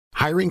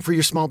Hiring for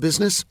your small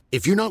business?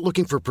 If you're not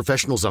looking for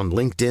professionals on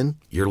LinkedIn,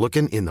 you're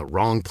looking in the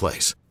wrong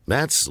place.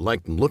 That's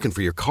like looking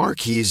for your car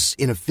keys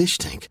in a fish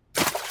tank.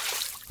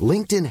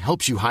 LinkedIn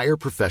helps you hire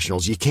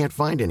professionals you can't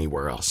find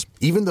anywhere else,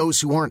 even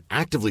those who aren't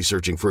actively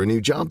searching for a new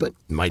job but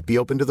might be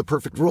open to the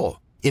perfect role.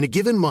 In a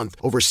given month,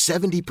 over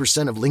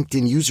 70% of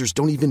LinkedIn users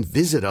don't even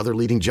visit other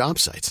leading job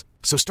sites.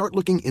 So start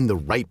looking in the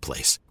right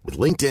place. With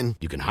LinkedIn,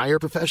 you can hire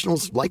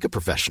professionals like a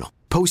professional.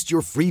 Post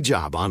your free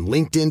job on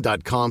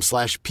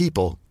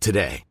linkedin.com/people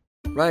today.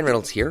 Ryan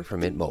Reynolds here from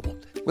Mint Mobile.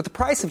 With the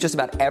price of just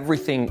about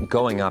everything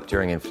going up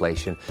during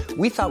inflation,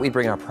 we thought we'd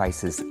bring our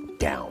prices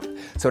down.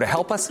 So to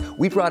help us,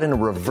 we brought in a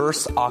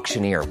reverse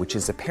auctioneer, which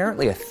is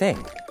apparently a thing.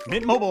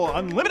 Mint Mobile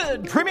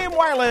Unlimited Premium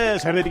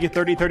Wireless. How to get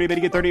 30, 30, bit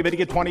to get 30, bit to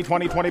get 20,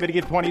 20, 20, bit to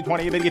get 20,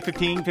 20, bit to get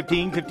 15,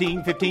 15,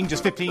 15, 15,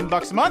 just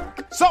 $15 a month?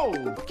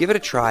 Sold! Give it a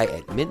try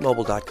at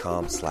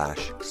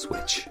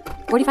mintmobile.com/switch.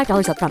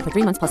 $45 up front for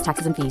 3 months plus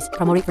taxes and fees.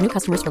 Promo rate for new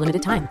customers for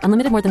limited time.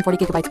 Unlimited more than 40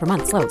 gigabytes per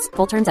month. Slows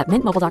full terms at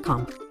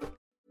mintmobile.com.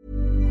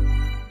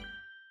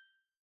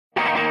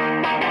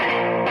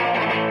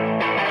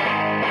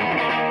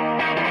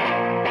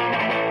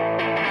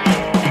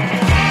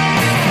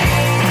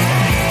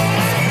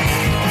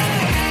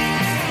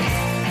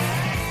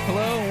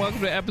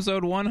 To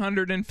episode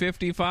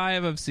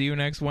 155 of See You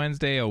Next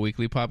Wednesday, a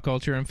weekly pop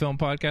culture and film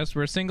podcast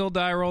where a single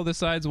die roll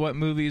decides what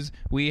movies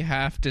we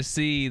have to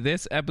see.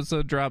 This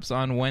episode drops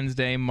on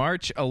Wednesday,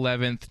 March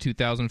 11th,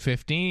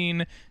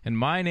 2015, and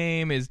my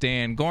name is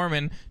Dan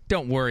Gorman.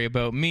 Don't worry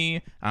about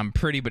me. I'm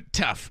pretty but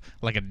tough,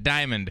 like a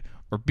diamond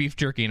or beef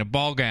jerky in a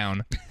ball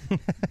gown.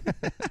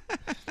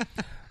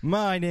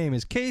 My name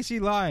is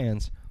Casey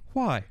Lyons.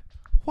 Why?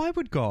 Why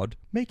would God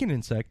make an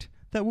insect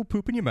that will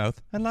poop in your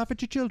mouth and laugh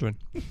at your children?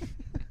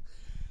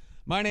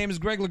 My name is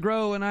Greg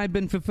LeGros, and I've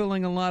been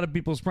fulfilling a lot of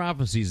people's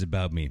prophecies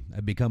about me.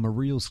 I've become a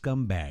real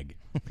scumbag.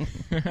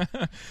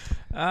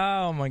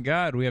 Oh, my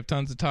God. We have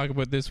tons to talk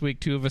about this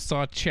week. Two of us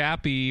saw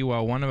Chappie,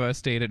 while one of us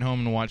stayed at home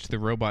and watched the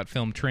robot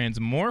film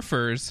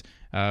Transmorphers.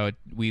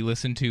 We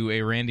listened to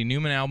a Randy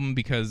Newman album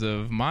because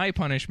of my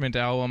punishment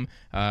album.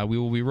 We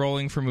will be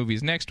rolling for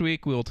movies next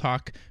week. We will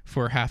talk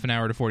for half an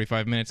hour to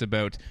 45 minutes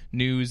about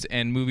news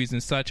and movies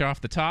and such off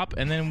the top.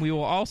 And then we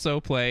will also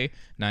play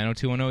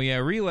 90210 Yeah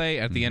Relay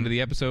at the end of the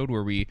episode,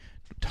 where we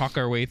talk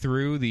our way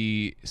through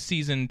the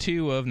season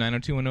 2 of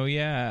 90210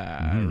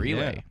 Yeah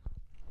Relay.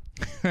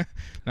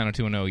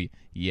 90210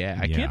 Yeah.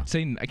 I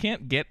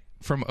can't get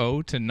from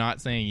O to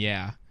not saying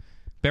yeah.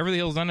 Beverly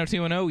Hills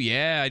 90210,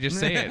 yeah, I just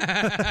say it.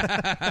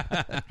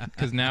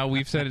 Because now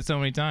we've said it so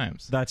many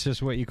times. That's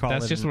just what you call it.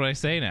 That's just what I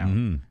say now.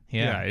 Mm-hmm.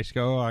 Yeah. You just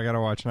go, I got to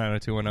watch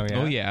 90210, yeah.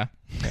 Oh, yeah.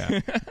 Yeah.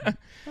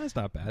 That's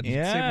not bad.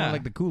 Yeah. Say more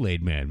like the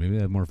Kool-Aid Man. Maybe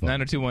that's more fun.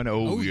 90210,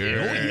 oh,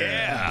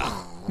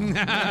 yeah.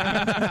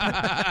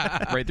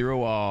 Right through a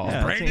wall.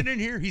 Yeah, Brandon in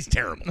here, he's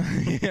terrible.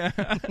 Yeah.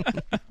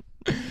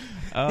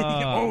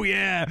 Oh,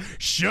 yeah.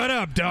 Shut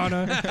up,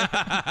 Donna.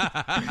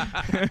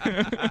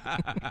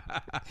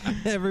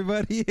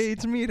 Everybody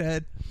hates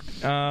Meathead.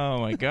 Oh,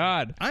 my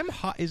God. I'm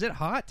hot. Is it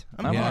hot?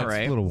 I'm yeah, all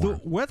right. It's a little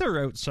warm. The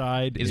weather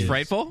outside Is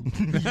frightful?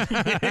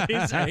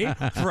 is A,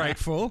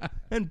 frightful,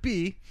 and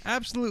B,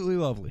 absolutely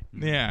lovely.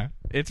 Yeah.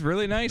 It's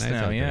really nice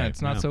now. out Yeah. there.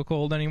 It's not so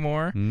cold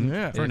anymore.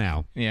 Yeah. For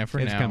now. Yeah, for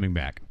it's now. coming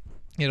back.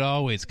 It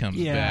always comes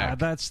Yeah,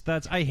 back.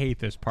 that's. I hate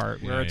this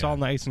part where Yeah, it's yeah. all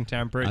nice and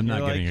temperate. I'm and not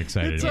you're getting like,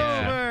 excited It's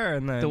about it. over.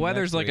 And then The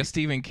weather's next like a week-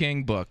 Stephen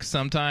King book.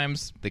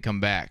 Sometimes they come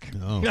back.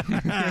 Oh. Yep.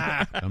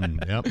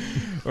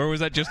 Or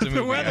was that just a movie?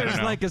 The I don't weather's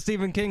know. like a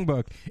Stephen King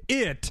book.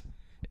 It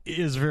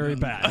is very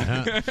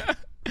bad.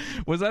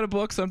 Was that a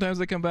book? Sometimes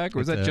they come back, or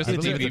was that just a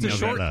it's TV it's a movie?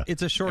 short. novella.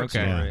 It's a short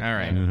Okay, story. all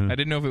right. Mhm. I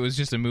didn't know if it was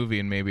just a movie,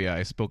 and maybe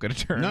I spoke at a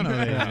turn. No,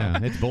 yeah,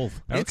 it's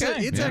both. It's,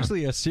 Okay. it's Yeah.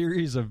 actually a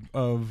series of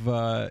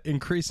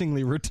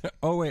increasingly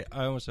oh wait,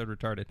 I almost said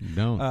retarded.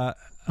 No.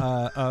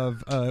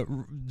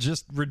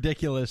 Just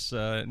ridiculous.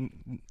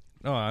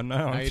 Oh no,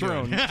 I'm you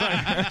thrown.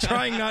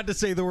 Trying not to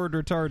say the word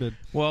retarded.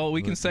 Well,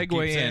 we can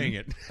segue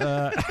in.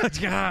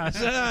 Gosh,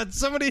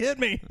 somebody hit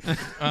me.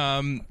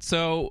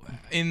 So,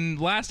 in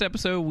last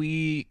episode,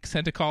 we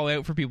sent a call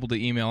out for people to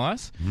email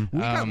us.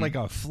 We got like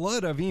a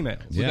flood of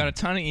emails. We got a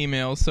ton of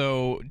emails,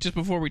 so just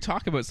before we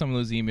talk about some of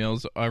those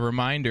emails, a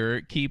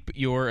reminder, keep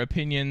your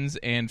opinions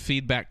and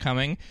feedback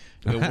coming.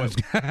 I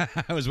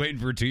was waiting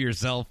for it to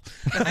yourself.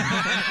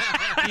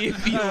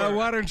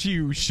 Why don't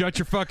you shut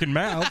your fucking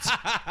mouths?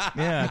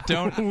 Yeah,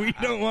 We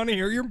don't want to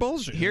hear your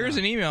bullshit. here's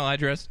an email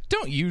address.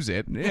 Don't use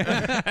it.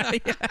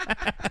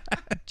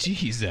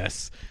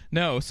 Jesus.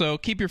 No, so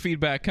keep your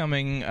feedback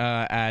coming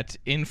at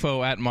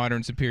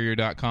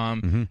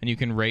info@modernsuperior.com, and you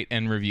can rate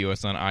and review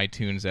us on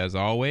iTunes as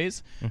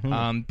always.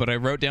 But I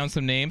wrote down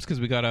some names because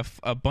we got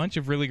a bunch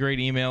of really great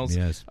emails.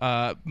 Yes.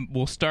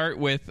 We'll start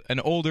with an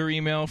older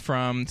email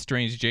from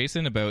Strange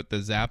Jason about the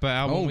Zappa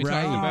album we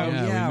talked about.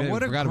 Yeah, we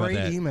what a forgot about great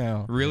that.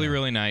 email. Really,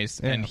 really nice.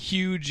 Yeah. And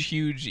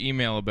huge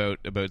email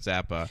about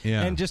Zappa.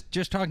 Yeah. And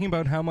just talking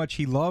about how much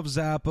he loves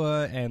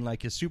Zappa and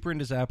like is super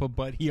into Zappa,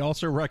 but he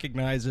also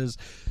recognizes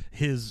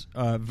his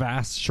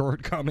vast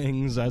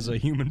shortcomings as a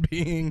human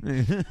being.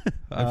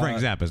 Frank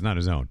Zappa's not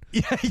his own.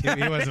 Yeah,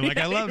 He wasn't like,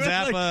 I love he was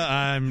Zappa. like,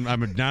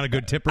 I'm not a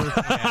good tipper.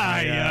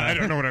 I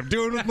don't know what I'm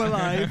doing with my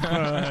life.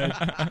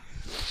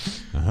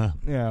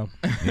 Yeah.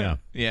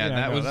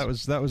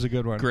 That was a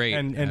good one. Great.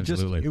 And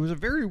just Absolutely. it was a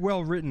very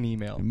well written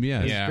email. Yes.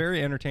 It was Yeah.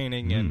 very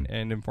entertaining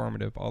and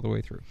informative all the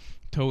way through.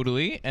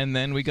 Totally. And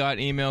then we got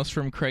emails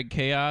from Craig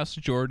Chaos,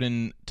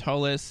 Jordan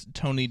Tullis,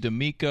 Tony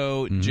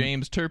D'Amico,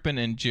 James Turpin,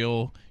 and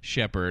Jill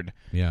Shepard.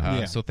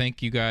 Yeah. So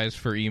thank you guys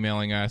for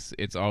emailing us.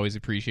 It's always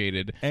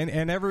appreciated.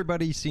 And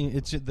everybody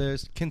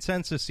the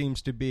consensus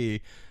seems to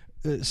be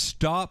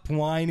stop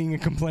whining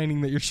and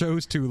complaining that your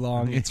show's too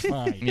long. It's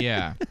fine.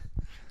 Yeah.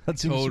 That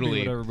seems to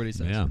Totally. be what everybody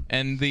says. Yeah.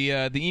 And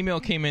the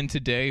email came in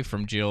today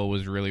from Jill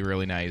was really,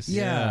 really nice.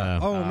 Yeah.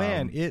 Oh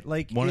man,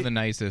 One of the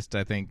nicest,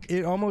 I think.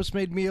 It almost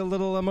made me a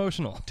little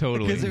emotional.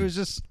 Totally. Because it was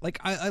just like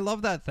I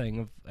love that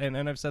thing and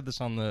I've said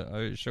this on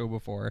the show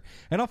before,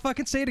 and I'll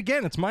fucking say it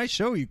again. It's my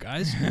show, you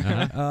guys.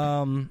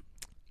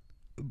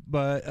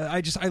 But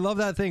I love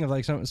that thing of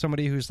like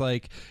somebody who's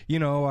like,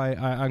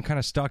 I'm kind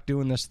of stuck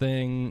doing this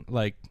thing,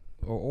 like,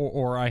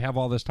 or I have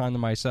all this time to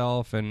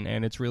myself, and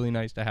it's really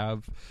nice to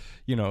have,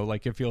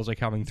 like it feels like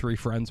having 3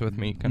 friends with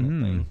me kind of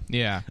thing.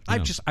 Yeah.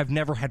 I've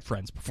never had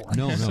friends before.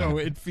 No. So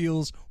it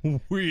feels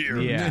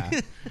weird. Yeah.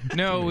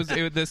 No,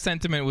 the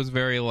sentiment was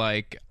very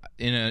like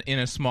in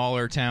a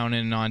smaller town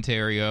in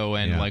Ontario,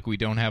 and like we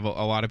don't have a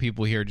lot of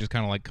people here, just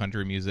kind of like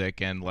country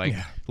music, and like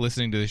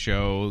listening to the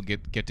show,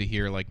 get to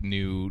hear like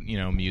new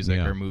music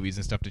or movies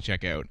and stuff to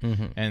check out,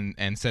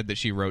 and said that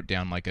she wrote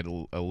down like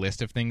a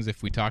list of things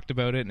if we talked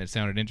about it and it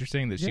sounded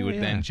interesting that she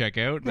would then check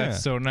out.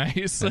 That's so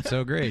nice. That's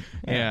so great.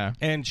 Yeah.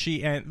 And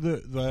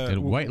the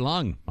White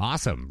lung.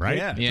 Awesome, right?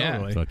 Yeah,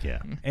 totally. Fuck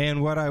yeah.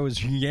 And what I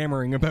was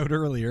yammering about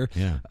earlier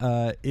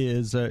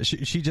is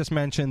she just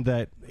mentioned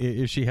that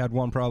if she had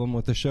one problem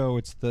with the show,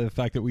 it's the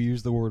fact that we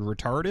use the word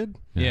retarded.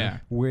 Yeah.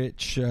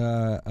 Which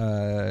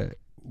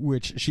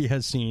she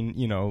has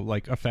seen,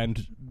 like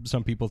offend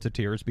some people to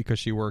tears because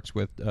she works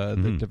with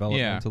the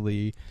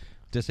developmentally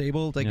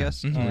disabled, I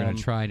guess. We're going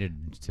to try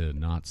to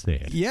not say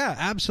it. Yeah,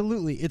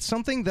 absolutely. It's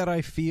something that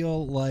I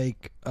feel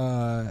like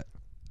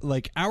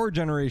our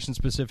generation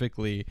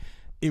specifically,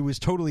 it was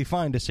totally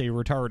fine to say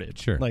retarded.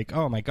 Sure. Like,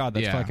 oh my God,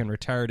 that's Yeah. fucking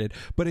retarded.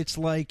 But it's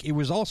like, it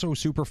was also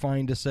super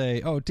fine to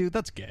say, oh, dude,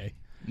 that's gay.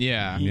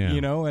 Yeah.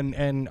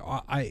 And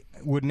I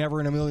would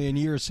never in a million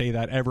years say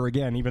that ever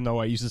again, even though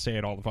I used to say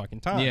it all the fucking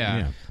time.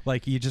 Yeah.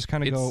 Like, you just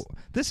kind of go,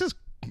 this is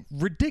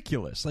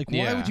ridiculous. Like, why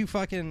Yeah. would you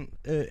fucking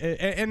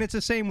and it's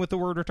the same with the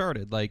word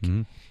retarded. Like,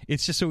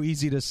 it's just so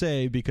easy to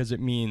say because it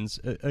means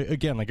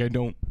again, like, I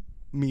don't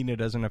mean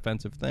it as an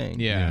offensive thing.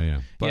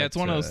 Yeah, But, it's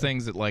one of those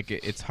things that like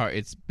it's hard.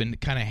 It's been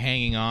kind of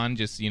hanging on.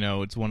 Just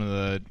it's one of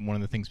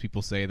the things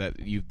people say that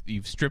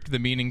you've stripped the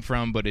meaning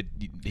from, but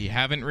you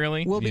haven't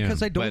really. Well,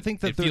 because I don't But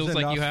think that it there's feels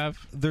enough, like you have.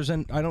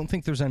 I don't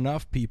think there's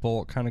enough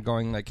people kind of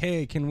going like,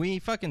 hey, can we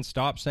fucking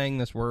stop saying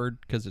this word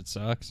because it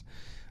sucks.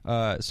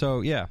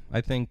 So yeah,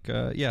 I think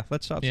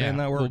let's stop saying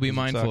that word. We'll be 'cause it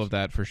mindful sucks. of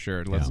that for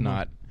sure. Let's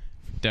not.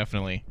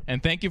 Definitely.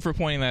 And thank you for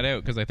pointing that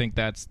out, because I think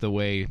that's the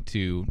way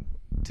to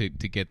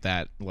get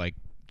that like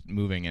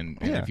moving. And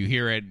if you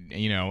hear it,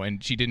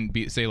 and she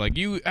didn't say like,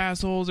 you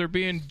assholes are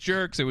being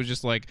jerks. It was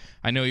just like,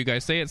 I know you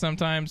guys say it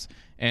sometimes,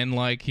 and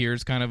like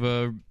here's kind of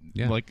a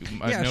note she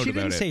about didn't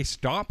it. say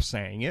stop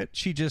saying it.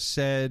 She just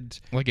said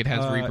Like it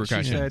has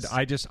repercussions. She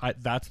said,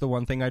 that's the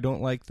one thing I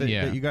don't like that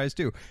you guys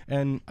do.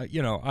 And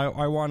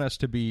I want us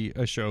to be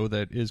a show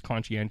that is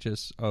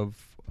conscientious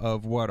of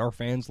what our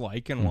fans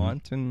like and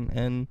want,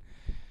 and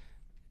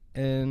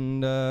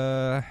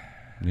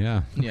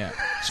Yeah.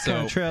 Just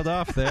kind of trailed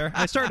off there.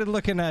 I started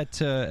looking at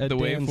the Dan's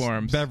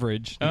waveforms.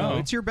 beverage. Oh. No,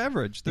 it's your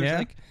beverage.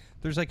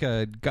 There's like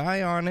a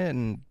guy on it,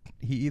 and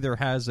he either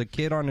has a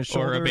kid on his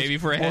shoulders Or a baby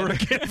for a head. or a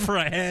kid for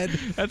a head.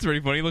 That's pretty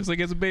funny. He looks like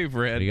he has a baby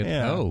for a head.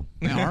 Oh,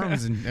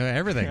 arms and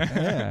everything.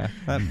 Yeah.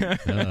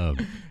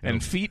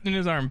 And feet in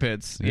his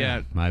armpits.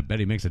 Yeah. I bet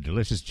he makes a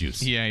delicious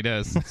juice. Yeah, he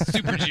does.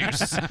 Super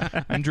juice.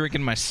 I'm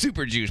drinking my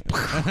super juice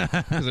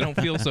because I don't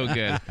feel so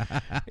good.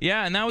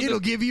 Yeah, and that was It'll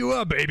give you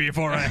a baby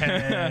for a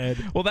head.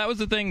 well, that was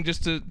the thing.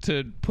 Just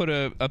to put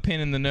a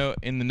pin in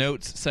the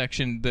notes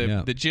section.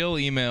 The Jill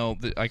email.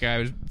 Like I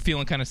was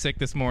feeling kind of sick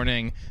this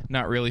morning,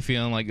 not really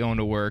feeling like going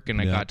to work, and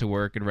I got to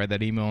work and read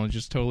that email and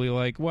just totally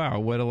like, wow,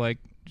 what a like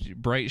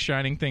bright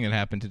shining thing that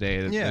happened today.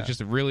 It's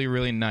just really,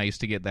 really nice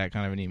to get that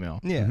kind of an email.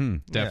 Yeah,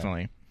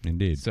 Definitely.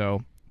 Indeed.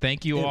 So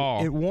thank you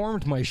all. It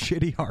warmed my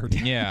shitty heart.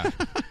 Yeah.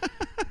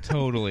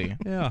 Totally.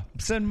 Yeah.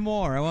 Send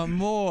more. I want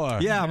more.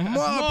 Yeah,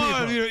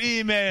 more of your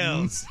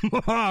emails.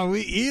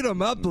 We eat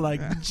them up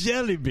like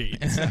jelly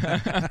beans.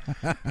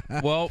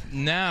 Well,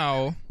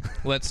 now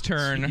let's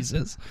turn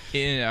Jesus.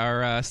 in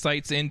our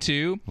sights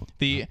into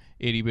the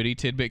Itty Bitty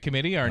Tidbit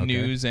Committee, our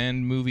news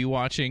and movie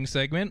watching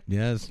segment.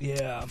 Yes.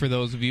 Yeah. For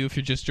those of you if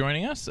you're just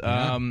joining us.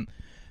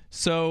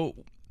 So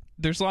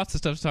there's lots of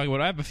stuff to talk about.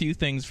 I have a few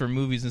things for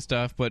movies and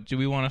stuff, but do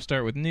we want to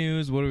start with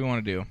news? What do we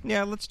want to do?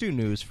 Yeah, let's do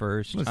news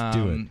first. Let's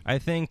do it. I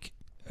think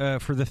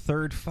for the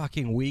third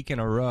fucking week in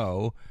a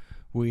row,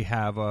 we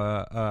have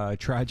a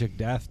tragic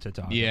death to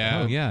talk about.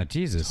 Oh, yeah,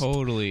 Jesus.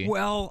 Totally.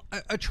 Well,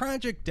 a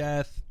tragic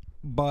death,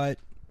 but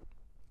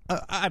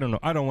I don't know.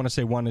 I don't want to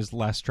say one is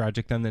less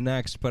tragic than the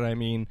next, but I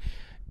mean,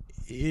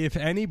 if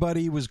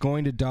anybody was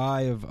going to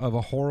die of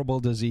a horrible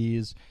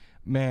disease,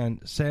 man,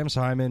 Sam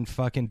Simon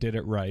fucking did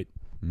it right.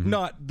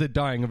 Not the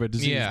dying of a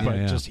disease,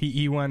 but just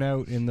he went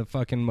out in the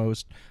fucking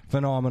most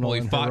phenomenal. Well,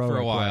 he and fought for a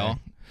heroic while.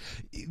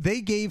 way.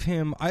 They gave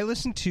him. I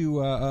listened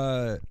to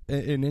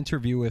an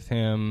interview with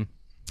him.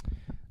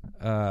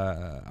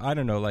 I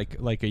don't know,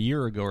 like a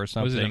year ago or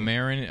something. Was it a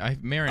Marin?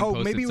 Marin Oh,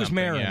 posted maybe it was something.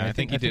 Marin. Yeah, I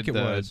think he did it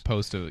the was.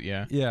 post of it.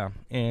 Yeah. Yeah,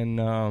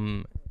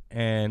 and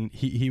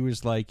he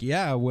was like,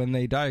 yeah, when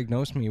they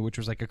diagnosed me, which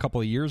was like a couple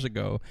of years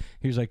ago,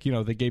 he was like,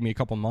 they gave me a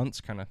couple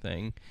months kind of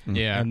thing.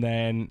 Yeah. And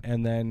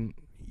then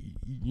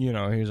he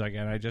was like,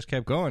 and I just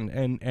kept going.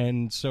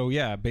 And so,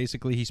 yeah,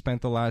 basically he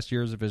spent the last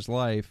years of his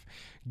life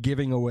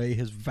giving away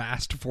his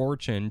vast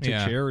fortune to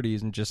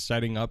charities and just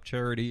setting up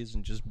charities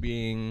and just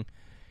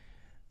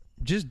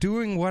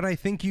doing what I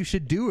think you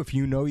should do if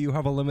you know you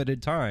have a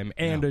limited time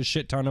and a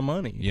shit ton of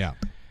money. Yeah.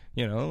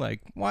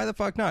 Like, why the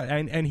fuck not?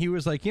 And he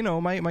was like,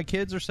 my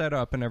kids are set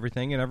up and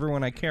everything, and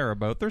everyone I care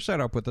about, they're set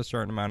up with a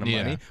certain amount of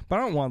money, but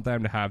I don't want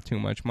them to have too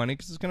much money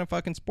because it's going to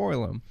fucking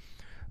spoil them.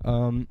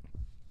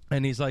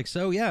 And he's like,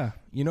 so, yeah,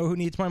 you know who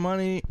needs my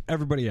money?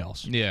 Everybody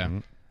else. Yeah.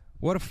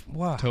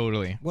 Wow.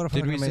 Totally. What a Did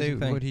fucking we say amazing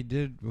thing. what he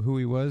did, who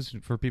he was,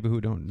 for people who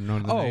don't know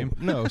the name?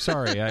 No,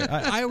 sorry.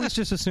 I always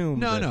just assume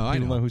No, that I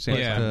people know know who Sam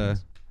Yeah. Simon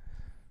is.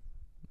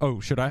 Oh,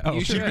 should I? Oh,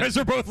 You should. guys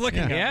are both looking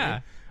at me. Yeah.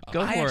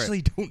 Go I for actually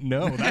it. don't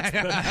know.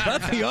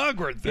 That's the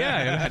awkward thing. Yeah,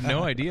 I had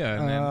no idea.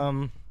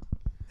 And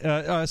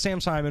then- Sam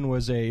Simon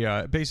was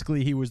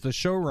basically he was the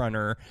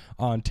showrunner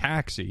on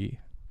Taxi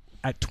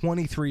at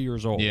 23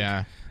 years old.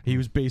 Yeah. He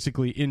was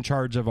basically in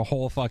charge of a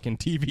whole fucking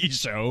TV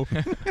show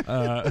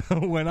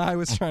when I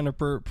was trying to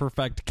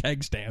perfect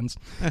keg stands.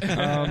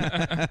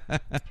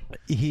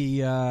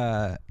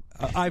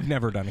 I've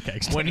never done a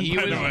keg stand. when he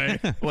by was, the way.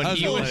 when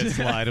he was,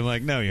 slide. I'm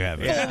like, no, you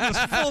haven't.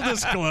 Full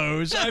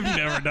disclose, I've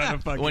never done a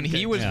fucking when he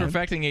keg was stand.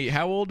 perfecting it,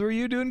 how old were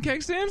you doing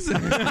keg stands?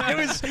 I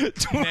was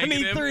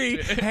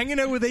 23, hanging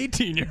out with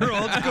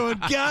 18-year-olds going,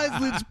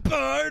 guys, let's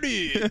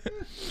party.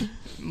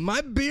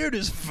 My beard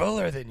is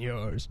fuller than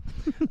yours.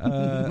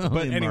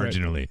 But anyway.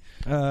 Marginally.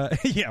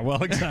 Yeah,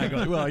 well,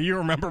 exactly. Well, you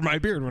remember my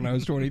beard when I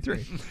was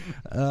 23.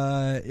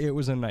 It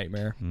was a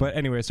nightmare. But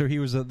anyway, so he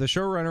was the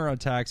showrunner on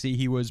Taxi.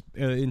 He was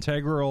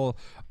integral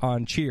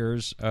on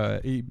Cheers.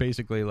 He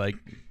basically,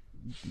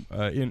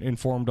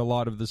 informed a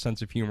lot of the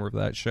sense of humor of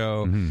that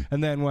show.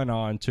 And then went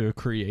on to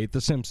create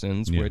The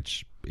Simpsons,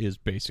 which is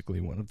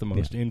basically one of the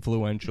most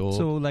influential.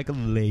 So, like a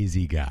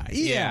lazy guy.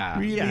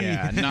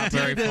 Yeah, not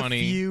very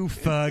funny. You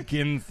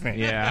fucking thing.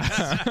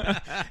 Yeah,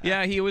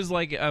 yeah. He was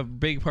like a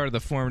big part of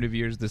the formative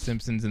years of The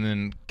Simpsons, and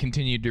then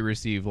continued to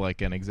receive like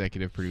an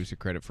executive producer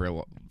credit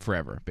for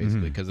forever,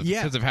 basically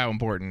because of how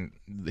important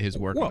his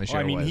work on the show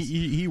I mean, was.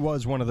 he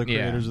was one of the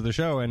creators of the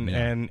show, and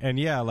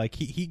like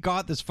he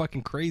got this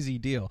fucking crazy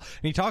deal,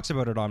 and he talks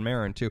about it on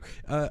Marin too.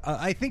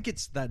 I think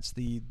that's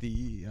the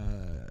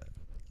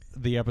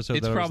episode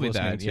It's that probably I was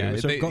listening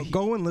that, to. yeah. So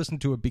go and listen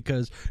to it,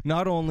 because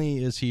not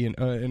only is he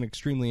an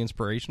extremely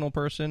inspirational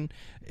person,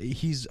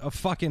 he's a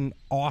fucking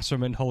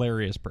awesome and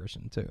hilarious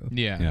person too.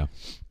 Yeah.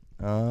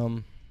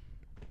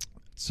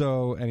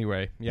 So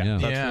anyway, Yeah.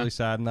 that's Yeah. really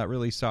sad, and that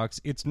really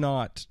sucks. It's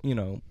not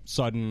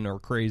sudden or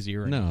crazy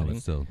or anything. No, but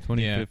still,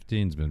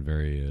 2015's been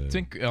very. It's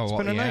been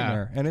a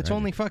nightmare, and it's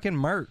only fucking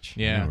March.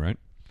 Yeah. right.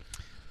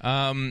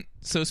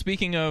 So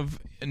speaking of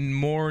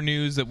more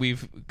news that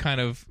we've kind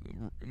of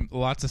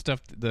lots of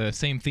stuff, the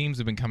same themes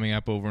have been coming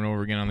up over and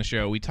over again on the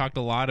show. We talked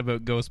a lot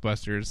about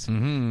Ghostbusters.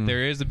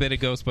 There is a bit of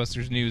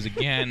Ghostbusters news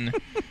again.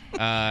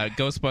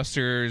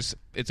 Ghostbusters,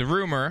 it's a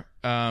rumor,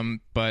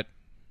 but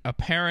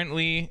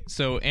apparently,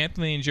 so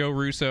Anthony and Joe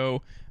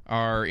Russo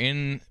are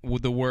in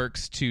the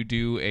works to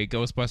do a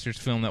Ghostbusters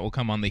film that will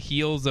come on the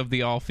heels of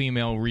the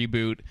all-female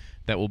reboot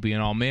that will be an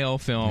all-male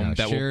film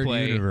that will shared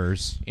play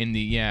universe. in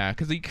the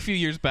because a few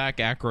years back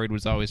Aykroyd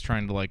was always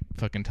trying to like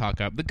fucking talk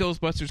up the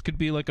Ghostbusters could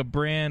be like a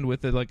brand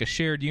with a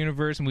shared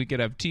universe, and we could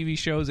have TV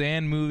shows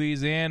and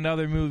movies and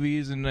other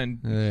movies, and then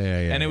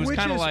and it was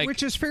kind of like,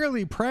 which is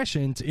fairly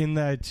prescient in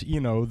that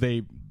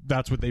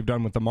that's what they've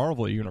done with the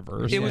Marvel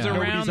universe. it was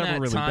Nobody's around ever that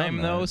really time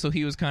done though, that. so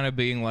he was kind of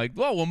being like,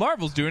 well,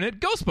 Marvel's doing it,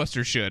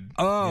 Ghostbusters should.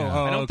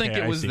 I don't think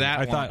it was that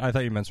I one.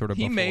 thought you meant sort of.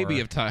 He before. maybe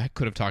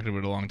could have talked about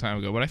it a long time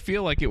ago, but I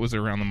feel like it was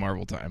around the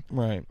Marvel time.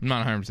 Right. I'm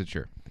not 100%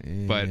 sure,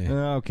 but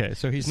Okay,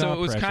 so he's so not. it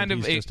was prescient, kind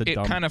of he's just a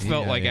dumb- kind of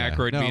felt like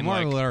Aykroyd no, being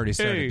Marvel like, already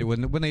started hey.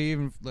 when they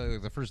even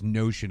the first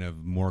notion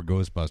of more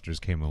Ghostbusters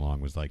came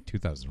along was like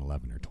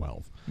 2011 or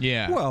 12.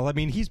 yeah. Well, I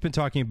mean, he's been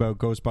talking about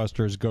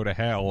Ghostbusters Go to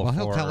Hell. Well,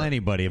 he'll for tell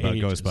anybody about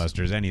ages.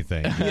 Ghostbusters anything.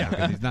 Yeah,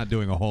 because he's not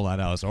doing a whole lot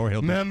else, or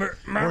he'll Remember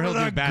or he'll do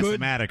that good-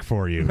 Bassomatic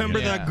for you. Remember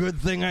Yeah. that good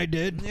thing I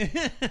did?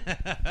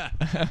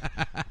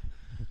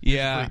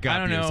 Yeah, I Got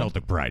don't the know.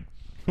 Celtic pride.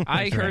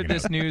 I heard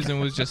this news and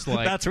was just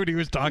like, That's what he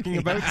was talking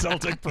about,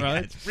 Celtic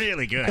Pride. It's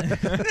really good.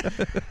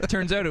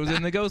 turns out it was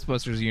in the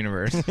Ghostbusters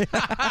universe.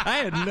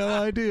 I had no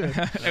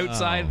idea.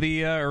 Outside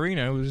the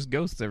arena, it was just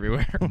ghosts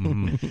everywhere.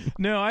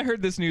 No, I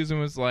heard this news and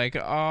was like,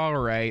 all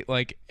right.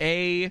 Like,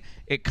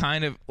 it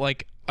kind of,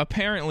 like,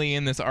 apparently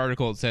in this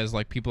article it says,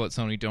 like, people at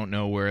Sony don't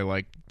know where,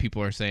 like,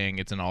 people are saying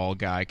it's an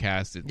all-guy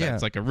cast.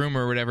 That's like a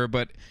rumor or whatever,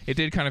 but it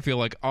did kind of feel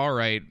like, all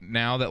right,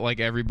 now that, like,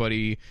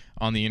 everybody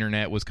on the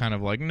internet was kind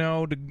of like,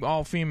 no,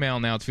 all-female,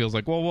 now it feels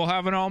like, well, we'll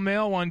have an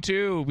all-male one,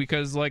 too,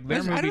 because, like,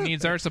 their movie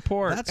needs our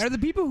support. Are the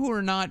people who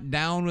are not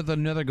down with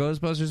another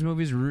Ghostbusters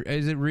movies,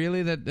 is it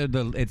really that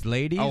it's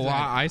ladies? A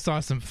lot. I saw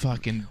some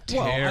fucking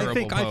terrible I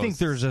think posts.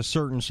 there's a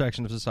certain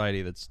section of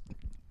society that's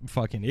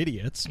fucking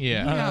idiots.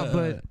 Yeah.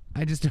 But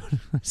I just don't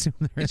assume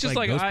they're It's just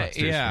like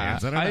Ghostbusters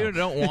fans. I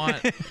don't want...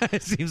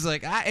 It seems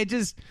like I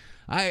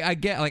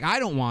get, like, I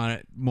don't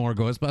want more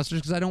Ghostbusters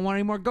because I don't want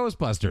any more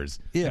Ghostbusters.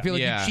 Yeah. I feel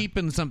like Yeah. you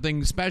cheapen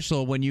something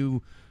special when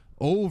you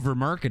over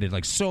market it,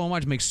 like, so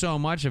much, make so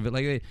much of it.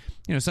 Like,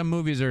 some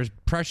movies are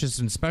precious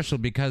and special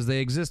because they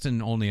exist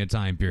in only a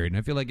time period, and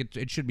I feel like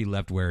it should be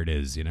left where it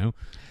is.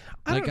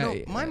 I don't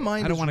know. My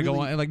mind I don't is want to really...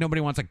 go on, like,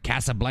 nobody wants a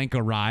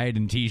Casablanca ride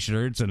and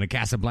T-shirts and a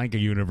Casablanca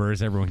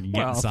universe everyone can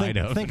get inside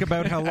of. Think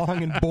about how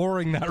long and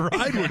boring that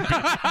ride would be.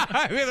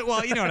 I mean,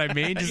 well, you know what I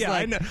mean. Just Yeah,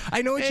 like,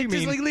 I know what you mean.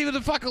 Just like, leave it the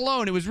fuck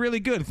alone. It was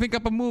really good. Think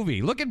up a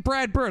movie. Look at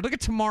Brad Bird. Look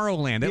at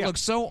Tomorrowland. It looks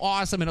so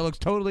awesome, and it looks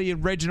totally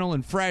original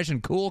and fresh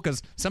and cool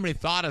because somebody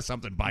thought of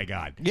something. By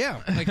God,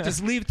 Yeah. Like,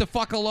 just leave it the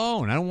fuck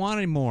alone. I don't want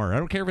any more. I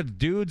don't care if it's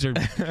dudes or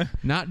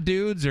not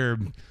dudes or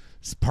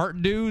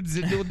part dudes.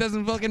 It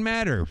doesn't fucking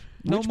matter.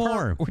 No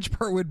more. Which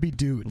part would be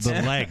dudes?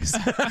 The legs.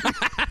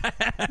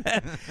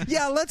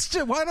 Yeah,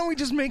 why don't we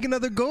just make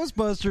another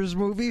Ghostbusters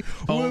movie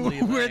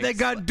where they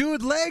got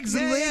dude legs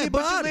and lady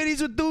bunch of bodies?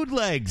 ladies with dude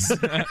legs.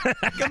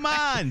 Come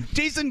on,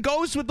 chasing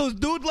ghosts with those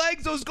dude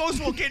legs. Those ghosts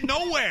will get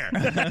nowhere.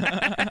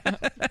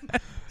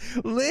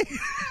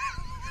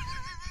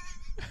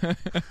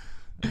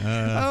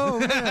 Oh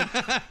man!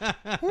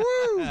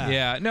 Woo!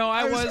 Yeah, no,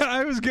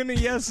 I was gonna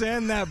yes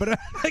and that, but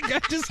I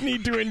just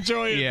need to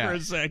enjoy it for a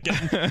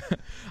second.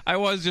 I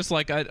was just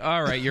like,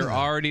 all right, you're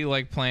already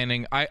like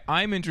planning.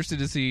 I'm interested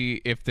to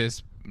see if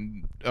this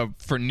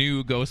for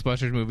new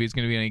Ghostbusters movie is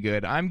going to be any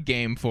good. I'm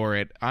game for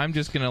it. I'm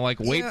just going to like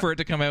wait for it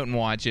to come out and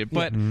watch it.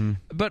 But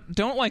but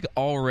don't like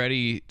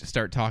already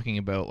start talking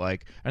about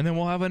like, and then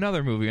we'll have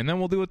another movie, and then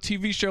we'll do a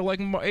TV show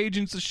like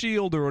Agents of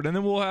S.H.I.E.L.D. or, and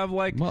then we'll have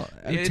like,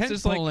 it's tent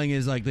just like, polling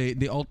is like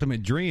the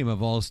ultimate dream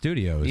of all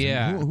studios.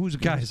 Yeah. And who's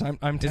Guys,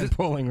 I'm tent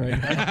polling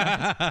right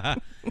now.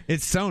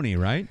 It's Sony,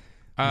 right?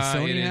 Does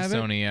Sony it is have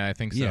Sony, yeah, I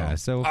think so. Yeah.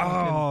 So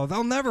Oh,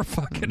 they'll never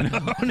fucking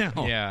know. no.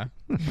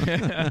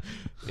 Yeah.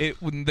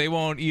 They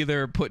won't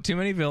either put too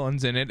many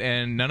villains in it,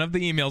 and none of the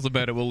emails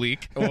about it will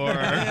leak, or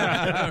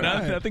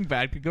nothing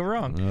bad could go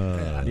wrong.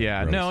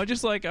 Yeah, gross. no,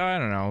 just like, I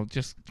don't know,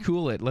 just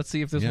cool it. Let's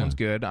see if this one's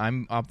good.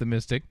 I'm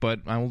optimistic, but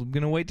I'm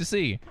gonna wait to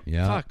see.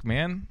 Yeah. Fuck,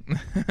 man.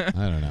 I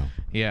don't know.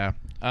 Yeah.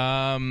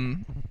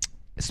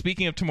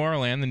 Speaking of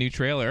Tomorrowland, the new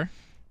trailer,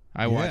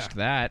 I watched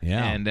that,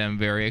 and I'm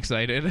very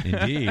excited.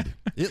 Indeed.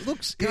 It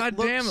looks. God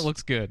damn, it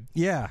looks good.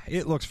 Yeah,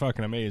 it looks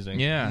fucking amazing.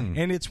 Yeah.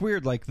 And it's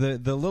weird, like the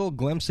little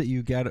glimpse that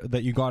you got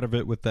of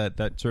it with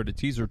that sort of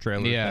teaser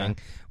trailer thing.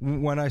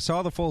 When I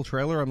saw the full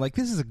trailer, I'm like,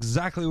 this is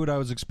exactly what I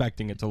was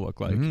expecting it to look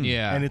like.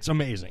 Yeah. And it's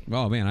amazing.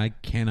 Oh man, I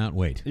cannot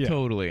wait. Yeah.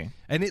 Totally.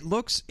 And it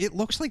looks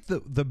like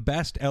the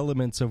best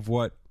elements of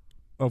what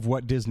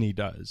Disney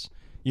does.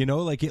 You know,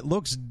 like it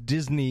looks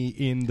Disney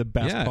in the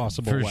best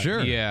possible for way.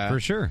 sure. Yeah. For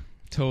sure.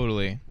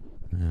 Totally.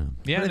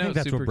 Yeah, But I no, think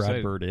that's super what Brad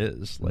excited. Bird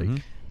is. Like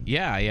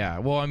Yeah.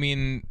 Well, I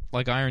mean,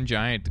 like Iron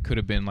Giant could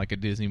have been like a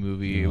Disney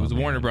movie. It was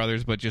Warner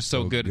Brothers, but just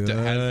so good. It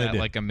has that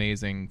like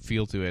amazing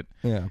feel to it.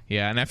 Yeah.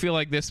 Yeah, and I feel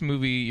like this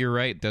movie, you're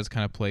right, does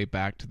kind of play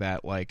back to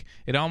that. Like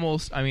it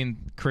almost, I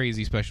mean,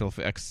 crazy special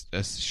effects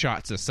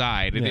shots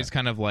aside, it is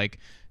kind of like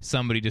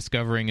somebody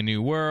discovering a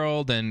new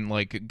world and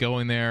like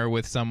going there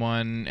with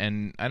someone,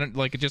 and I don't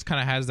like it. Just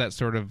kind of has that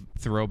sort of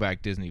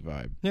throwback Disney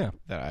vibe. Yeah.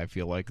 That I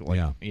feel like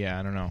Yeah.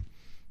 I don't know.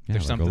 Yeah,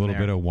 There's like something a little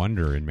there. bit of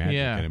wonder and magic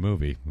Yeah. in a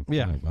movie.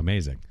 Yeah.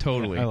 Amazing.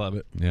 Totally. I love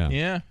it.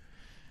 Yeah.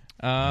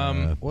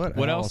 Yeah.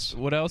 What else?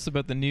 What else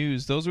about the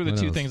news? Those were the What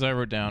two else? things I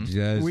wrote down.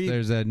 Yes,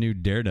 there's that new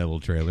Daredevil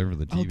trailer for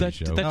the TV that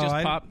show. just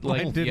I popped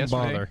like didn't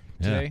yesterday. bother.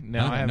 Today? No,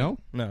 I haven't.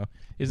 No?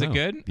 Is it No.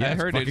 good? Yeah, I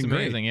heard it's fucking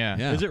great. amazing.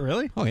 Yeah. Is it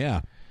really? Oh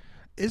yeah.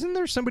 Isn't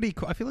there somebody?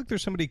 I feel like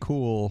there's somebody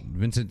cool.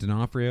 Vincent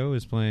D'Onofrio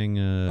is playing.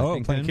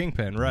 Playing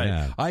Kingpin, right?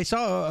 Yeah. I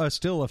saw a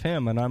still of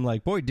him, and I'm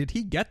like, boy, did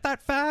he get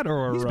that fat?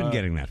 Or He's been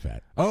getting that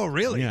fat. Oh,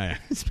 really? Yeah,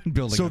 he's been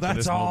building. So up to that's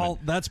this all.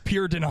 moment. That's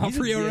pure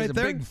D'Onofrio He's right a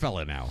there. big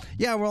fella now.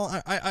 Yeah, well,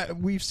 I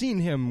we've seen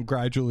him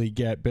gradually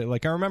get bit.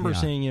 Like I remember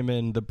seeing him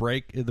in the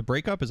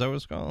breakup. Is that what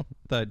it's called?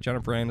 The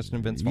Jennifer Aniston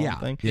and Vince Vaughn Yeah.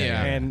 thing.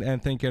 Yeah.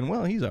 And thinking,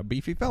 well, he's a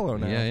beefy fellow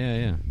now.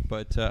 Yeah.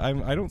 But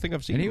I don't think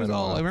I've seen And he him was in a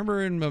all. while. I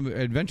remember in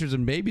Adventures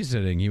in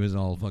Babysitting, he was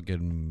all all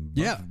fucking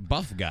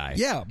buff guy.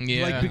 Yeah,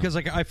 Yeah. like because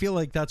like I feel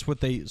like that's what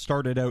they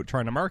started out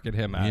trying to market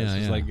him as, Yeah,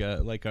 is yeah.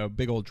 like a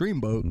big old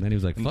dreamboat. And then he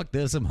was like, "Fuck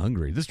this, I'm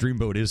hungry. This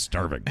dreamboat is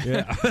starving."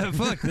 Yeah,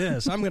 fuck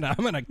this. I'm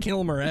gonna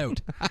kill her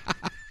out.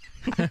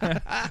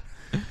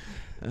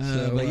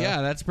 But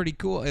yeah, that's pretty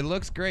cool. It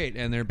looks great,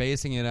 and they're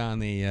basing it on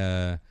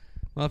the.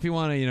 Well, if you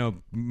want to,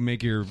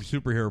 make your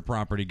superhero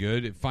property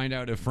good, find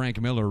out if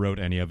Frank Miller wrote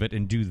any of it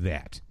and do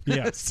that.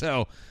 Yeah.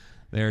 So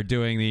they're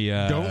doing the.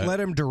 Don't let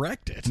him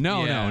direct it.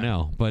 No, Yeah.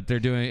 no. But they're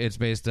doing. It's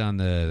based on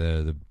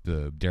the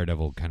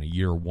Daredevil kind of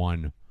year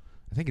one.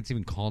 I think it's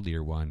even called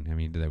Year One. I mean,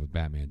 he did that with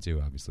Batman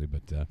too, obviously,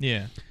 but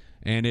Yeah.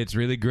 and it's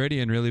really gritty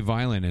and really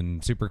violent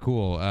and super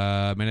cool.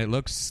 And it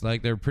looks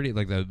like they're pretty,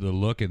 like the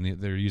look, and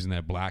they're using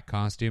that black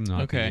costume,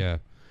 not Okay.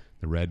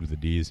 the red with the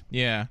D's.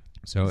 Yeah.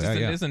 So Is this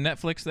yeah. a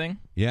Netflix thing?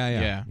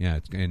 Yeah.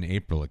 It's in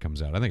April. It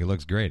comes out. I think it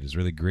looks great. It's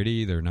really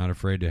gritty. They're not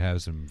afraid to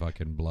have some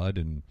fucking blood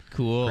and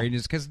Cool.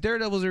 greatness, because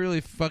Daredevil's a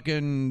really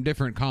fucking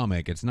different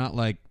comic. It's not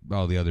like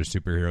all the other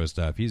superhero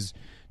stuff.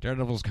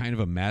 Daredevil's kind of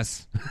a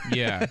mess.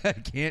 Yeah.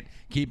 Can't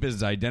keep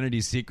his identity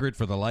secret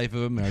for the life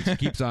of him. It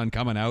keeps on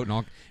coming out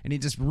and he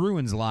just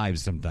ruins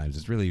lives sometimes.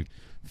 It's really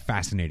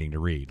fascinating to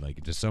read.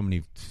 Like, just so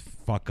many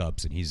fuck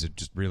ups, and he's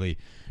just really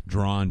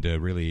drawn to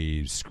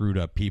really screwed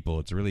up people.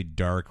 It's a really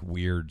dark,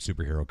 weird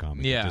superhero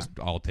comic. Yeah. It just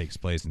all takes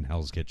place in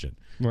Hell's Kitchen.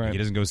 Right. Like, he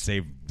doesn't go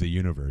save the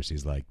universe.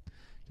 He's like,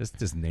 just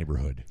this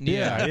neighborhood.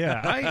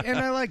 Yeah.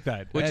 I like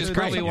that. Which That's is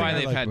probably something why I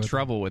they've like had about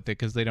trouble with it,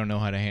 because they don't know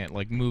how to handle,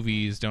 like,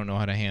 movies don't know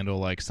how to handle,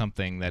 like,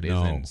 something that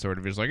No. isn't sort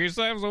of just like, he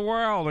saves the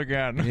world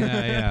again.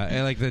 Yeah.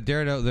 And like the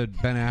Daredevil, the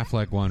Ben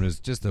Affleck one was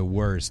just the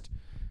worst.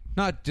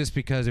 Not just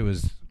because it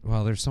was,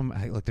 well, there's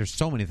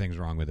so many things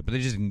wrong with it, but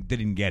they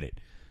didn't get it.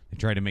 They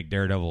tried to make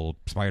Daredevil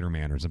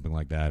Spider-Man or something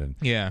like that, and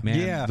Yeah. man,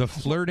 Yeah. the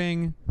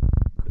flirting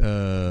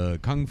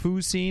kung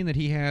fu scene that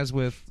he has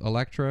with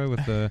Elektra,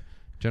 with the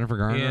Jennifer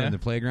Garner Yeah. in the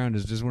playground,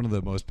 is just one of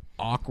the most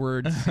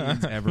awkward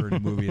scenes ever in a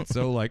movie. It's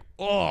so like,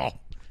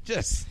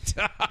 just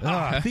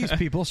stop. These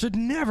people should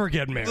never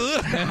get married.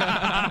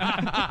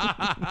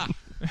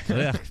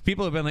 Ugh.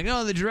 People have been like,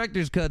 "Oh, the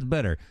director's cut's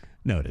better."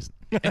 No, it isn't.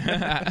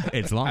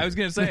 It's long. I was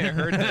going to say, I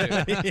heard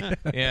that.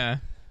 Yeah.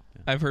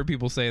 I've heard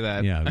people say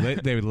that. Yeah,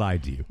 they would lie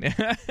to you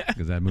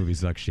because that movie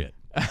sucks shit.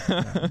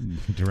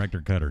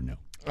 Director cut or no?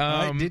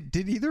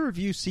 Did either of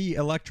you see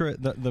Elektra,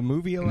 the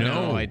movie Elektra?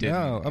 No, I didn't.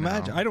 No,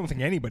 imagine. No. I don't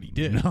think anybody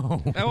did.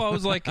 No. Oh, I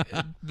was like,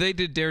 they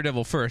did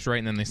Daredevil first, right?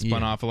 And then they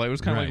spun Yeah. off. Like, it was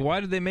kind of Right. like, why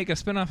did they make a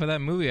spin-off of that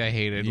movie I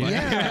hated? Like,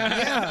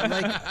 Yeah,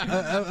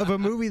 like of a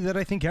movie that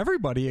I think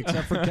everybody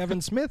except for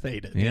Kevin Smith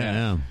hated.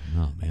 Yeah.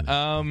 Oh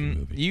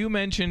man. You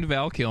mentioned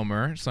Val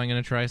Kilmer, so I'm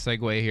going to try a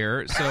segue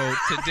here. So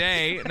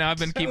today, now I've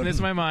been keeping this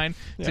in my mind.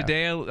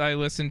 Today I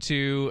listened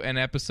to an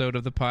episode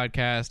of the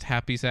podcast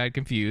Happy, Sad,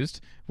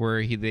 Confused,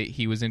 where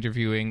he was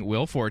interviewing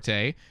Will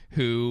Forte,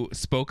 who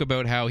spoke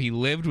about how he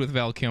lived with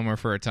Val Kilmer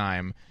for a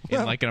time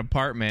in like an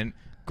apartment.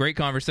 Great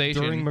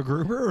conversation. During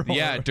MacGruber?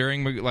 Yeah,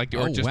 during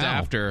or just wow.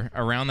 after,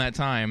 around that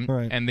time.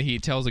 Right. And he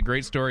tells a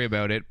great story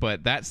about it,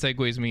 but that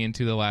segues me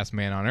into The Last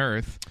Man on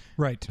Earth,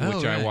 Right.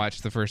 which I right.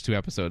 watched the first 2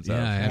 episodes of.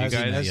 Yeah, I Have you haven't seen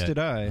guys? that As yet. did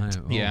I.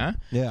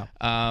 Yeah.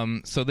 Yeah.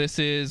 So this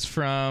is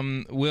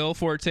from Will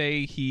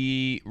Forte.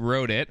 He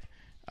wrote it.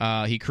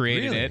 He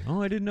created Really? it.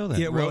 Oh, I didn't know that.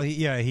 Yeah, well,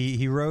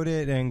 he wrote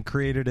it and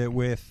created it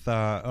with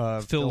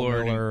Phil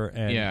Lord Miller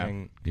and-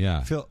 and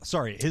Yeah. Phil.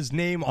 Sorry, his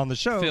name on the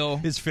show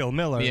Phil. is Phil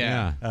Miller.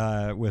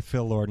 Yeah. with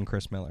Phil Lord and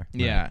Chris Miller.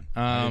 Yeah.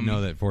 I didn't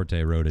know that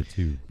Forte wrote it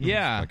too.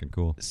 Yeah. That's fucking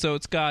cool. So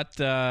it's got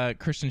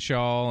Christian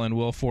Shaw and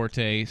Will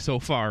Forte so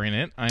far in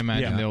it. I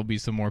imagine Yeah. there'll be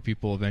some more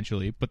people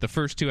eventually. But the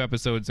first 2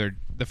 episodes are...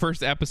 The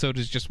first episode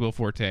is just Will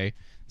Forte.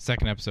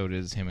 Second episode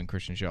is him and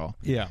Christian Shaw.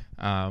 Yeah.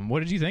 What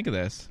did you think of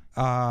this?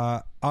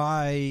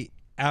 I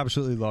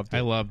absolutely loved it.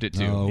 I loved it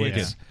too. Oh, Yeah.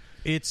 wicked.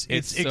 It's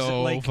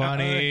so like,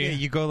 funny.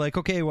 you go like,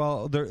 okay,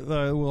 well,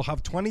 we'll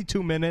have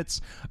 22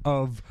 minutes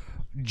of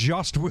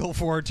just Will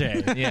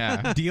Forte.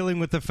 Yeah. Dealing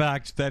with the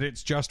fact that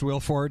it's just Will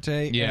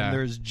Forte. Yeah. And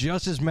there's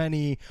just as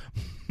many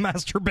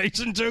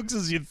masturbation jokes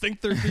as you'd think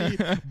there'd be,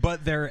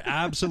 but they're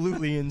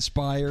absolutely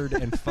inspired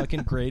and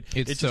fucking great.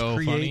 It's it just so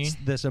creates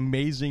funny. this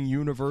amazing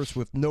universe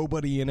with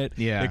nobody in it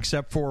Yeah.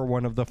 except for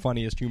one of the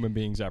funniest human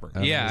beings ever.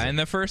 Yeah, and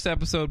the first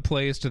episode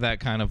plays to that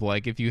kind of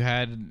like, if you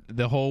had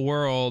the whole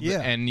world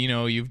Yeah. and,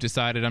 you've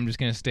decided I'm just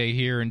going to stay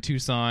here in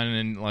Tucson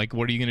and, like,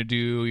 what are you going to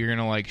do? You're going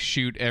to, like,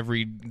 shoot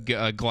every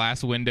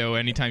glass window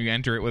anytime you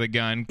enter it with a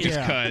gun just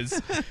Yeah.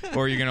 because.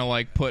 Or you're going to,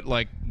 like, put,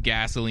 like,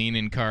 gasoline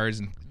in cars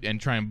and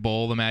try and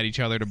bowl them at each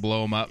other to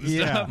blow them up and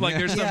Yeah. stuff. Like,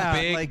 there's Yeah,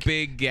 some like-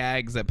 big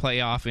gags that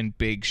play off in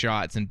big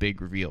shots and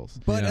big reveals.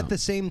 But Yeah. at the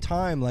same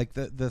time, like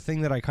the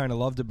thing that I kind of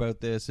loved about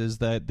this is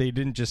that they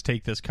didn't just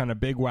take this kind of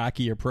big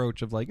wacky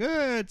approach of like,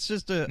 it's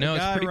just a No,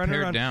 it's guy pretty running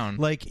pared around. down.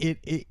 Like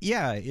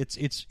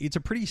it's a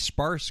pretty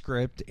sparse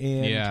script,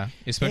 and Yeah,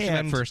 especially that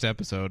and first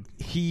episode.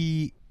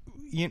 he.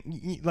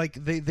 Like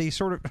they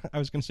sort of, I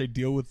was going to say,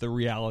 deal with the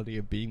reality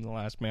of being the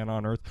last man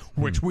on Earth,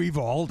 which we've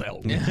all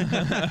dealt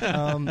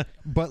with.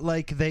 But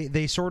like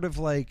they sort of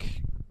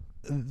like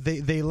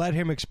they let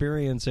him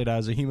experience it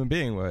as a human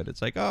being would.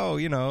 It's like, oh,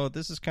 you know,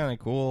 this is kind of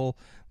cool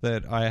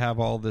that I have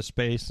all this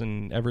space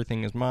and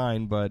everything is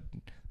mine, but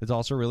it's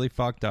also really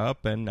fucked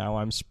up, and now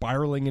I'm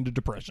spiraling into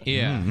depression.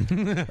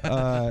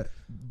 Yeah.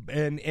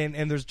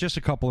 And there's just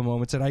a couple of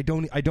moments, and I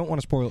don't want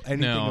to spoil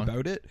anything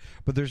about it,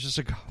 but there's just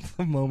a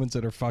couple of moments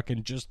that are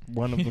fucking just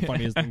one of the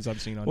funniest things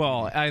I've seen on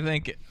Well, TV. I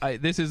think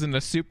this isn't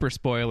a super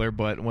spoiler,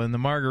 but when the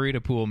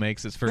margarita pool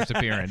makes its first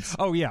appearance.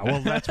 Oh yeah,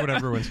 well that's what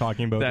everyone's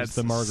talking about. That's is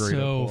the margarita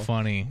so pool.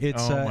 funny.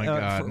 It's oh my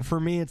God. For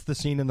me, it's the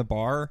scene in the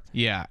bar.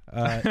 Yeah.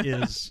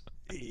 Is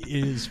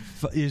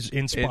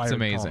inspired. It's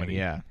amazing. Comedy.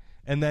 Yeah.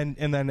 And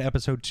then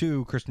episode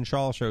 2, Kristen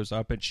Schaal shows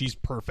up, and she's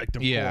perfect.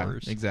 Of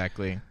course.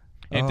 Exactly.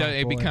 Oh,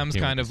 It boy. becomes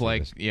Can't kind wait of to see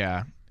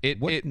like this.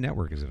 What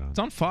network is it on? It's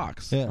on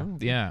Fox. Yeah.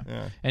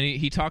 Yeah. And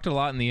he talked a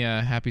lot in the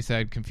Happy,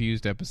 Sad,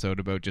 Confused episode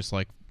about just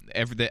like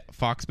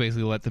Fox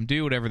basically let them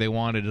do whatever they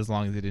wanted as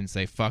long as they didn't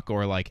say fuck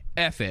or like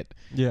F it.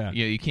 Yeah.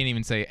 You can't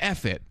even say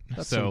F it.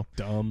 That's so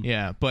dumb.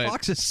 Yeah, but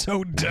Fox is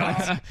so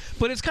dumb.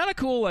 but it's kind of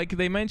cool. Like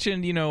they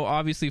mentioned, you know,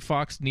 obviously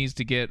Fox needs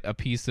to get a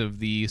piece of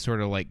the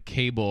sort of like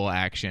cable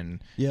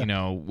action, Yeah. you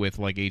know, with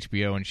like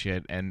HBO and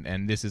shit.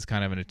 And this is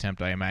kind of an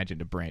attempt, I imagine,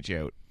 to branch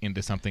out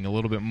into something a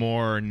little bit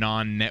more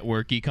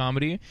non-networky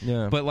comedy.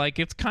 Yeah. But like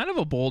it's kind of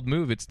a bold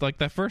move. It's like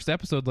that first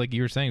episode, like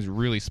you were saying, is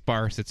really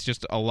sparse. It's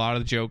just a lot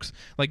of the jokes,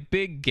 like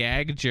big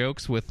gag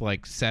jokes with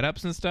like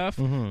setups and stuff.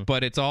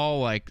 But it's all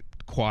like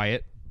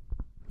quiet.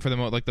 For the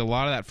like a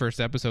lot of that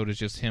first episode is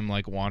just him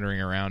like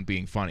wandering around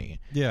being funny.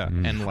 Yeah.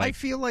 And like I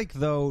feel like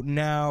though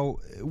now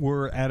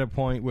we're at a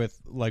point with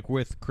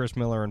Chris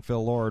Miller and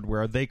Phil Lord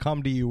where they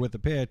come to you with a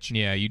pitch.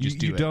 Yeah, you just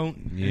do you it.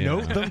 don't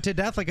know them to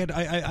death. Like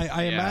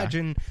I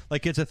imagine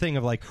like it's a thing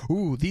of like,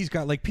 ooh, these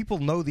guys, like people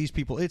know these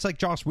people. It's like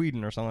Joss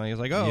Whedon or something.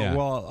 It's like, oh Yeah.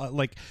 well,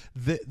 like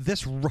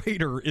this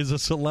writer is a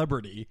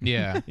celebrity.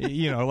 Yeah.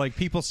 You know, like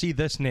people see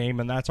this name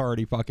and that's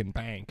already fucking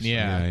banks.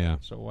 Yeah.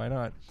 So why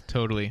not?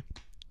 Totally.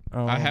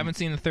 I haven't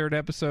seen the third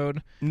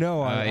episode.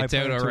 No, it's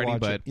plan out to already,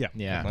 watch but it.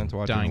 Yeah, I plan to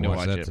watch dying it. to Watch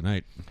watch that it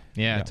tonight.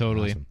 Yeah,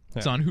 totally. awesome.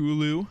 It's on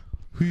Hulu.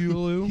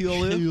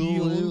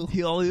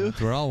 Hulu.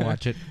 That's where I'll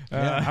watch it.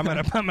 I'm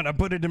gonna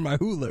put it in my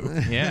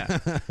Hulu. Yeah.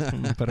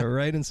 Put it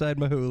right inside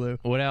my Hulu.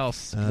 What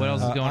else? What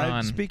else is going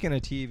on? Speaking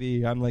of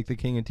TV, I'm like the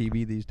king of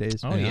TV these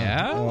days. Oh,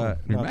 yeah?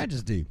 Your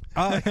Majesty.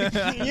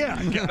 Yeah.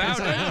 Bow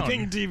down.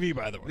 King of TV,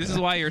 by the way. This is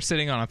why you're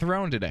sitting on a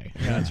throne today.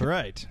 That's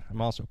right.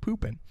 I'm also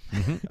pooping.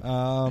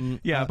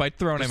 Yeah, by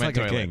throne I Just meant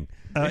like a toilet. king.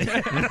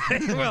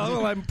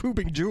 Well, I'm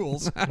pooping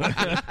jewels.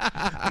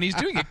 And he's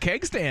doing a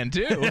keg stand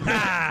too.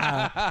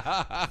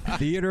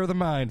 Theater of the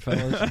mind,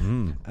 fellas.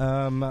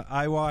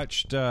 I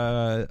watched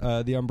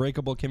The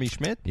Unbreakable Kimmy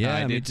Schmidt. Yeah,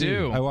 I me did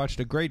too. I watched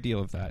a great deal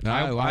of that.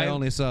 I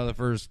only saw the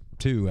first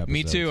 2 episodes.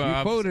 Me too.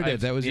 You quoted it.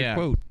 That was your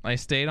quote. I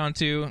stayed on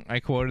 2. I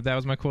quoted. That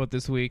was my quote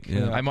this week.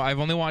 Yeah. I've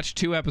only watched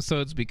 2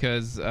 episodes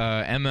because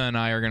Emma and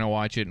I are going to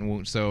watch it,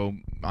 and so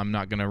I'm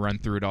not going to run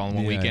through it all in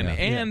one Yeah, weekend. yeah.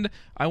 And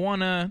I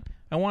want to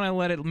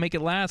let it make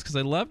it last because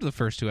I loved the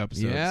first 2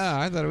 episodes. Yeah,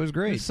 I thought it was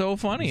great. It's so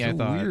funny. It's I so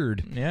thought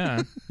weird.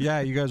 Yeah,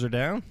 Yeah, you guys are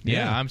down?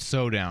 yeah. I'm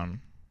so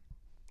down.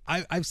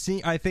 I've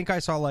seen. I think I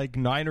saw like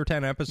 9 or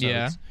 10 episodes.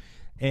 Yeah.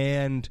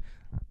 And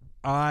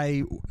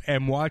I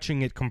am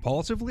watching it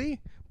compulsively,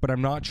 but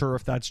I'm not sure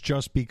if that's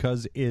just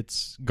because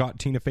it's got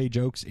Tina Fey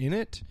jokes in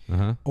it,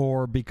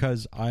 or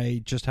because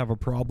I just have a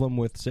problem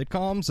with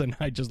sitcoms and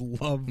I just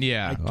love.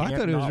 Yeah. I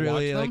thought it was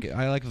really like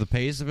I liked the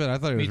pace of it. I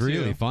thought it was Me too.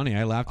 really funny.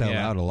 I laughed out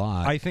Yeah. loud a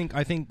lot. I think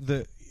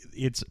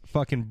it's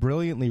fucking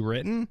brilliantly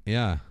written.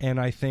 yeah. And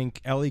I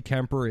think Ellie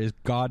Kemper is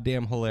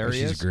goddamn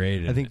hilarious. She's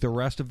great in I think it. the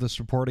rest of the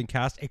supporting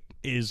cast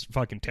is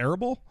fucking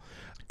terrible.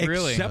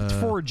 Really? Except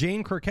for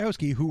Jane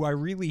Krakowski, who I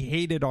really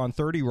hated on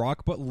 30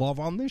 Rock, but love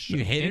on this show.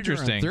 You hated her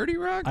Interesting. on 30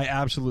 Rock? I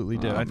absolutely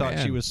did. Oh, I thought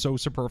man. she was so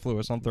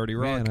superfluous on 30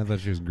 Rock. Man, I thought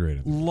she was great.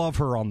 At Love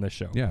her on this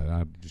show.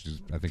 yeah,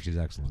 I think she's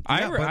excellent.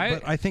 Yeah,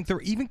 but I think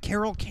even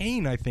Carol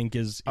Kane, I think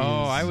is.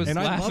 I was and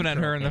I laughing love at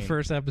her Carol in the Kane.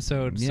 first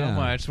episode so Yeah.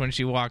 much when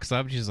she walks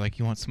up. She's like,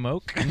 "You want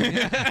smoke?" I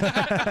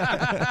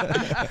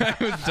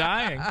was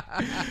dying.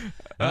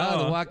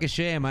 Oh, the walk of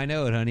shame. I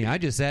know it, honey. I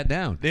just sat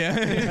down.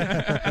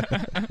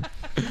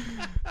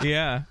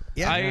 Yeah.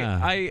 Yeah.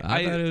 I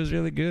thought it was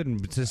really good,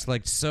 and it's just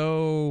like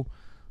so.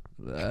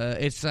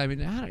 It's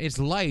it's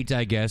light,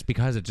 I guess,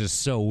 because it's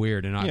just so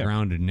weird and not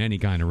grounded in any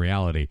kind of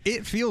reality.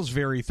 It feels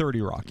very 30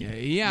 Rock.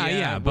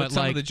 Yeah, but with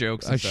some like of the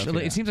jokes and stuff,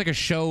 yeah. it seems like a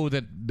show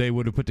that they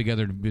would have put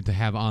together to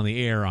have on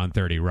the air on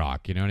 30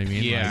 Rock. You know what I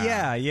mean?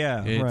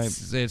 Yeah. Like, Right.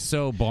 It's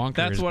so bonkers.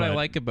 That's what I but-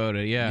 like about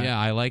it. Yeah. Yeah,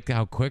 I like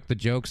how quick the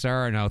jokes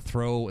are and how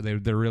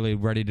they're really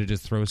ready to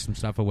just throw some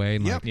stuff away.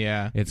 And like,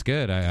 Yeah. it's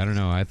good. I don't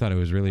know. I thought it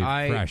was really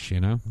fresh. You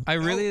know. I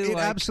really it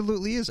like.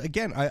 absolutely is.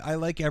 Again, I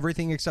like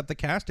everything except the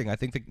casting. I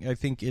think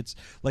it's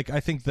like I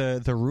think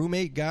the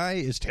roommate guy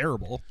is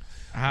terrible.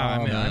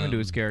 I'm into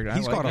his character.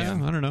 He's got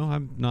him. I don't know. I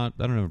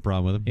don't have a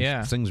problem with him.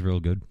 Yeah. He sings real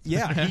good.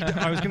 Yeah,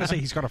 I was going to say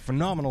he's got a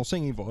phenomenal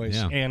singing voice,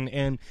 Yeah.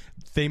 and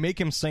they make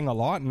him sing a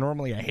lot. And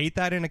normally, I hate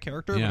that in a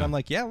character, Yeah. but I'm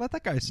like, yeah, let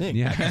that guy sing.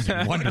 Yeah, he's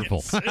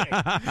wonderful.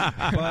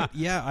 But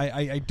yeah,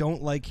 I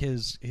don't like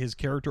his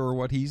character or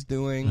what he's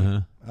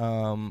doing.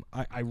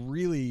 I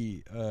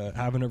really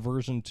have an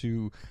aversion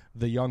to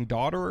the young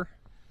daughter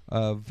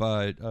of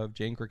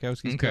Jane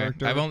Krakowski's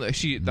character.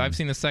 I've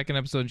seen the second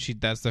episode.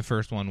 That's the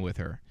first one with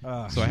her,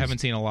 so I haven't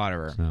seen a lot of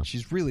her. No.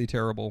 She's really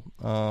terrible.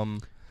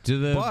 Do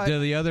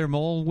the other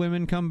mole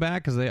women come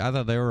back? Because I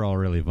thought they were all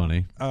really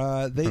funny.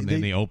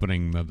 In the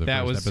opening of the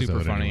That first was episode,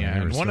 super funny. anyway.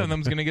 Yeah. And one of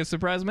them's gonna get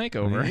surprise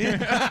makeover.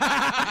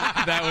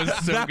 That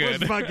was so that good.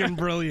 was fucking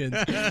brilliant.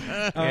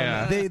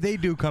 Yeah. They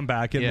do come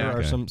back, and Yeah. there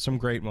are some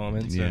great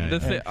moments. Yeah. And,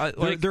 The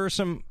and there are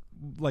some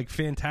like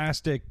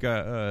fantastic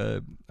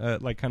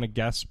like kind of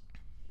guest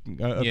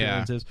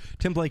appearances.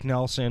 Tim Blake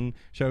Nelson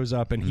shows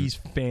up, and he's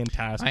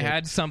fantastic. I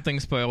had something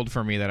spoiled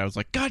for me that I was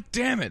like, God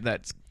damn it,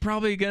 that's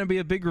probably going to be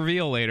a big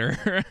reveal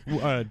later.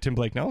 Tim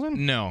Blake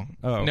Nelson? No.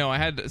 Oh. No, I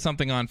had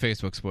something on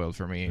Facebook spoiled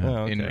for me.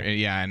 Oh,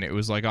 okay. And it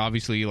was like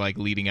obviously like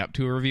leading up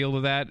to a reveal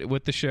to that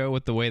with the show,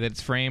 with the way that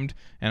it's framed,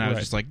 and I was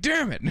Right. just like,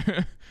 damn it.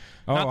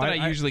 Not that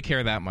I usually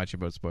care that much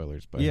about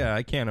spoilers, but Yeah,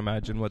 I can't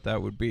imagine what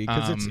that would be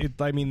because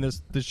I mean,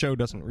 this show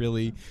doesn't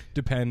really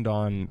depend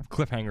on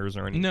cliffhangers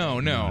or anything.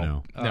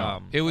 No.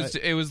 It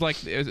was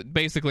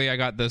basically I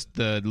got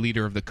the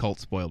leader of the cult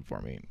spoiled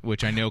for me,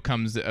 which I know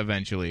comes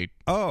eventually.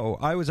 Oh,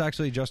 I was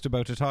actually just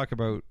about to talk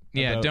about.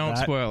 Yeah, about don't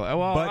that, spoil it.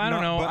 Well, but I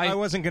don't know. But I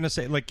wasn't going to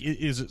say like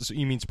is it,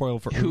 you mean spoil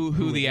for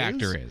Who the it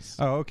actor is.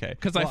 Oh, okay.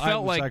 'Cause I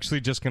felt was like-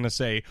 actually just going to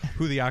say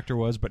who the actor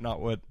was, but not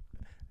what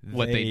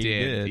they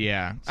did.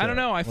 Yeah. So, I don't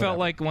know. I felt whatever.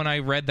 like when I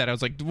read that, I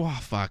was like, "Wow,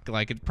 fuck!"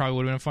 Like it probably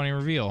would have been a funny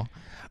reveal.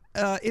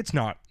 It's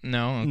not.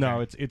 No, okay.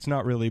 No, it's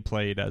not really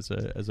played as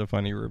a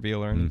funny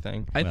reveal or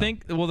anything. I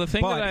think. Well, the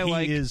thing but that I he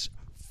like is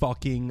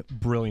fucking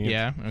brilliant.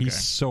 Yeah? Okay.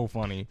 He's so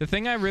funny. The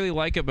thing I really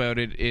like about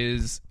it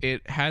is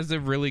it has a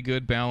really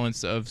good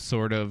balance of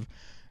sort of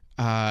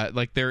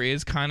like there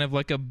is kind of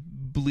like a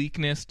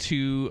bleakness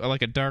to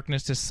like a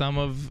darkness to some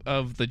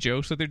of the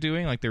jokes that they're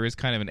doing. Like there is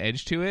kind of an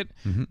edge to it,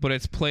 but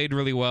it's played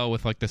really well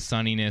with like the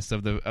sunniness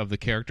of the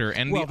character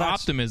and the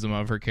optimism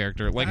of her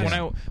character. Like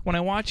when I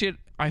watch it,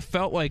 I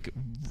felt like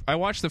I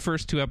watched the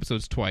first 2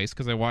 episodes twice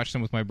because I watched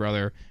them with my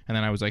brother, and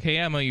then I was like, "Hey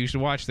Emma, you should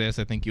watch this.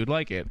 I think you'd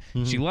like it."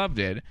 She loved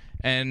it,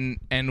 and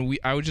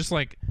I was just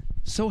like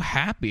so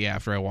happy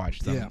after I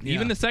watched them. Yeah.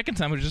 Even the second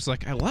time, I was just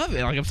like, "I love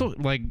it." Like I'm so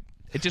like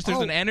it just there's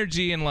an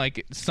energy and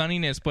like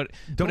sunniness, but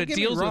it get me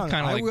deals wrong, with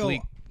kind of I like will-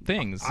 bleak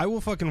things. I will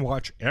fucking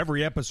watch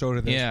every episode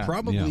of this, Yeah.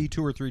 probably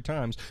 2 or 3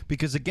 times,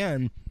 because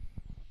again,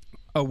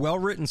 a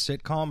well-written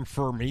sitcom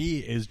for me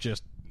is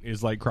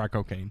like crack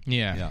cocaine.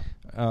 yeah.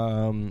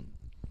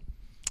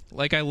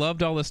 Like I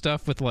loved all the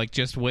stuff with like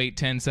just wait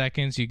 10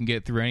 seconds, you can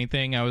get through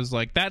anything. I was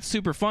like, that's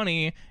super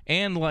funny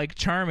and like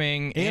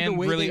charming and the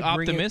way really they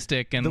bring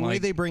optimistic and the like way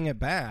they bring it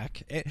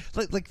back,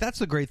 like that's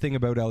the great thing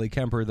about Ellie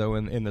Kemper though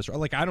in this.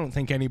 Like I don't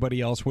think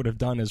anybody else would have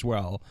done as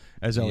well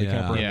as Ellie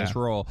Yeah. Kemper in Yeah. this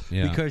role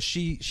Yeah. because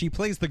she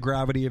plays the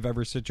gravity of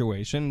every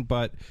situation,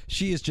 but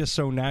she is just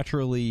so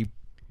naturally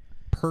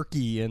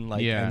perky and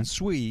like Yeah. and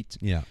sweet.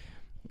 Yeah.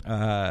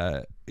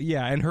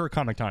 Yeah, and her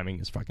comic timing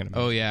is fucking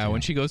amazing. Oh yeah,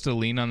 when she goes to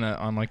lean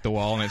on like the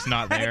wall and it's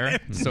not there,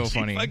 it's so She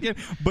funny.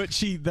 but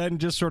she then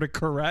just sort of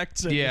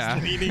corrects and Yeah.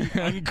 is leaning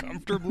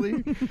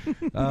uncomfortably.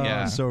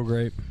 Yeah. So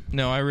great.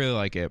 No, I really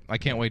like it. I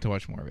can't wait to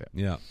watch more of it.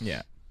 Yeah.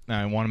 Yeah.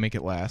 I want to make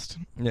it last.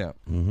 Yeah.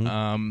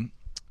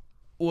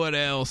 What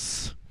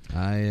else?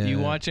 I You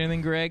watch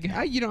anything, Greg?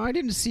 I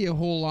didn't see a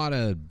whole lot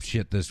of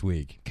shit this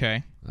week.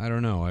 Okay. I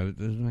don't know.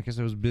 I guess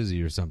I was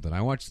busy or something.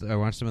 I watched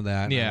some of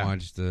that. Yeah. I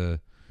watched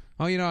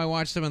I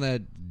watched some of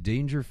that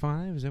Danger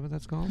 5. Is that what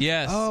that's called?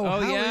 Yes. Oh,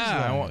 how is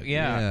yeah. that?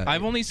 Yeah.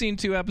 I've only seen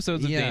 2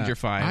 episodes of Danger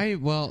 5. I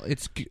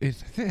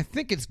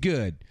think it's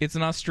good. It's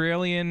an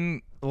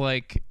Australian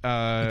like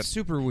It's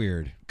super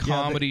weird.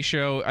 comedy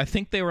show. I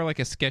think they were like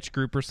a sketch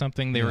group or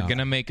something. They were Yeah.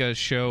 gonna make a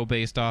show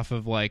based off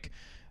of like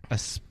a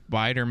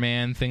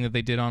Spider-Man thing that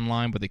they did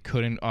online, but they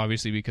couldn't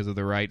obviously because of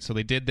the rights. So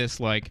they did this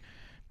like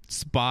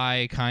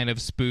spy kind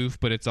of spoof,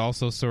 but it's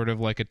also sort of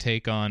like a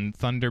take on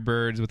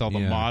Thunderbirds with all the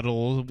Yeah.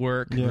 model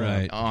work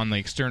Right. on the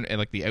external,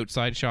 like the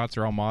outside shots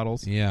are all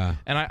models. Yeah.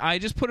 And I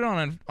just put it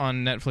on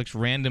Netflix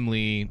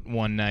randomly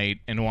one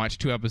night and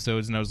watched 2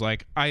 episodes, and I was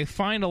like, I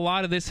find a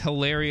lot of this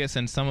hilarious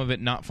and some of it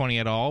not funny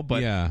at all,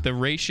 but Yeah. the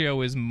ratio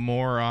is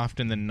more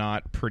often than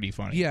not pretty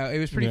funny. Yeah, it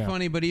was pretty Yeah.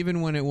 funny, but even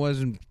when it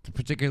wasn't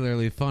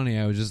particularly funny,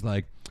 I was just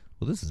like,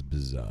 well, this is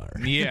bizarre.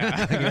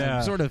 Yeah.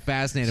 I'm sort of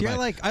fascinated See, by I it.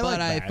 like But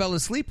I that. fell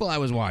asleep while I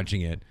was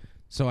watching it.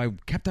 So I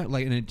kept that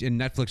like, and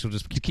Netflix will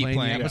just keep playing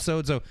playing, the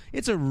episode. So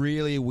it's a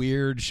really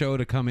weird show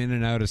to come in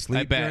and out of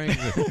sleep I bet.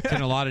 during. It's in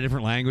a lot of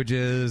different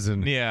languages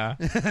and Yeah.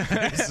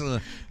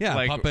 yeah,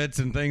 Like puppets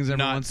and things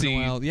every once in a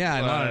Nazi, while.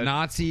 Yeah, a lot of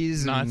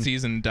Nazis,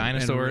 Nazis and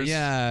dinosaurs.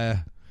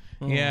 yeah.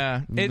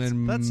 Yeah, it's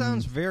That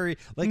sounds very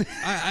like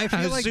I I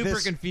feel was like super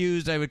this,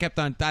 confused. I kept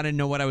on. I didn't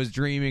know what I was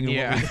dreaming. And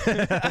yeah.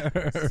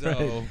 what was,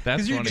 so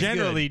That's because you funny.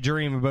 generally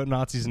dream about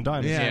Nazis and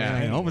diamonds.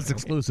 Yeah. almost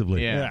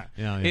exclusively. Yeah.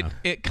 Yeah.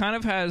 It kind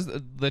of has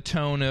the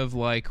tone of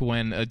like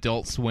when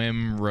Adult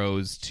Swim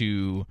rose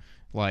to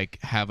like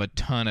have a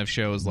ton of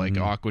shows like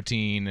Aqua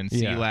Teen and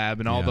Yeah. C-Lab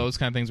and all Yeah. those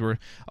kind of things where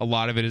a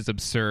lot of it is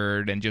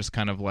absurd and just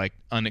kind of like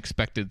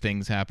unexpected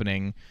things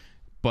happening.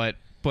 But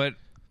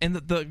and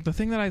the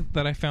thing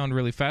that I found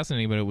really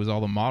fascinating about it was all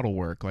the model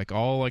work, like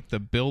all like the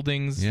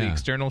buildings, the Yeah.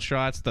 external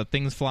shots, the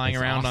things flying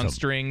It's around on awesome.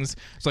 strings.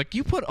 It's like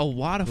you put a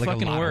lot of Like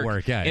fucking a lot of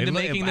work. Yeah. into It-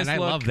 making this and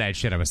look. I love that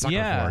shit. I'm a sucker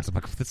Yeah. for it. So I'm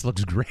like, this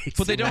looks great.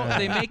 But they don't.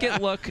 They make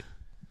it look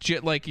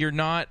like you're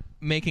not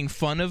making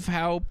fun of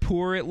how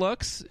poor it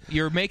looks.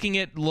 You're making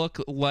it look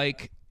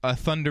like a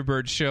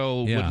Thunderbird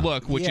show Yeah. would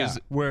look, which is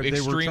where they were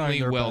trying extremely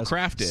their well best.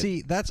 crafted.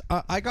 See, that's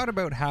I got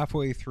about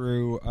halfway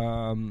through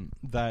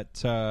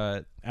that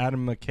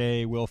Adam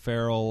McKay, Will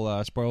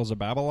Ferrell, Spoils of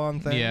Babylon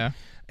thing. Yeah.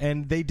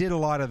 And they did a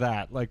lot of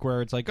that, like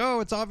where it's like, oh,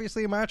 it's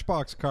obviously a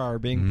Matchbox car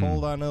being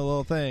pulled on a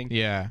little thing,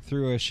 Yeah.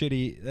 through a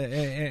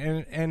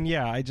shitty, and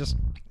yeah, I just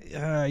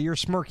you're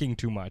smirking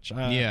too much.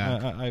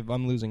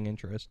 I'm losing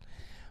interest.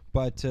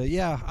 But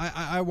yeah,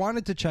 I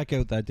wanted to check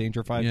out that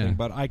Danger 5 Yeah. thing,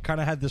 but I kind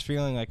of had this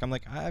feeling like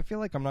I feel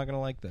like I'm not gonna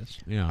like this.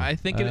 Yeah. I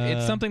think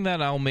it's something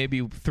that I'll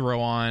maybe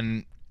throw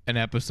on an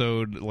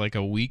episode like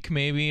a week,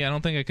 maybe. I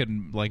don't think I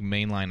could like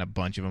mainline a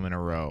bunch of them in a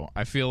row.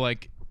 I feel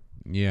like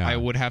Yeah. I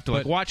would have to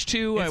like But watch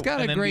two. It's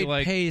got and a then great be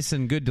like, pace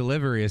and good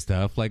delivery of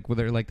stuff. Like where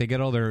they're like they get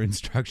all their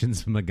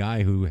instructions from a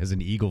guy who has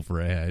an eagle for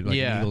a head, like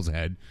Yeah. an eagle's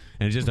head,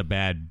 and it's just a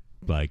bad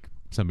like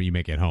somebody you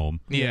make at home.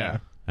 Yeah.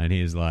 And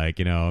he's like,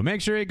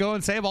 make sure you go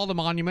and save all the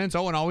monuments.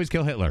 Oh, and always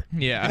kill Hitler.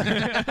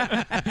 Yeah.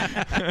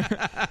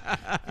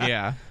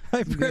 Yeah. I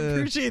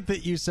appreciate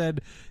that you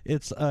said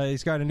it's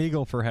he's got an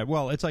eagle for head.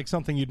 Well, it's like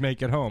something you'd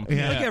make at home.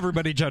 Yeah. Like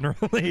everybody generally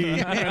when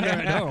they're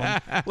at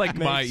home. Like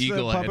my makes a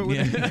eagle head. puppet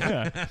with-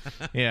 yeah.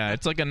 Yeah,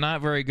 it's like a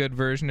not very good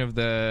version of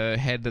the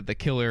head that the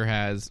killer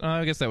has. Oh,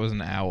 I guess that was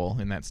an owl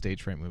in that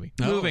stage fright movie.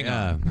 Moving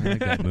on. I like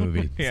that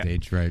movie. Yeah.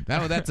 Stage fright.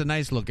 That's a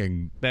nice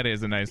looking. That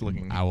is a nice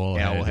looking Owl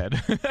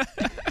head.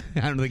 I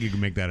don't think you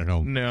can make that at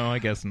home. No, I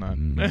guess not.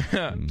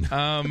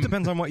 It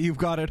depends on what you've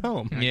got at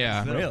home.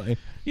 Yeah. Really.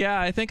 Yeah,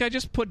 I think I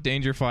just put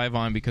Danger 5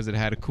 on because it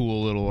had a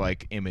cool little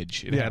like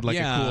image. It had like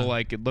Yeah. a cool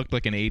like it looked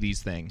like an 80s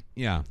thing.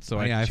 Yeah. So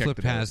I I checked flipped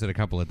it out. past it a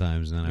couple of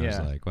times, and then I was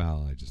Yeah. like,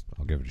 well,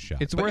 I'll give it a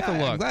shot. It's But worth a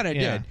yeah, look. I'm glad I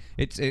Yeah.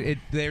 did.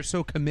 They're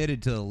so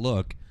committed to the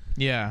look.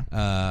 Yeah.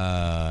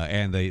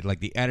 And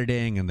the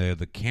editing and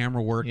the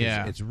camera work.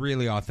 Yeah. It's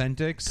really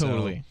authentic.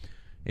 Totally. So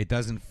it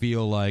doesn't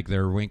feel like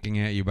they're winking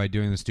at you by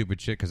doing the stupid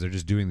shit because they're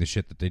just doing the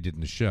shit that they did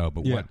in the show.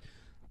 But Yeah. what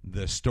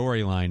the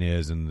storyline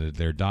is and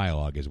their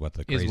dialogue is what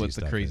the crazy what the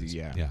stuff crazy- is.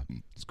 yeah. Yeah.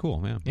 It's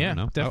cool, man. Yeah, I don't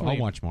know. definitely.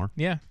 I'll watch more.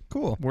 Yeah.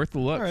 Cool. Worth the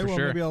look All right, for well,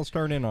 sure. maybe I'll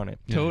start in on it.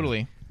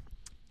 Totally.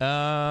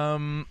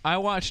 I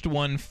watched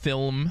one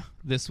film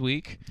this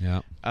week.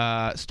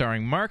 Yeah.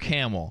 Starring Mark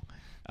Hamill.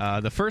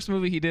 The first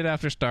movie he did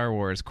after Star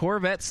Wars,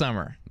 Corvette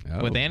Summer,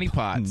 Oh. with Annie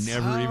Potts.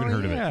 Never even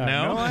heard of it. Yeah.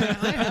 No? I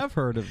have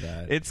heard of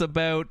that. It's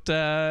about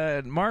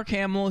Mark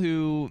Hamill,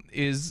 who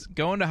is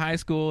going to high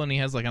school, and he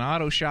has like an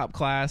auto shop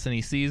class, and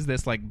he sees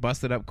this like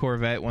busted up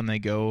Corvette when they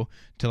go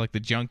to like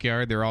the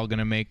junkyard. They're all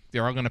gonna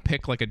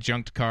pick like a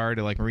junked car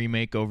to like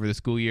remake over the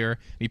school year.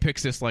 He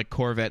picks this like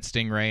Corvette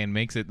Stingray and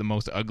makes it the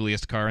most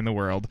ugliest car in the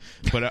world.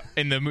 But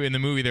in the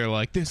movie, they're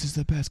like, "This is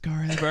the best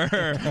car ever."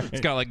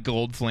 It's got like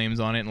gold flames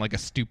on it and like a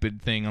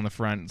stupid thing on the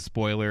front,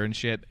 spoiler and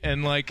shit,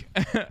 and like.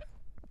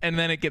 And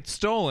then it gets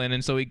stolen,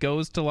 and so he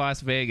goes to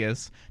Las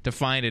Vegas to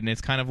find it, and it's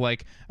kind of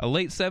like a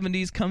late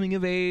 70s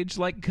coming-of-age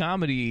like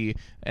comedy.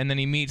 And then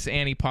he meets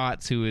Annie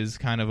Potts, who is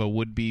kind of a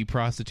would-be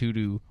prostitute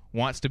who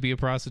wants to be a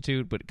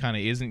prostitute but kind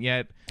of isn't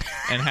yet,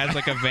 and has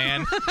like a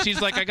van.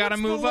 She's like, I gotta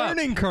move up.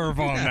 Learning curve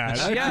on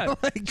that. Yeah,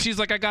 she's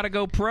like, I gotta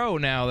go pro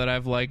now that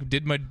I've like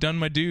done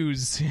my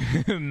dues.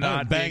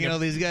 Not banging being a- all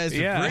these guys for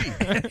Yeah.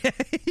 free.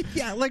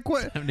 Yeah, like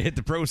what? Time to hit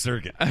the pro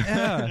circuit.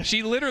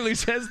 She literally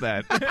says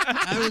that.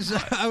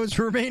 I was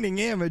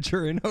remaining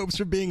amateur in hopes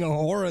of being a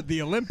whore at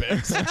the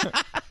Olympics.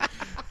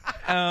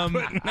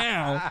 But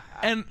now,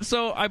 And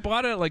so I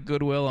bought it at like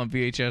Goodwill on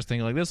VHS,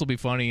 thinking like this will be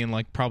funny and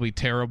like probably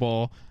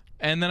terrible.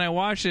 And then I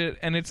watched it,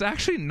 and it's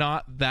actually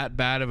not that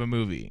bad of a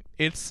movie.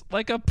 It's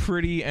like a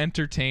pretty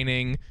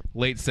entertaining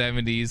late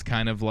 70s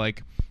kind of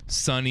like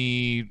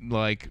sunny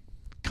like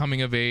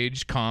coming of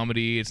age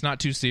comedy. It's not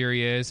too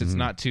serious. It's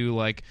not too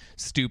like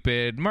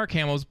stupid. Mark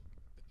Hamill's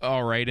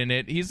all right in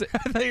it. He's I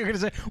thought you were going to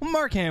say, well,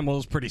 Mark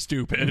Hamill's pretty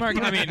stupid. Mark,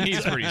 I mean,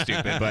 he's pretty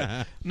stupid,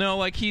 but no,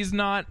 like he's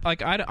not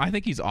like I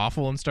think he's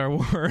awful in Star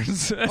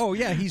Wars. Oh,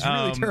 yeah, he's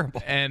really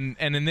terrible. And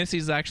in this,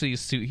 he's actually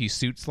he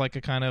suits like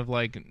a kind of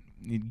like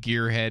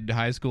gearhead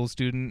high school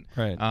student.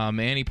 Right.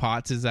 Annie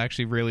Potts is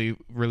actually really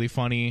really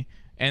funny,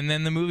 and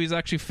then the movie's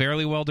actually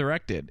fairly well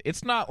directed.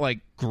 It's not like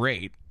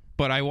great,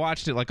 but I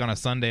watched it like on a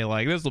Sunday.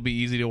 Like this will be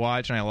easy to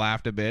watch, and I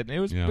laughed a bit. And it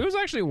was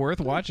actually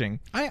worth watching.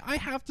 I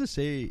have to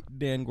say,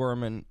 Dan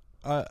Gorman,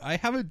 I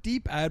have a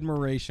deep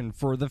admiration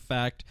for the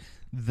fact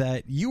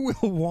that you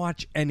will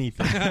watch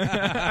anything.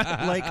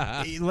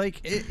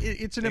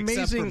 It's an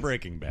amazing. Except for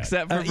Breaking Bad.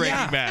 Except for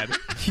Breaking Bad.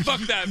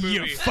 Fuck that movie.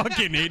 You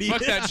fucking idiot.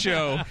 Fuck that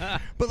show.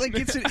 But like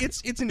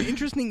it's an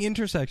interesting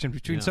intersection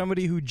between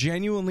somebody who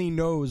genuinely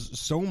knows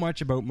so much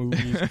about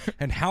movies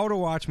and how to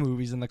watch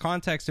movies and the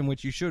context in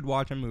which you should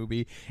watch a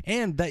movie,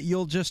 and that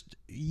you'll just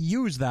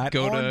use that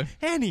on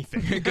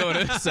anything. Go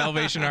to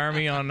Salvation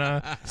Army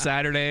on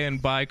Saturday and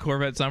buy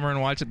Corvette Summer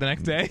and watch it the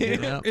next day.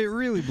 It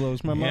really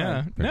blows my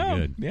mind. Yeah.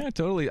 Good. Yeah,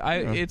 totally.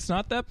 It's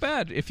not that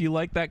bad if you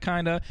like that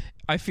kind of.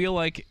 I feel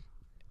like.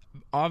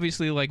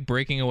 Obviously, like,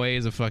 Breaking Away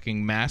is a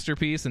fucking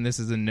masterpiece, and this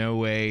is in no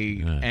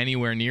way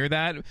anywhere near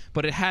that.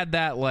 But it had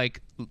that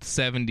like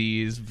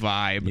 70s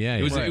vibe. Yeah,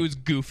 it was right. It was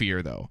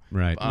goofier though.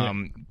 Right.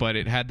 But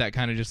it had that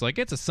kind of just like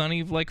it's a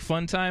sunny like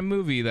fun time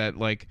movie that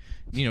like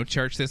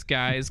charts this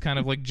guy's kind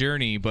of like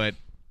journey, but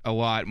a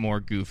lot more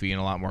goofy and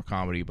a lot more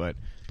comedy. But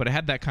it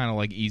had that kind of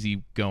like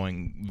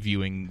easygoing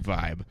viewing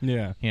vibe.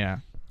 Yeah. Yeah.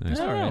 I don't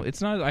know.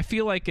 It's not. I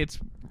feel like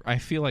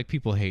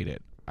people hate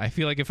it. I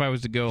feel like if I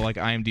was to go like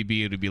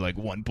IMDb, it would be like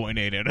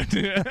 1.8 out of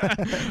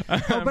 10.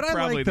 But I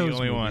probably like the those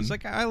only movies. one.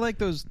 Like I like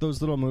those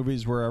little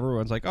movies where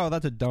everyone's like, "Oh,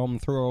 that's a dumb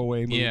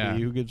throwaway movie. Yeah.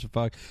 Who gives a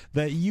fuck?"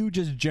 That you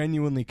just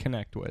genuinely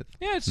connect with.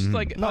 Yeah, it's just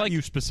like Not like,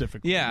 you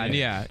specifically.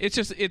 Yeah.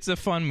 It's a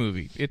fun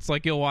movie. It's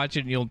like you'll watch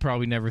it and you'll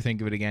probably never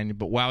think of it again.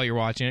 But while you're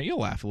watching it, you'll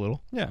laugh a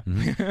little. Yeah.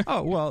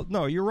 Oh well,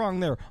 no, you're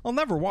wrong there. I'll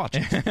never watch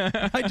it.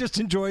 I just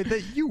enjoyed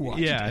that you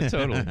watched it. Yeah,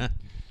 totally.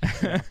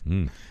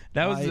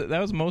 That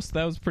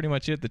was pretty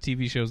much it. The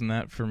TV shows and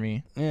that for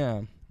me.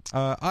 Yeah.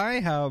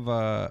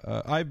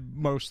 I've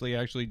mostly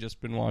actually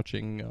just been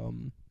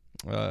watching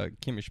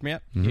Kimmy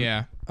Schmidt.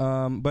 Yeah.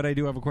 But I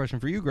do have a question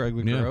for you, Greg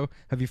Lucero. Yeah.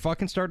 Have you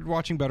fucking started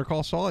watching Better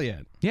Call Saul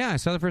yet? Yeah, I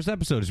saw the first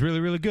episode. It's really,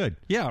 really good.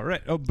 Yeah,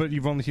 right. Oh, but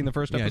you've only seen the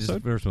first Yeah, just the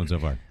episode? first one so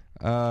far.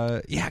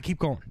 Yeah, keep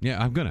going.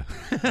 Yeah, I'm gonna.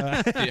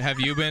 Have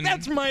you been?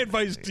 That's my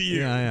advice to you.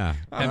 Yeah.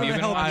 Have you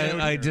been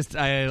watching?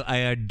 I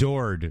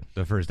adored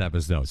the first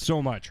episode.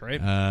 So much,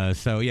 right?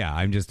 So yeah,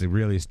 I'm just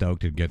really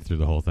stoked to get through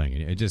the whole thing.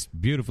 It just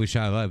beautifully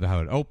shot. I love how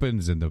it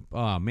opens and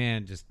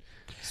just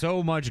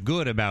so much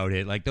good about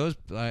it. Like those,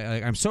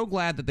 I'm so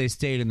glad that they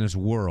stayed in this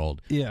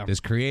world. Yeah. This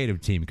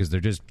creative team, because they're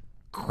just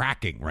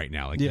cracking right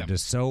now. Like they're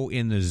just so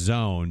in the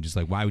zone. Just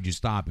like, why would you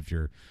stop if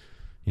you're,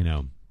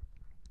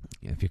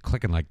 if you're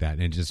clicking like that?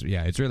 And just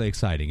it's really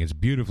exciting. It's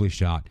beautifully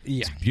shot.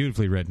 Yeah. It's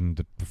beautifully written.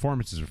 The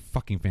performances are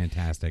fucking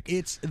fantastic.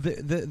 It's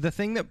the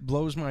thing that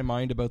blows my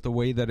mind about the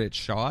way that it's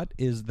shot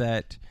is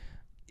that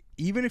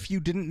even if you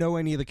didn't know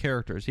any of the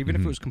characters, even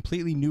if it was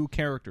completely new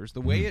characters,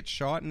 the way it's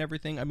shot and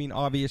everything, I mean,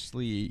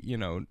 obviously,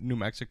 New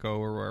Mexico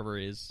or wherever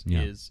is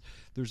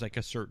there's like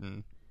a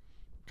certain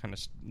kind of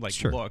like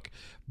look,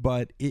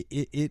 but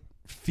it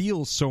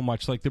feels so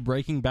much like the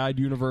Breaking Bad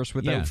universe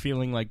without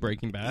feeling like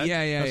Breaking Bad.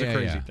 That's a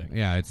crazy thing.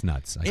 Yeah, it's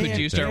nuts. Could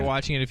you start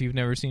watching it if you've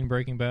never seen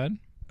Breaking Bad?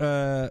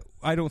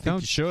 I don't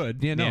think you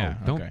should. Yeah, no, Yeah,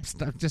 don't.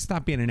 okay. Just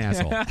stop being an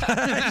asshole.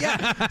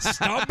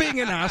 Stop being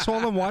an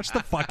asshole and watch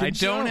the fucking I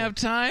don't have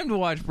time to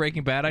watch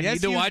Breaking Bad. I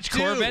need to you watch do.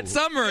 Corvette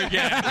Summer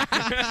again.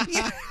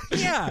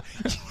 Yeah.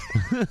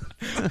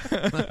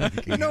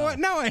 You know what?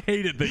 Now I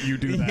hate it that you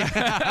do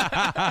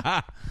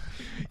that.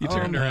 You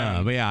turned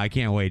around. But yeah, I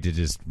can't wait to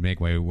just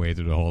make my way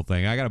through the whole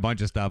thing. I got a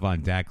bunch of stuff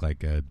on deck,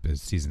 like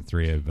season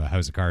 3 of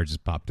House of Cards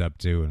just popped up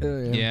too,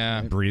 and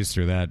Yeah. breeze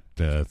through that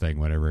thing,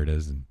 whatever it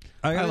is. And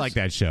I like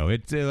that show.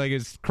 It's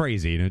it's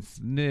crazy, and it's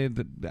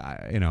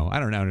I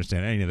don't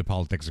understand any of the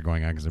politics that are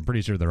going on because I'm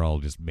pretty sure they're all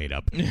just made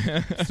up.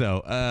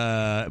 So,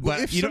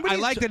 but I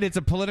like that it's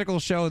a political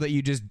show that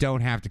you just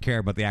don't have to care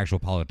about the actual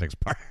politics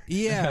part.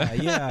 Yeah.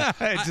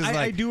 It's just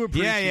I do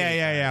appreciate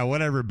yeah.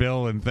 Whatever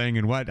bill and thing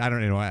and what I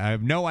don't know. I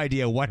have no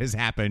idea what has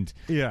happened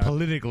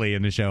politically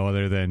in the show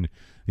other than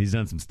he's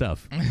done some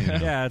stuff.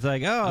 Yeah, it's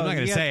like, oh, I'm not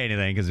going to say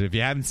anything because if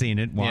you haven't seen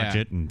it, watch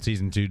it. And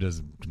season 2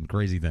 does some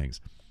crazy things.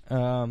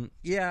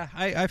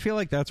 I feel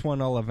like that's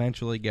one I'll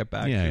eventually get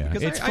back to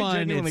because it's I fun.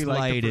 genuinely It's like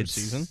light. the first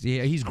season.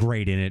 Yeah, he's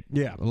great in it.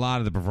 Yeah. A lot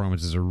of the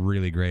performances are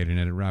really great in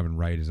it. Robin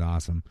Wright is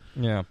awesome.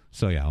 Yeah.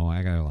 So yeah,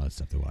 I got a lot of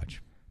stuff to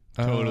watch.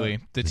 Totally.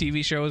 The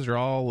TV shows are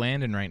all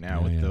landing right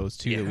now with those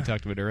two that we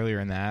talked about earlier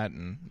and that.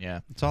 And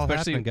it's all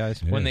especially happening,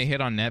 guys. when It they is. hit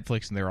on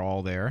Netflix and they're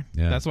all there.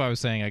 Yeah. That's why I was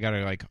saying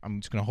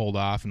I'm just going to hold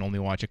off and only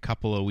watch a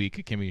couple a week.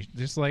 It can be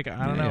just like,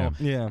 I don't know.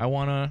 Yeah. I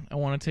want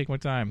to take my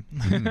time.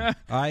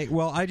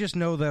 I just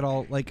know that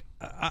I'll like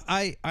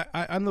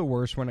I'm the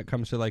worst when it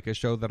comes to like a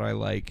show that I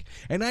like,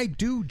 and I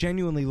do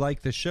genuinely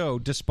like the show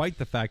despite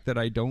the fact that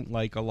I don't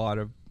like a lot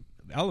of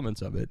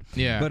elements of it.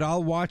 Yeah. But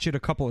I'll watch it a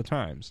couple of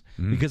times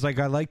because like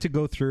I like to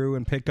go through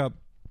and pick up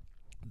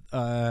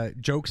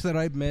jokes that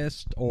I've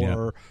missed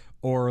or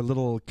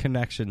little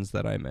connections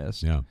that I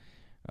missed. Yeah.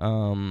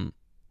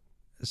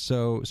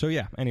 So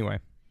yeah. Anyway,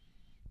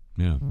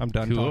 Yeah. I'm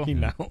done Cool. talking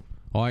now.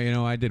 Oh,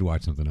 I did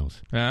watch something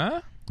else.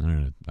 Huh? I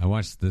don't know. I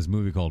watched this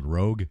movie called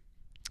Rogue.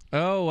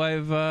 Oh,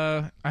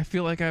 I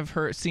feel like I've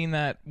seen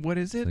that. What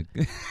is it?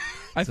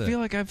 I feel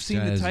like I've seen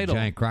the It's a title.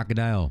 giant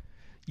crocodile.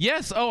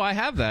 Yes. Oh, I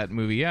have that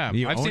movie. Yeah,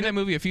 You I've own seen it? that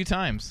movie a few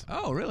times.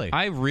 Oh, really?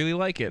 I really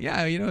like it.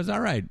 yeah, it's all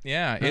right.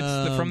 Yeah,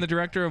 it's from the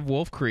director of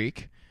Wolf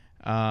Creek.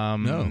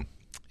 No.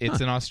 It's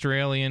an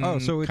Australian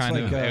so it's kind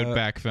like of a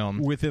outback film.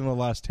 within the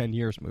last 10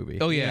 years movie.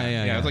 Oh yeah,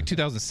 Yeah. It was like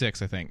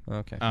 2006, I think.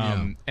 Okay.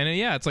 And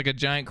it's like a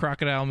giant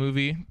crocodile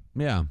movie,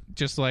 Yeah.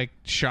 just like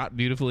shot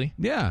beautifully.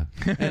 Yeah.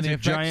 And It's the a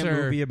giant effects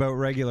are, movie about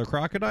regular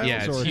crocodiles?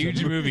 Yeah, it's or a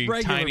huge movie,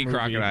 regular tiny movie?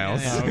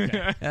 crocodiles. Oh,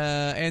 okay.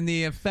 and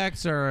the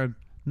effects are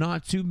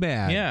not too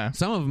bad. Yeah.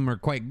 Some of them are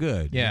quite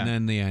good. Yeah. And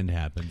then the end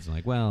happens.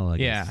 Like, well, I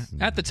Yeah, guess,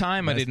 at the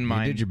time I best- didn't you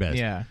mind. did your best.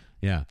 Yeah,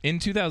 Yeah. in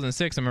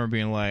 2006 I remember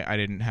being like, I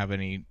didn't have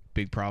any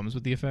big problems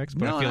with the effects,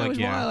 but No, I feel I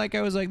like was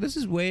I was like, this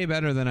is way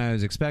better than I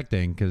was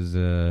expecting because, I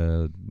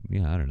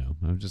don't know.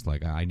 I was just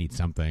like, I need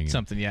something.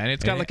 something. Yeah, and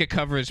it's got like a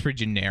cover that's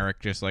pretty generic,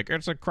 just like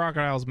it's a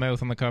crocodile's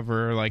mouth on the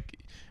cover. Like,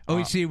 Oh,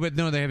 you see, but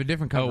no, they have a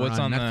different cover what's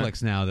on on the-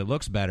 Netflix now that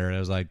looks better. And I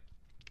was like,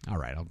 all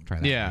right, I'll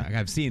try that. Yeah. one.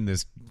 I've seen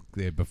this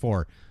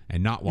before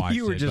and not watched it.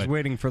 You were just but-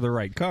 waiting for the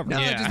right cover. No,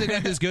 Yeah. just they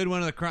had this good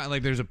one of the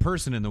like. There's a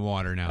person in the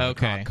water now.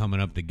 Okay. The cop coming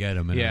up to get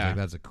him, and I was Yeah. like,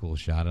 "That's a cool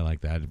shot. I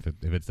like that.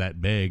 If it's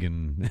that big,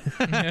 and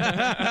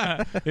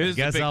it is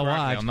guess a big I'll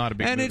crocodile, watch." not a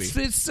big and movie.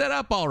 it's set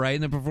up all right,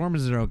 and the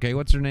performances are okay.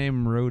 What's her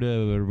name?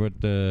 Rhoda or what?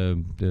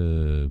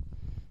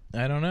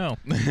 I don't know.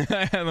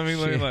 Let me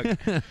look.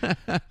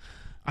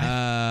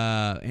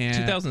 And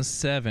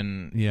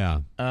 2007. Yeah,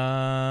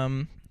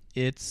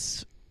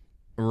 It's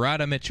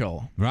Radha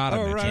Mitchell. Radha Oh,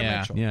 Mitchell. Radha Yeah.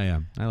 Mitchell. Yeah,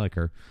 I like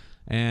her,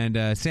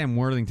 and Sam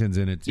Worthington's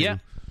in it too. Yeah,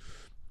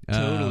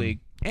 totally.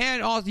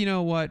 And also, you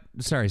know what?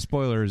 Sorry,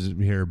 spoilers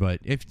here, but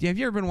have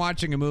you ever been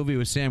watching a movie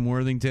with Sam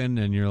Worthington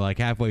and you're like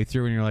halfway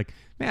through and you're like,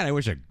 man, I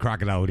wish a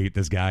crocodile would eat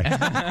this guy.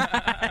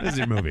 This is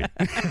your movie.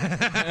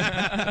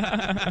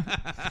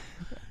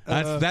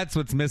 That's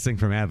what's missing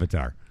from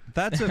Avatar.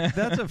 That's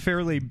a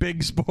fairly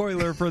big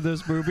spoiler for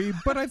this movie,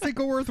 but I think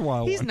a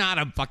worthwhile He's one. not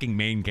a fucking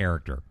main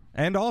character.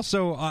 And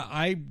also,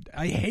 I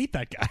hate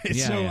that guy,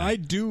 Yeah, so yeah. I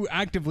do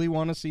actively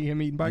want to see him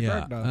eaten by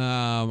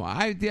crocodile.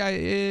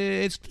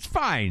 It's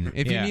fine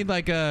if you Yeah. need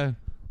like a.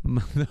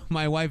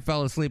 My wife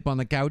fell asleep on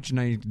the couch, and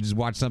I just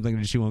watched something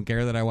that she won't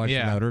care that I watched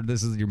Yeah. without her.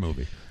 This is your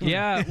movie.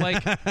 Yeah,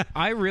 like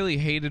I really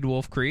hated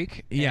Wolf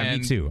Creek. Yeah, me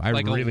and, too. I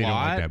like, a really don't like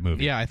lot. that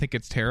movie. Yeah, I think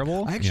it's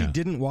terrible. I actually Yeah.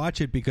 didn't watch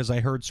it because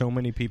I heard so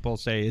many people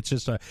say it's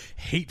just a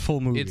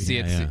hateful movie.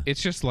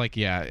 It's just like,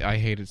 yeah, I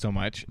hate it so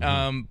much.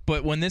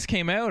 But when this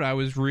came out, I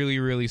was really,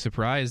 really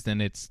surprised,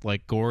 and it's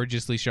like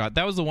gorgeously shot.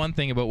 That was the one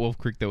thing about Wolf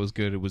Creek that was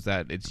good. It was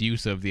that its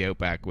use of the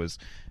outback was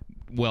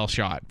well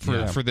shot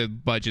for the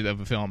budget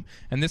of a film.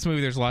 And this movie,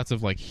 there's lots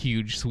of like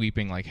huge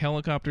sweeping like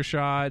helicopter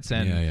shots,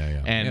 and Yeah.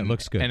 and Yeah, it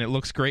looks good. and it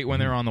looks great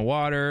when they're on the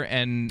water,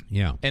 and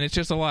Yeah. and it's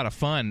just a lot of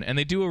fun. And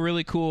they do a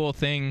really cool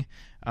thing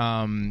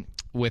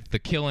with the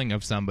killing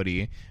of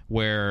somebody,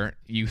 where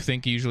you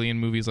think usually in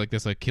movies like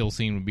this, a kill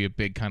scene would be a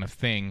big kind of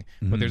thing,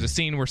 but there's a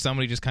scene where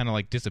somebody just kind of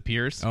like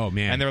disappears. Oh,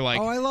 man. And they're like,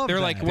 Oh, I love they're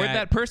that. like, where'd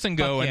that person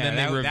go? Fuck And then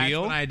yeah, they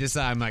reveal. That's when I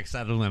decide, I'm like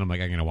settled in. I'm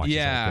like, I'm gonna watch this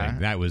Yeah. whole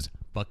thing. That was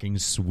fucking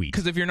sweet.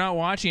 Because if you're not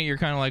watching it, you're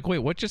kind of like, wait,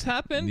 what just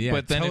happened? Yeah,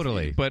 but then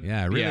totally. But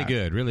yeah, really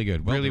good, really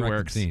good. Well really directed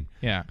works. Scene.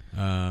 Yeah,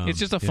 Um, it's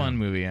just a fun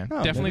movie. Yeah. Oh,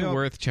 Definitely maybe I'll-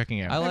 worth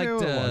checking out. I liked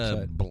Maybe I'll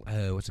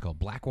watch what's it called?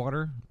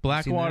 Blackwater.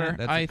 Blackwater? Seen that?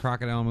 That's I- a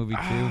crocodile movie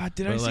too.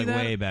 Did I but see like that?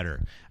 way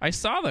better. I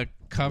saw the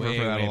cover Way,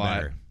 for that way a lot.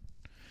 better.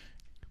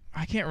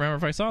 I can't remember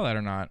if I saw that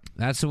or not.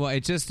 That's what.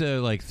 It's just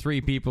like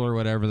three people or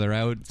whatever. They're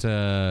out.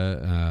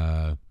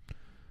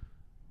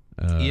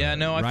 Yeah,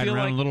 no, I riding feel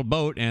around like- a little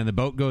boat, and the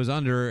boat goes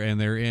under, and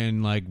they're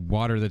in like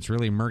water that's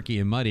really murky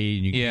and muddy.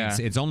 And you Yeah. can't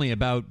see, it's only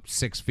about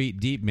 6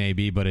 feet deep,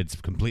 maybe, but it's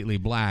completely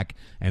black,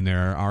 and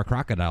there are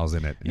crocodiles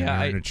in it. And Yeah,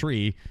 they're in a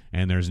tree,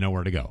 and there's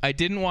nowhere to go. I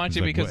didn't watch It's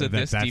it like, because of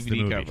that's this the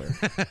DVD movie.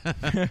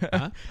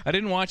 cover. I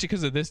didn't watch it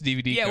because of this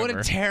DVD Yeah, cover. what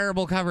a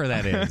terrible cover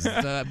that is.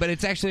 But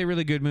it's actually a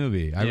really good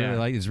movie. I Yeah. really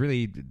like it. It's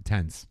really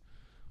tense.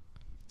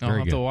 I'll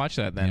Very have to good. watch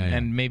that then, Yeah, yeah.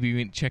 and maybe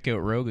we can check out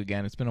Rogue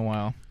again. It's been a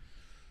while.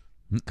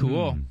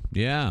 Cool.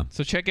 Yeah.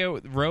 So check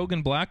out Rogue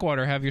and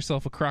Blackwater. Have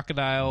yourself a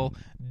crocodile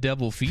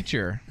double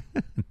feature.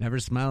 Never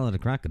smile at a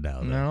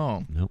crocodile.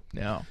 No. Nope.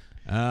 No.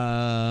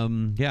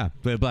 Yeah,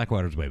 but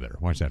Blackwater's way better.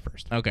 Watch that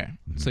first. Okay.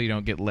 So you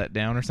don't get let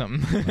down or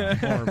something.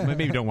 Or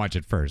maybe don't watch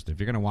it first.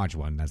 If you're going to watch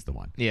one, that's the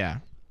one. Yeah.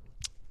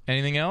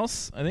 Anything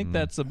else? I think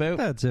that's about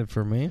That's it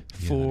for me.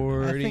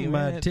 40 I think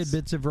my minutes.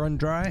 tidbits have run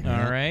dry.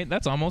 All right.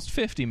 That's almost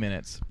 50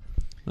 minutes.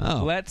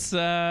 Oh.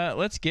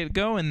 Let's get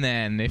going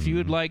then. If you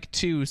would like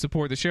to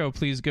support the show,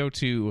 please go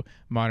to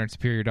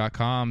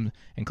modernsuperior.com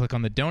and click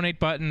on the donate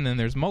button, and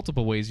there's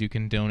multiple ways you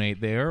can donate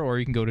there, or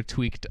you can go to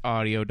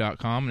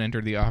tweakedaudio.com and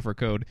enter the offer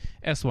code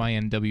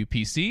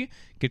SYNWPC.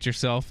 Get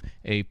yourself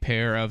a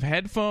pair of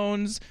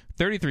headphones,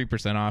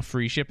 33% off,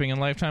 free shipping and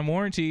lifetime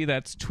warranty.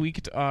 That's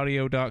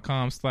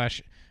tweakedaudio.com/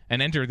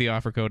 and enter the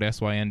offer code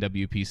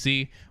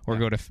SYNWPC, or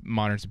go to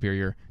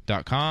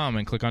modernsuperior.com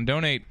and click on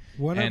donate.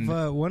 One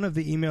of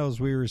the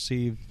emails we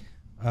received,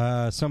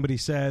 somebody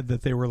said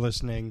that they were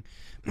listening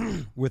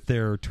with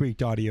their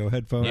tweaked audio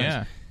headphones.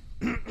 Yeah.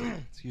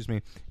 Excuse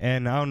me.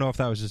 And I don't know if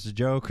that was just a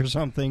joke or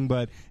something,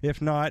 but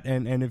if not,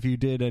 and if you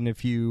did, and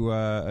if you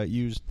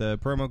used the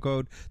promo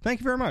code, thank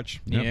you very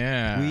much.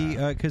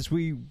 Yeah. Because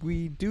we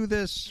do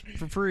this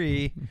for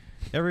free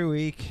every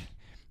week,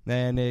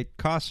 and it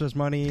costs us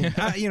money.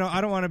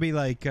 I don't want to be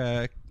like,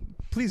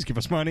 please give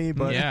us money,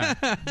 but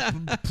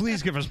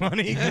please give us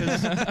money,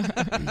 because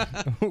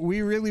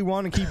we really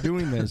want to keep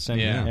doing this,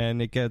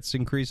 and it gets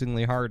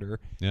increasingly harder.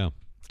 Yeah.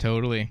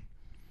 Totally.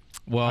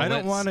 Well, I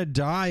don't want to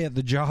die at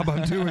the job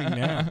I'm doing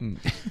now.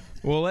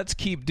 Well, let's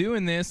keep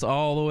doing this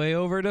all the way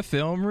over to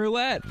Film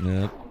Roulette.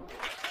 Yep.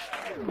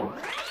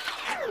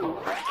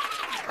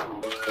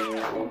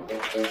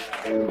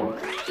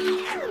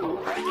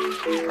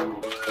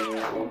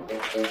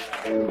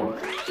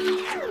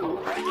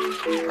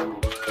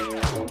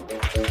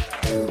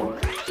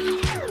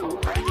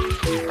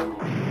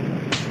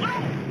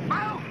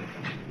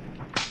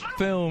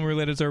 Film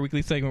Roulette is our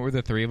weekly segment where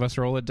the three of us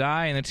roll a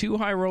die, and the two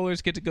high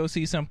rollers get to go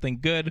see something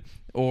good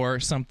or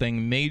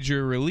something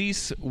major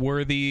release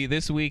worthy.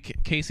 This week,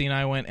 Casey and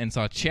I went and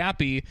saw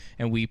Chappie,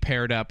 and we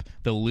paired up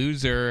The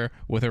Loser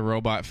with a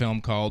robot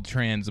film called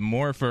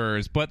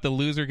Transmorphers. But The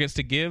Loser gets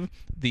to give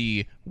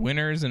the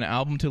winners an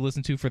album to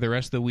listen to for the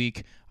rest of the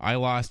week. I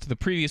lost the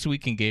previous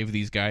week and gave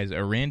these guys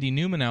a Randy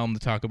Newman album to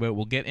talk about.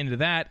 We'll get into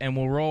that, and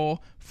we'll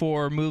roll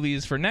for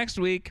movies for next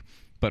week.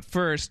 But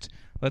first,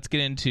 let's get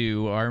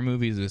into our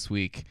movies this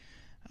week.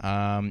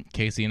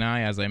 Casey and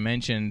I, as I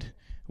mentioned,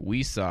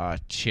 we saw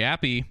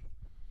Chappie.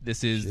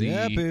 This is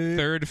the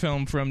third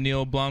film from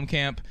Neil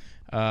Blomkamp,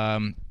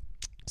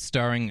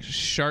 starring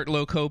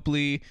Shartlo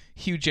Copley,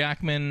 Hugh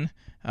Jackman,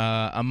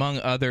 among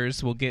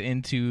others. We'll get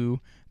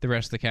into the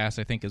rest of the cast,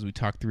 I think, as we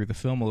talk through the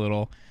film a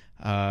little.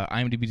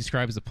 IMDb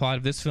describes the plot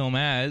of this film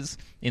as,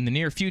 in the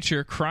near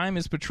future, crime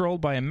is patrolled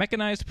by a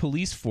mechanized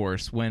police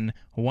force. When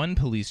one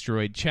police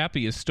droid,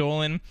 Chappie, is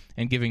stolen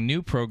and giving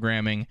new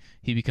programming,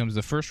 he becomes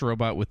the first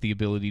robot with the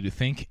ability to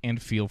think and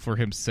feel for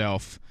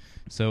himself.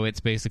 So it's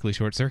basically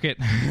Short Circuit,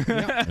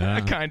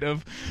 kind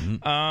of.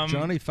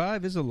 Johnny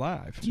Five is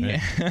alive.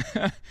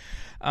 Yeah.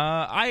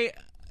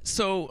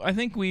 So I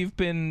think we've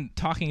been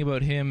talking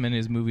about him and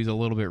his movies a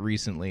little bit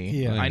recently.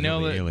 Yeah. I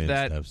know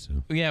that stuff,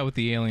 so. Yeah, with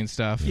the alien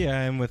stuff.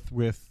 Yeah, and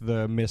with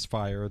the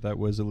misfire that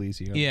was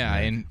Elysium. Yeah,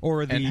 and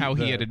how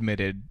he had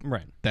admitted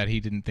that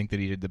he didn't think that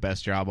he did the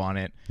best job on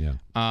it. Yeah.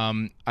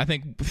 I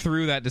think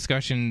through that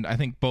discussion, I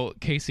think both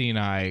Casey and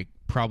I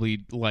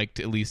probably liked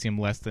Elysium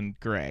less than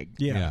Greg.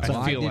 Yeah.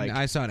 I feel like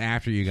I saw it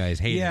after you guys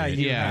hated it.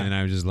 Yeah. And then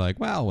I was just like,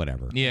 well,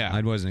 whatever. Yeah. I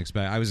was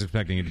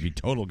expecting it to be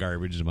total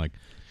garbage. I'm like,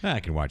 I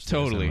can watch this.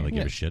 Totally. I don't really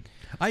give a shit.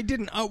 I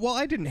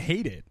didn't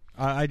hate it.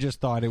 I just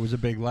thought it was a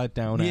big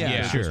letdown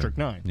after District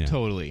 9. Yeah.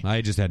 Totally.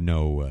 I just had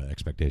no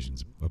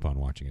expectations upon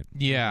watching it.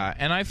 Yeah,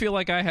 and I feel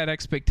like I had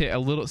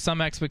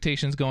some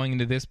expectations going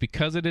into this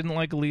because I didn't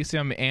like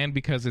Elysium and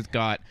because it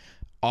got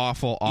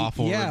awful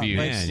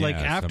reviews. Like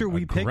after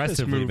we picked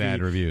this movie,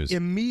 bad reviews.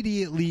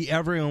 Immediately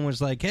everyone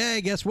was like,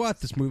 "Hey, guess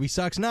what? This movie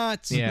sucks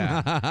nuts."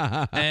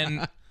 Yeah,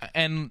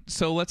 and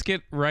so let's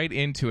get right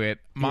into it.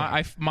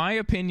 My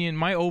opinion,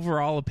 my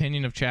overall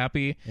opinion of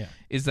Chappie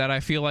is that I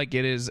feel like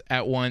it is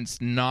at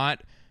once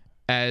not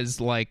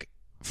as like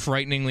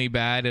frighteningly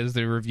bad as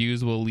the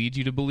reviews will lead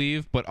you to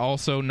believe, but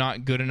also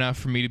not good enough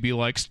for me to be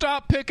like,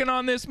 stop picking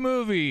on this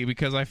movie,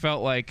 because I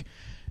felt like,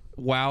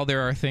 while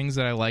there are things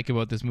that I like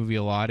about this movie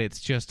a lot, it's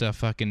just a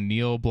fucking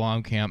Neil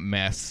Blomkamp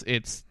mess.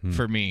 It's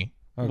for me.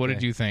 Okay. What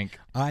did you think?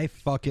 I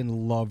fucking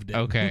loved it.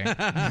 Okay.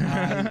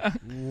 I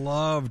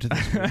loved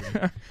this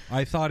movie.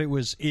 I thought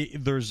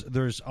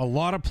there's a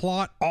lot of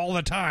plot all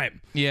the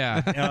time.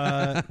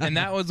 Yeah. And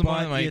that was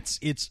one of my... It's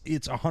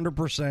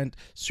 100%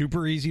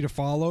 super easy to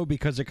follow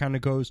because it kind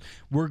of goes,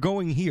 we're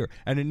going here.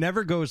 And it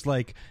never goes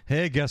like,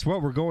 hey, guess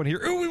what? We're going here.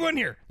 Oh, we went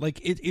here. Like,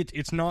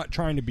 it's not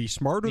trying to be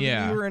smarter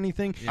than you or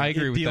anything. I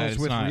agree with that. It deals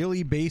with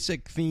really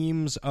basic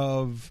themes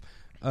of...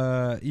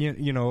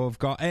 of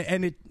God,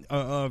 and it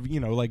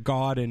like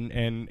God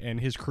and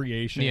his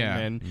creation,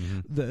 and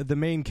the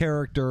main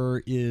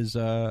character is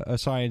a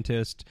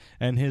scientist,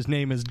 and his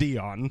name is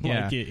Dion.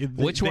 Yeah.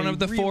 Which one of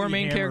the four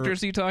main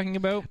characters are you talking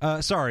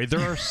about? Sorry,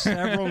 there are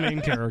several main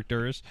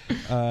characters,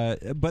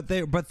 but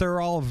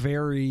they're all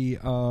very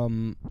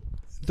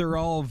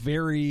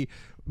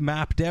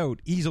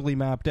easily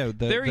mapped out.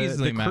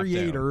 The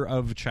creator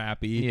of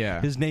Chappie,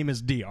 his name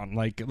is Dion.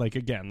 Like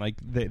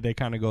they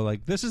kind of go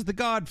like, this is the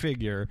God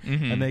figure,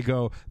 and they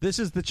go, this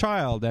is the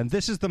child, and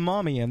this is the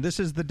mommy, and this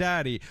is the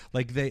daddy.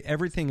 Like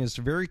everything is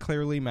very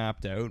clearly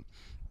mapped out.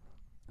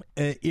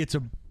 It's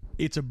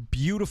a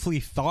beautifully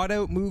thought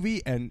out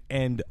movie, and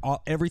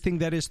everything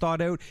that is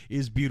thought out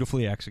is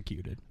beautifully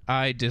executed.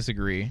 I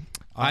disagree.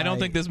 I don't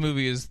think this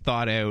movie is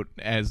thought out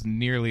as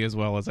nearly as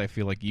well as I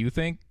feel like you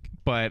think,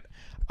 but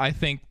I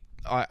think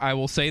I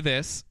will say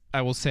this.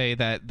 I will say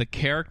that the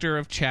character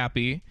of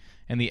Chappie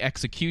and the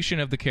execution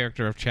of the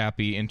character of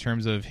Chappie in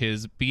terms of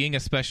his being a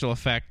special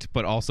effect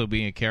but also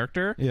being a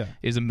character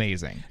is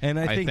amazing. And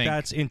I think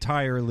that's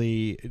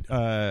entirely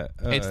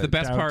it's the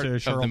best part to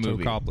of the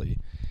movie. Copley.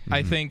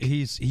 I think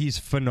he's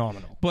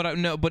phenomenal. But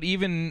no, but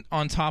even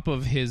on top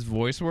of his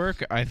voice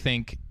work, I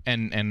think,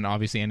 and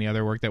obviously any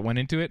other work that went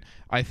into it,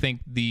 I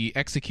think the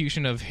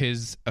execution of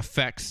his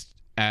effects,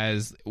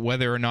 as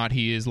whether or not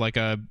he is like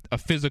a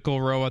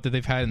physical robot that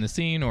they've had in the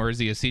scene, or is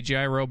he a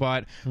CGI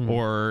robot,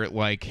 or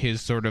like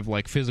his sort of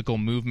like physical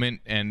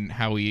movement and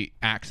how he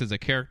acts as a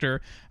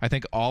character, I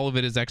think all of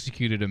it is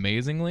executed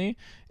amazingly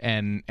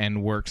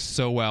and works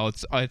so well.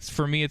 It's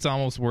for me, it's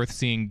almost worth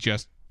seeing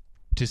just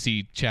to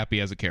see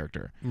Chappie as a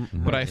character.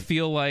 But I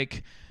feel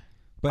like,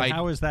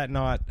 how is that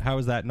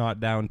not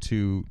down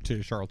to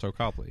Charlton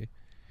Copley?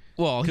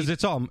 Well, because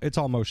it's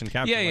all motion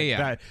capture. Yeah.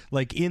 That,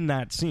 like in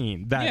that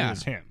scene, that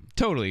is him.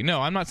 Totally. No,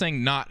 I'm not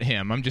saying not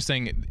him. I'm just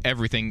saying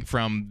everything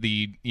from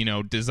the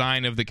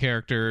design of the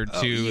character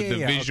to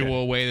the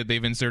visual way that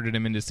they've inserted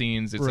him into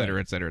scenes, et cetera,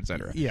 et cetera, et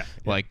cetera. Yeah.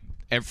 Like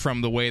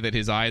from the way that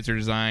his eyes are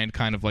designed,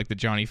 kind of like the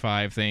Johnny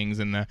Five things,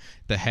 and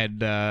the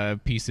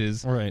head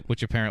pieces, right,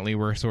 which apparently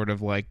were sort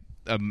of like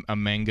a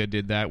manga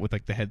did that with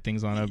like the head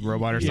things on a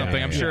robot or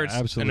something. I'm sure it's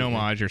absolutely an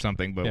homage or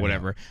something, but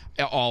whatever.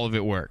 All of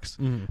it works.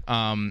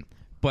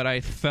 But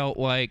I felt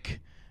like,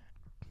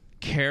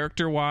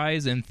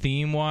 character-wise and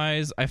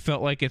theme-wise, I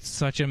felt like it's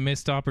such a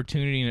missed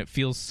opportunity, and it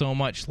feels so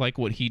much like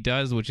what he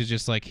does, which is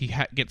just like he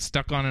gets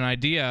stuck on an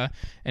idea,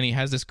 and he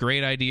has this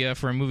great idea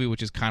for a movie,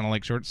 which is kind of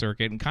like Short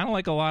Circuit, and kind of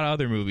like a lot of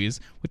other movies,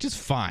 which is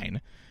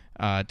fine.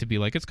 To be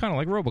like, it's kind of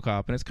like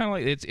RoboCop, and it's kind of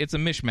like it's a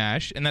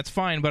mishmash, and that's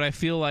fine. But I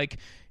feel like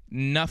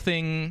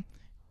nothing.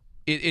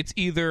 It's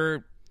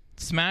either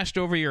smashed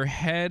over your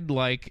head,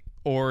 like,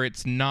 or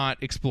it's not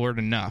explored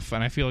enough,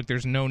 and I feel like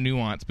there's no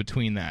nuance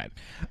between that.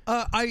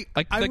 I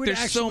would there's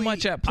actually, so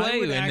much at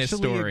play in this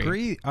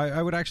story.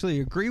 I would actually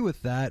agree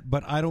with that,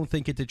 but I don't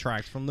think it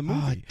detracts from the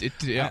movie.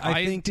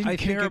 I didn't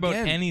care about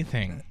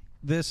anything.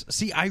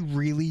 I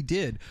really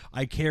did.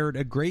 I cared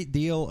a great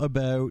deal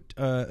about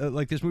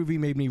like this movie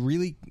made me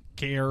really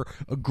care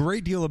a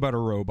great deal about a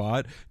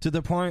robot, to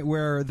the point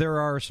where there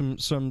are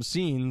some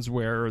scenes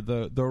where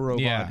the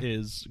robot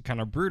is kind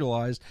of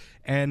brutalized,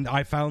 and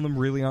I found them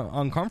really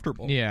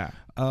uncomfortable.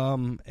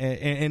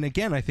 And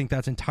again, I think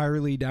that's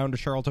entirely down to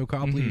Charlton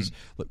Copley's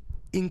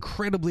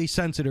incredibly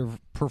sensitive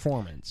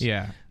performance.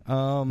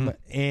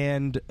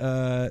 And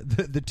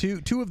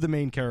the two of the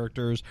main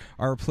characters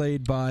are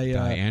played by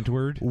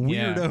Antwoord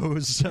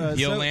weirdos,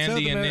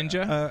 Yolandi and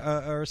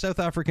Ninja, or South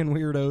African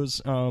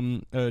weirdos,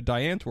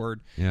 Die Antwoord,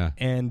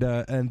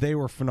 and they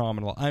were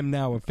phenomenal. I'm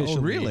now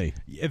officially really?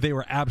 They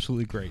were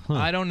absolutely great.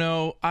 I don't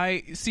know.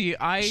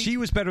 She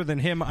was better than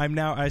him. I'm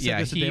now. I said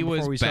this a day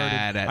before we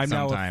started. I'm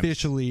now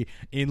officially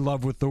in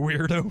love with the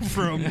weirdo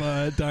from Die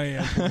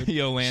Antwoord.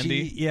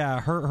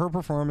 Yolandi. Her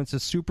performance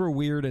is super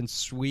weird and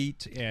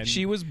sweet, and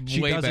she was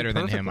way better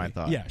than him, I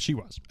thought. Yeah, she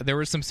was. There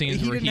were some scenes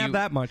where he didn't have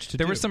that much to do.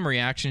 There were some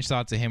reaction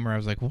shots of him where I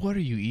was like, what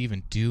are you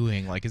even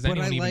doing? Like, is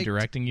anyone even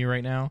directing you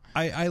right now?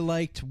 I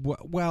liked,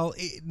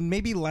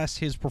 maybe less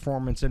his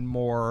performance and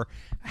more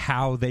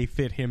how they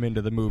fit him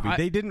into the movie.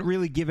 They didn't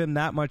really give him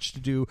that much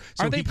to do,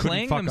 so are they he couldn't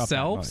playing fuck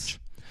themselves? Up that much.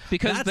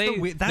 Because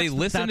they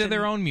listen to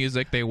their own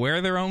music, they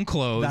wear their own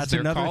clothes. That's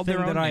they're another called thing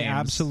their own that names. I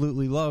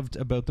absolutely loved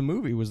about the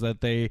movie, was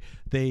that they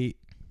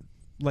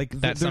like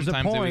that there's a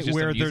point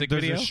where there's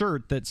video? a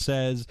shirt that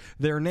says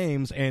their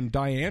names and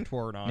Die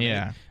Antwoord on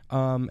it.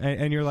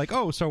 And you're like,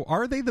 oh, so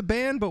are they the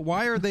band? But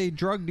why are they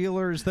drug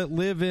dealers that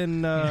live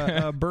in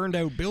a burned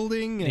out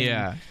building?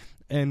 And,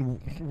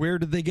 and where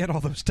did they get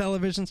all those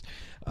televisions?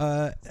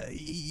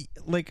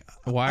 Like,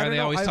 why are they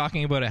always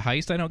talking about a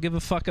heist I don't give a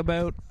fuck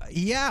about?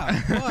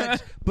 Yeah,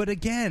 but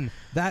again,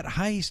 that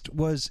heist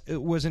was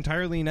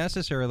entirely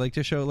necessary. Like,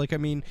 to show, like, I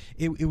mean,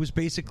 it was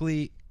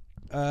basically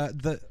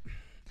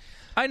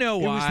I know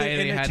why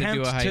they had to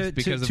do a heist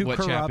because of what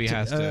Chappie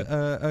has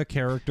to a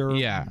character,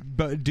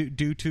 but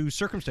due to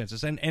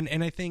circumstances,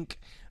 and I think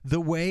the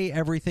way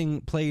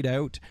everything played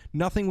out,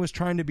 nothing was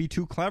trying to be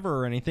too clever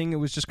or anything. It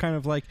was just kind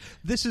of like,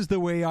 this is the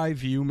way I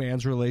view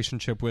man's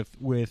relationship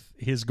with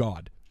his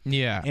God.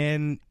 Yeah,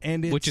 and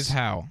it's, which is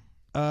how.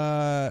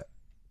 What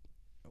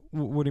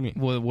do you mean?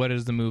 Well, what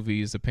is the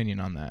movie's opinion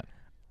on that?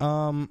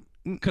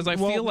 Because I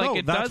feel like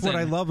it that's doesn't. what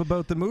I love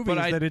about the movie, is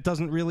that it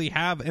doesn't really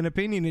have an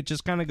opinion. It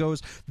just kind of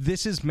goes,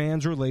 this is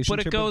man's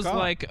relationship. But it goes with God.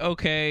 like,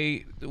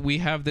 okay, we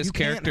have this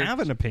character. You can't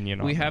have an opinion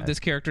on We have that. this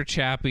character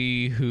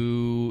Chappie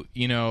who,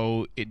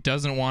 it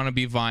doesn't want to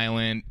be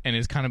violent and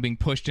is kind of being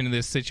pushed into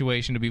this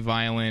situation to be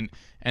violent.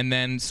 And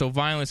then, so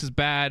violence is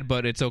bad,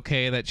 but it's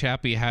okay that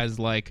Chappie has,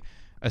 like,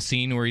 a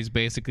scene where he's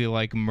basically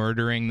like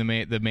murdering the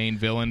main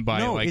villain by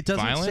it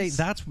doesn't violence.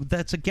 say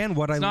that's again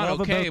what I love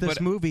about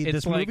this movie.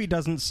 This movie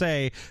doesn't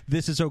say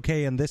this is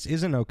okay and this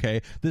isn't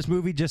okay. This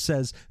movie just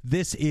says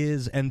this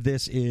is and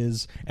this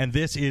is and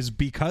this is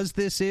because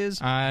this is.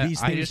 These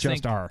things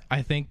just are.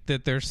 I think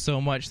that there's so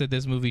much that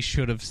this movie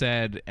should have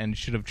said and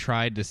should have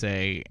tried to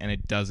say, and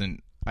it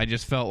doesn't. I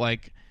just felt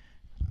like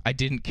I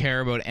didn't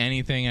care about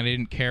anything. I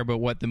didn't care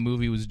about what the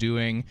movie was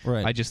doing.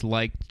 Right. I just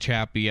liked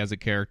Chappie as a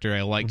character.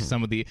 I liked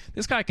some of the...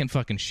 This guy can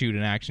fucking shoot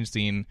an action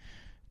scene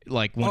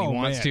Like when he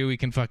wants man. to, he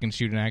can fucking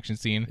shoot an action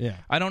scene. Yeah.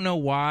 I don't know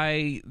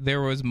why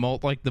there was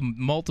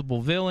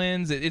multiple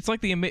villains. It's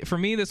like for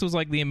me, this was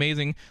like the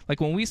amazing.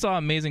 Like when we saw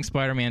Amazing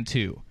Spider-Man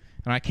 2,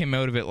 and I came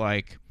out of it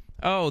like,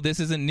 oh, this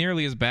isn't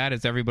nearly as bad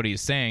as everybody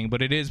is saying,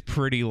 but it is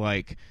pretty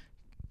like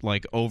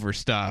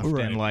overstuffed,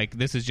 Right. and like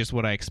this is just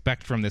what I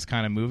expect from this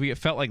kind of movie. It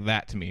felt like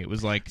that to me. It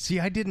was like, See,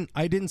 I didn't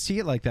see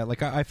it like that.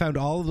 Like I found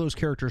all of those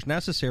characters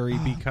necessary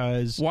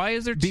because why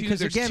is there two? Because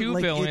There's again, two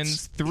like,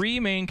 villains, three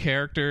main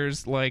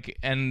characters, like,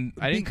 and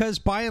I didn't. because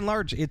by and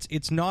large,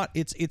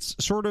 it's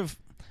sort of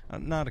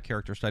not a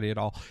character study at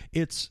all.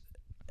 It's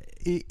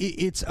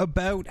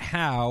about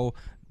how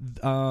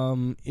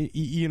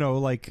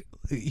like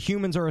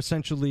humans are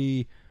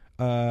essentially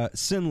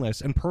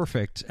sinless and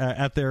perfect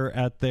at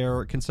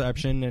their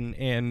conception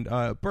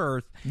and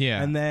birth,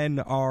 and then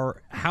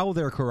are how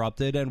they're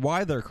corrupted and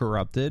why they're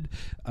corrupted,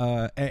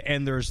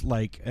 and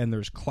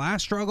there's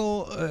class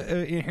struggle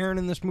inherent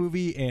in this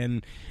movie,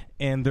 and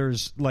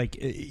there's like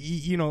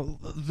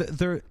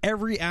there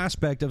every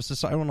aspect of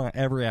society, well, not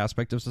every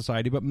aspect of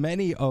society, but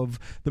many of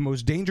the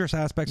most dangerous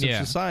aspects of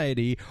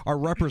society are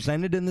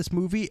represented in this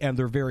movie, and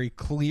they're very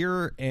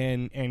clear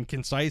and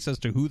concise as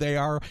to who they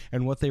are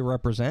and what they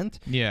represent.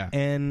 Yeah.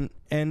 And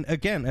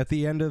again, at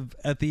the end of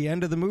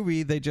the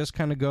movie, they just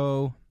kind of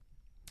go,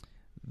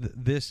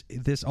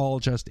 this all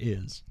just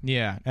is.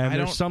 Yeah. And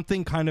there's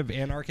something kind of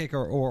anarchic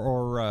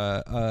or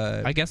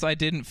I guess I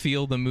didn't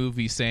feel the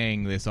movie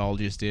saying this all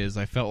just is.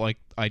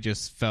 I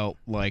just felt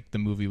like the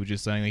movie was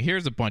just saying, like,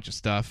 here's a bunch of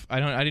stuff.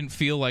 I didn't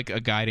feel like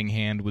a guiding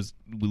hand was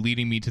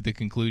leading me to the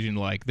conclusion,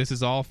 like,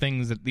 these are all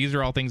things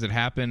that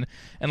happen.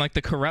 And like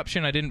the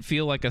corruption, I didn't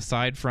feel like,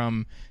 aside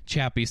from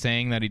Chappie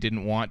saying that he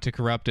didn't want to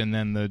corrupt and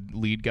then the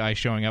lead guy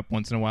showing up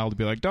once in a while to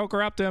be like, don't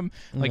corrupt him.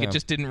 Like, it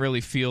just didn't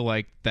really feel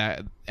like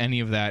that any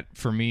of that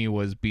for me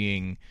was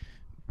being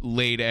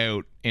laid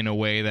out in a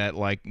way that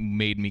like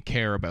made me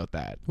care about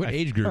that. What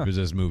age group is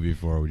this movie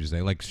for, would you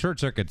say? Like Short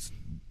Circuit's,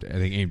 I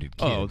think, aimed at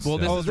kids. Oh, well,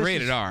 this is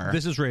rated R.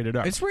 This is rated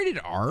R. It's rated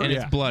R? And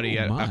it's bloody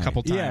a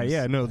couple times.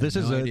 No, this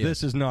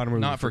is not a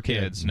movie Not for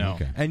kids, no.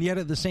 Okay. And yet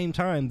at the same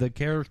time, the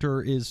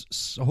character is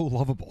so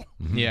lovable.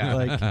 Yeah.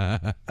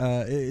 Like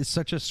it's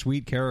such a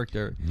sweet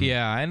character.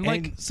 Yeah, and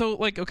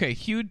okay,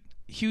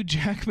 Hugh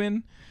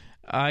Jackman,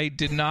 I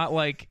did not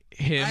like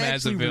him I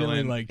as a actually really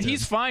villain. liked him.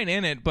 He's fine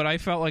in it, but I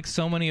felt like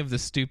so many of the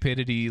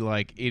stupidity,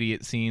 like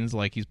idiot scenes,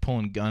 like he's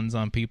pulling guns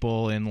on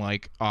people in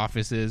like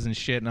offices and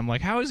shit, and I'm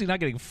like, how is he not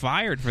getting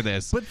fired for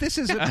this? But this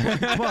is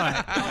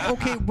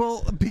okay,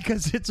 well,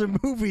 because it's a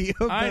movie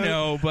about I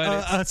know,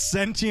 but a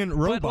sentient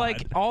robot. But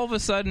like all of a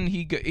sudden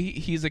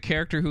he's a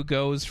character who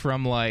goes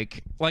from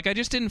like I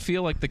just didn't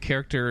feel like the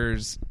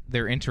characters,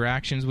 their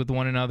interactions with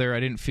one another, I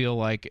didn't feel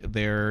like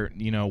their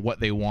what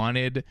they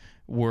wanted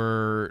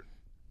were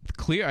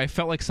clear. I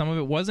felt like some of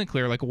it wasn't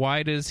clear. Like,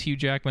 why does Hugh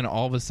Jackman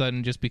all of a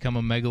sudden just become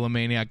a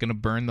megalomaniac, going to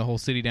burn the whole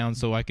city down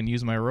so I can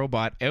use my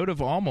robot out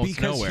of almost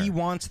nowhere? Because he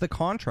wants the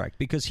contract.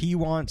 Because he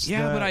wants.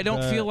 But I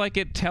don't feel like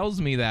it tells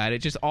me that. It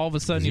just all of a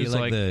sudden he was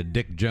like the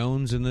Dick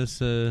Jones in this.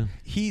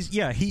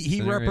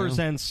 He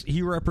represents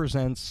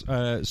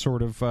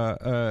sort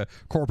of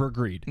corporate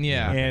greed.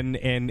 Yeah.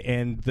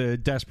 and the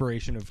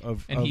desperation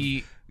of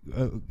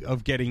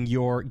getting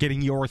your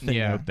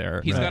thing out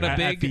there. He's got a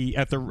big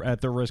at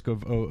the risk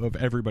of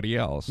everybody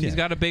else. He's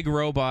got a big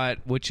robot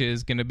which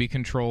is going to be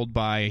controlled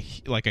by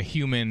like a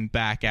human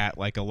back at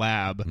like a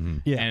lab,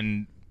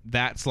 and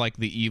that's like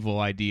the evil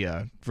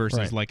idea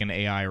versus like an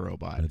AI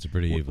robot. That's a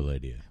pretty evil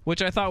idea.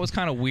 Which I thought was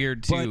kind of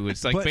weird too.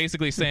 It's like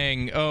basically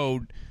saying,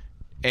 oh,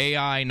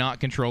 AI not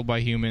controlled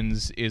by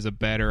humans is a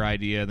better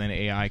idea than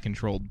AI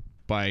controlled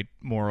by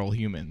moral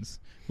humans.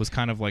 Was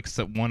kind of like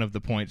one of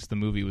the points the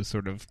movie was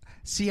sort of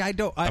I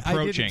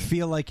didn't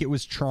feel like it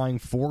was trying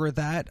for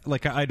that.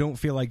 Like I don't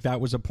feel like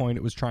that was a point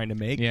it was trying to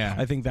make. Yeah.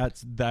 I think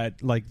that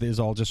is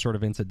all just sort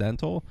of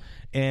incidental.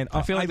 And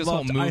I feel like this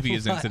whole movie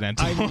is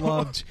incidental. I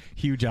loved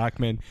Hugh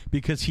Jackman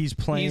because he's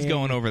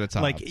going over the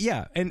top. Like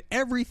and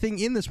everything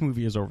in this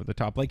movie is over the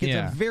top. Like it's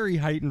a very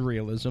heightened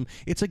realism.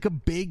 It's like a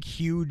big,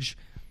 huge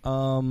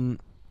fairy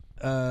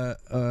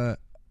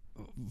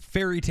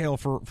tale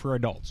for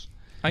adults.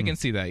 I can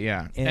see that,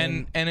 yeah.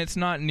 And it's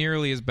not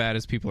nearly as bad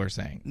as people are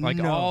saying. Like,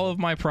 all of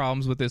my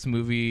problems with this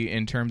movie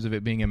in terms of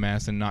it being a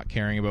mess and not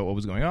caring about what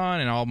was going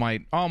on, and all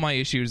my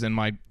issues and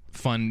my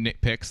fun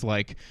nitpicks,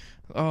 like,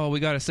 oh,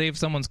 we got to save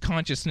someone's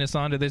consciousness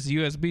onto this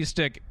USB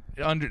stick,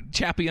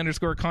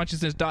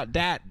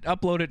 Chappie_consciousness.dat,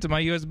 upload it to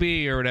my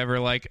USB or whatever,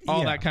 like,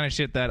 all that kind of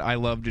shit that I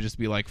love to just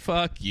be like,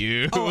 fuck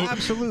you. Oh,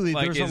 absolutely.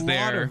 Like,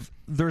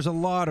 there's a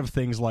lot of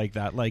things like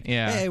that. Like,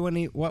 hey,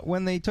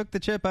 when they took the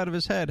chip out of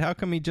his head, how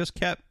come he just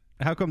kept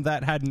How come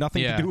that had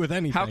nothing to do with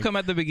anything? How come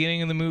at the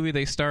beginning of the movie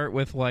they start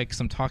with like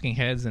some talking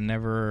heads and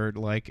never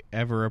like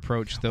ever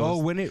approach those? Oh,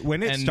 when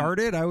it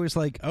started, I was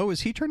like, oh,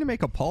 is he trying to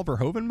make a Paul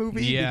Verhoeven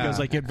movie? Yeah. Because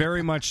like it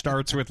very much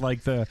starts with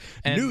like the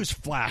news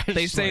flash.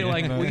 They say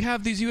like we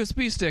have these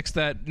USB sticks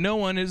that no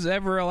one is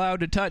ever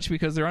allowed to touch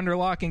because they're under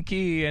lock and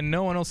key, and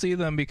no one will see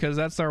them because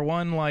that's our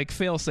one like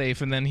fail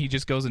safe. And then he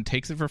just goes and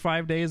takes it for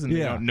 5 days,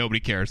 and nobody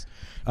cares.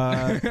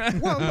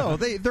 Well, no,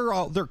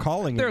 they're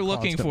calling. They're it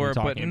looking for it,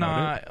 but talking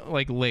about not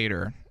like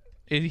later.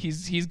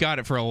 He's got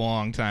it for a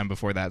long time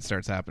before that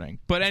starts happening.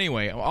 But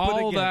anyway,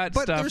 that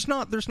but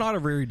stuff. there's not a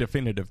very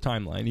definitive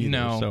timeline either.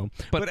 No, so.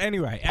 But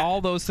anyway,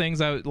 all those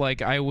things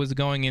I was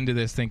going into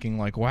this thinking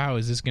like, wow,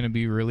 is this going to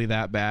be really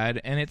that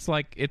bad? And it's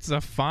like it's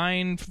a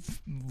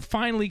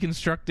finely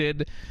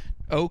constructed.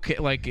 Okay,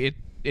 like it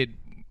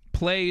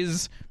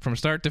plays from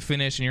start to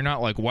finish, and you're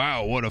not like,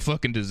 wow, what a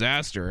fucking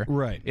disaster.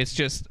 Right. It's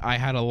just I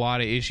had a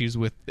lot of issues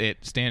with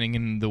it standing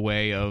in the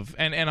way of,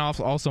 and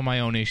also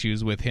my own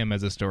issues with him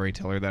as a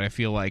storyteller, that I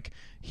feel like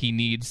he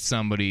needs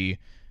somebody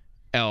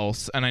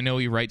else. And I know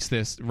he writes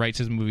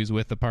his movies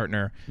with a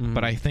partner,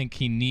 but I think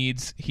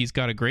he's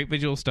got a great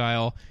visual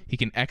style. He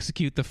can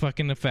execute the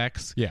fucking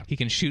effects. Yeah. He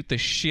can shoot the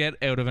shit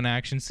out of an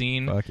action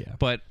scene. Fuck yeah.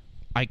 But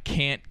I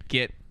can't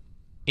get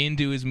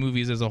into his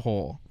movies as a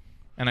whole.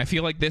 And I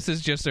feel like this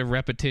is just a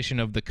repetition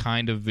of the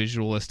kind of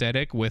visual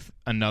aesthetic with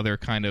another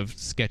kind of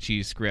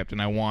sketchy script.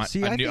 And I want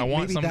someone to write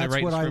the script for him.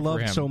 That's what I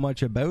loved so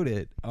much about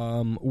it,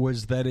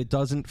 was that it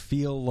doesn't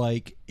feel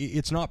like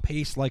it's not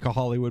paced like a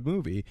Hollywood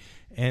movie.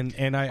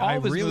 And I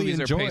really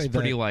enjoy are paced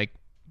pretty like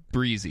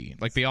breezy.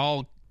 Like they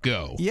all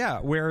go.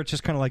 Yeah, where it's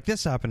just kind of like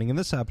this happening and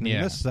this happening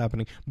and this is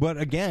happening. But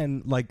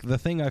again, like the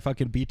thing I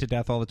fucking beat to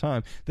death all the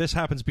time, this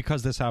happens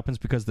because this happens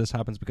because this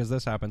happens because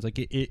this happens. Like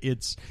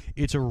it's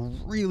a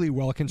really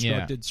well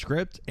constructed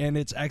script, and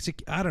it's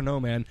I don't know,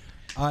 man.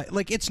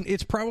 Like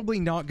it's probably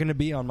not going to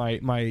be on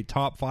my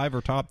top 5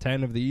 or top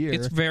 10 of the year.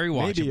 It's very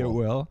watchable. Maybe it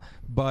will,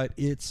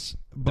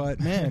 but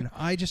man,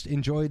 I just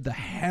enjoyed the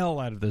hell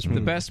out of this movie.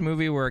 The best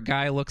movie where a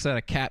guy looks at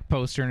a cat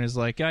poster and is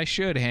like, I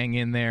should hang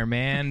in there,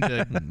 man,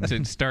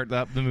 to start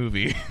up the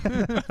movie.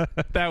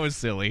 That was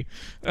silly.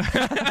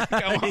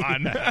 Come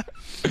on.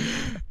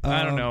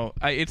 I don't know.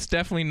 It's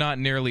definitely not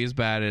nearly as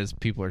bad as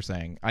people are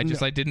saying. I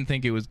didn't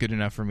think it was good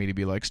enough for me to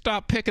be like,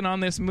 stop picking on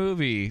this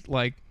movie.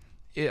 Like,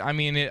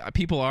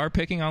 people are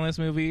picking on this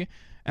movie,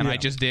 and I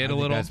just did a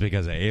little. That's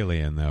because of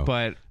Alien, though.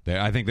 But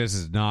I think this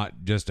is not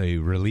just a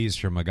release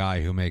from a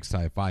guy who makes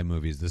sci-fi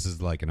movies. This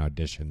is like an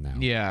audition now.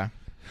 Yeah.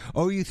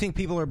 Oh, you think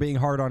people are being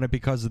hard on it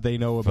because they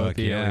know about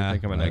the Alien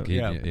thing coming out? I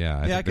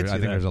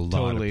think there's a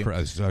lot of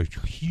a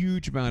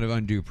huge amount of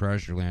undue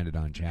pressure landed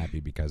on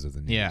Chappie because of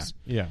the news.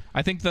 Yeah.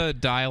 I think the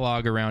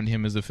dialogue around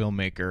him as a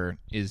filmmaker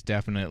is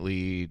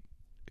definitely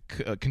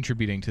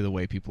contributing to the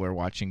way people are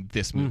watching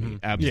this movie.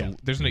 Absolutely.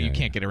 There's you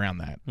can't get around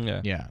that.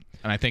 Yeah.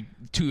 And I think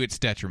to its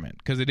detriment,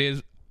 because it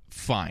is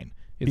fine.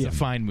 It's a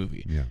fine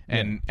movie. Yeah.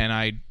 And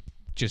I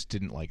just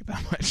didn't like it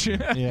that much.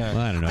 Yeah.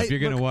 Well, I don't know. If you're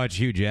going to watch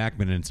Hugh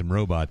Jackman and some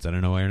robots, I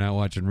don't know why you're not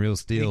watching Real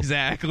Steel.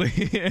 Exactly.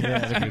 If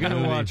you're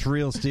going to watch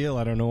Real Steel,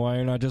 I don't know why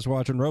you're not just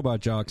watching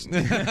Robot Jocks.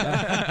 If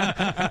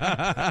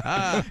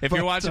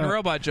you're watching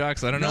Robot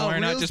Jocks, I don't know why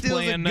you're not just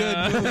playing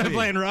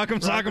playing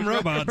Rock'em Sock'em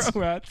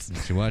Robots. You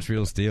should watch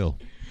Real Steel.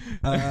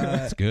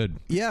 It's good.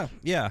 Yeah.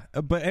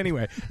 But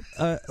anyway,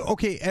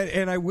 okay,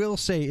 and I will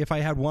say, if I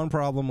had one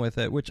problem with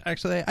it, which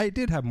actually I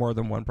did have more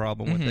than one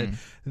problem with it,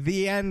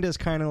 the end is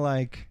kind of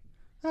like,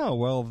 oh,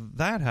 well,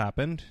 that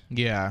happened.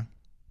 Yeah.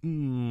 All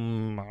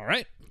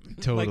right.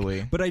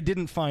 Totally. But I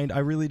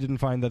really didn't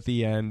find that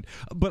the end,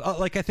 but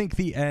I think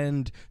the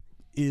end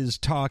is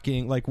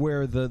talking, like,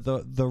 where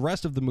the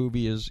rest of the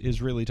movie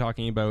is really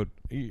talking about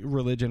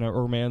religion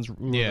or man's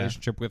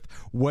relationship with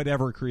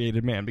whatever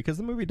created man, because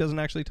the movie doesn't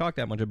actually talk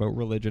that much about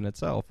religion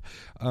itself.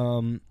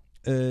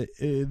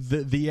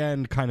 The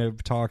end kind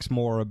of talks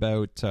more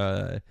about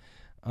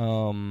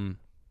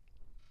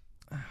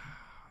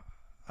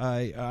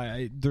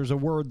there's a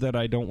word that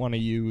I don't want to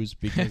use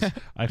because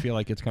I feel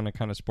like it's going to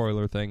kind of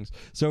spoiler things.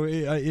 So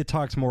it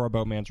talks more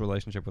about man's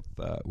relationship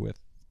with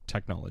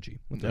technology.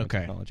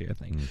 Technology, I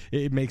think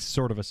it makes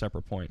sort of a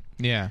separate point.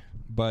 Yeah,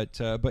 but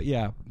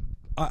yeah,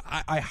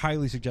 I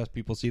highly suggest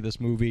people see this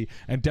movie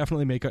and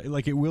definitely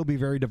it will be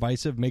very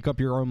divisive. Make up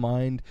your own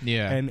mind.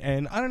 Yeah,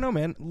 and I don't know,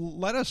 man.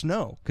 Let us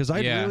know, because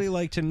I'd really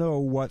like to know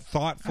what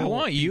thoughtful. I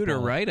want you to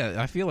people... write it.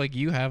 I feel like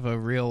you have a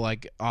real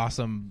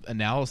awesome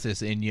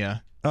analysis in you.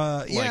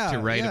 To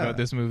write about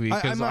this movie,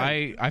 because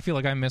I feel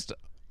like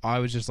I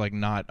was just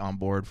not on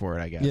board for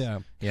it, I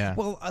guess. Yeah.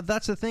 Well,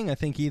 that's the thing. I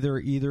think either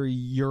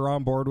you're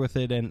on board with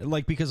it, and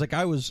because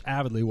I was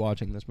avidly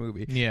watching this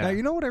movie. Yeah. Now,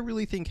 you know what I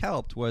really think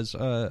helped was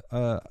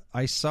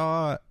I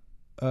saw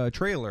a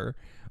trailer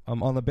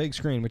on the big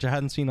screen, which I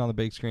hadn't seen on the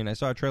big screen. I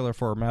saw a trailer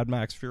for Mad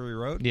Max Fury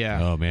Road.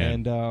 Yeah. Oh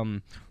man.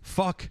 And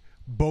fuck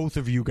both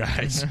of you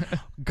guys.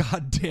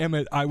 God damn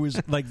it. I was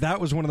that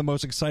was one of the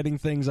most exciting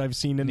things I've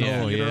seen in the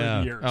theater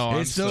in years. Oh,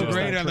 it's so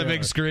great on the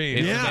big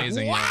screen. It's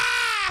amazing.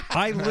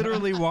 I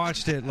literally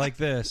watched it like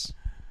this.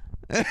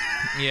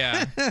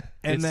 Yeah.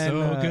 And it's then,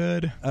 so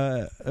good.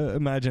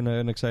 Imagine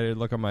an excited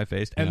look on my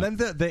face. And then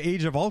the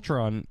Age of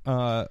Ultron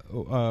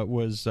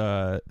was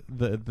the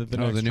next the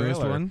newest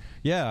trailer. one?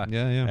 Yeah.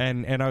 Yeah.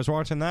 And I was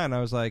watching that, and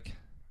I was like,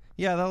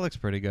 yeah, that looks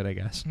pretty good, I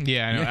guess.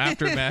 Yeah, I know.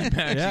 After Mad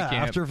Max, Yeah, you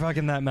can't. after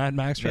fucking that Mad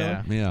Max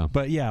trailer. Yeah.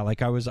 But yeah,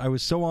 like I was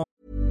so on.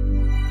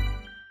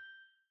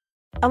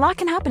 A lot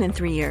can happen in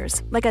 3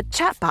 years, like a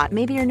chatbot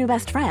may be your new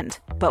best friend.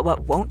 But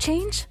what won't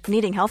change?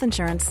 Needing health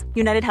insurance.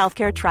 United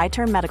Healthcare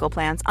Tri-Term Medical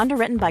Plans,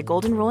 underwritten by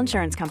Golden Rule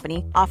Insurance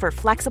Company, offer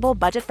flexible,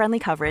 budget-friendly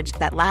coverage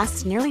that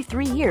lasts nearly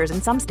 3 years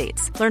in some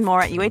states. Learn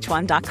more at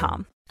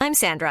uh1.com. I'm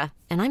Sandra,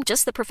 and I'm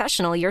just the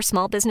professional your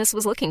small business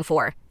was looking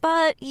for.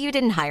 But you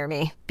didn't hire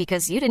me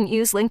because you didn't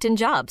use LinkedIn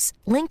Jobs.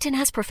 LinkedIn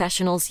has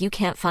professionals you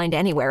can't find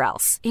anywhere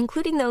else,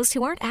 including those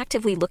who aren't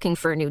actively looking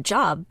for a new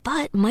job,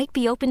 but might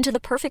be open to the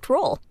perfect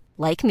role,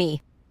 like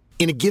me.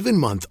 In a given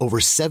month, over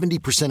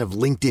 70% of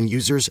LinkedIn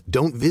users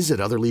don't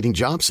visit other leading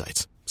job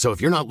sites. So if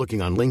you're not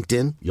looking on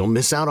LinkedIn, you'll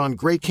miss out on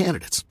great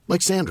candidates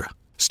like Sandra.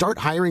 Start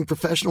hiring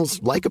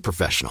professionals like a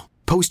professional.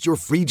 Post your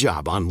free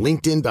job on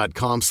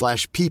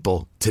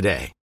linkedin.com/people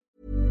today.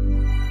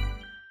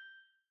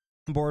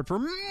 Board for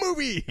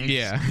movies.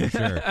 Yeah.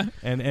 Sure.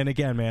 And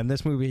again, man,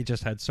 this movie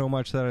just had so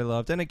much that I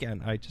loved. And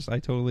again, I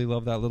totally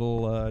love that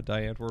little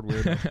Diane Ward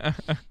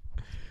weirdo.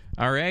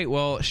 All right.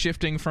 Well,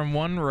 shifting from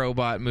one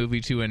robot movie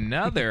to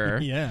another.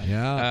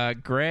 Yeah.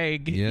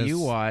 Greg, Yes, you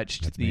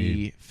watched that's the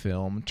me.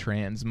 film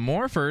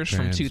Transmorphers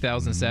from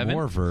 2007,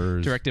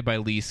 Transmorphers. directed by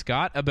Lee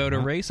Scott, about a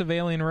race of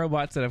alien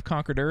robots that have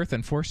conquered Earth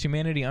and forced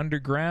humanity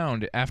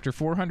underground. After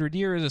 400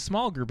 years, a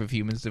small group of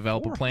humans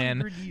develop a plan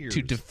 400 years.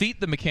 to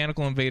defeat the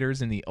mechanical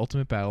invaders in the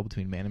ultimate battle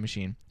between man and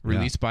machine.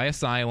 Released by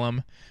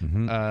Asylum,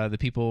 the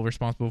people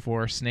responsible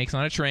for Snakes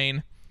on a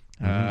Train,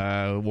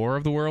 War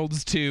of the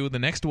Worlds 2, The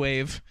Next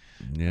Wave,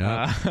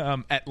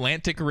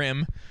 Atlantic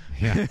Rim.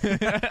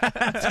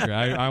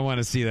 Yeah. I want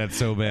to see that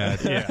so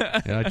bad.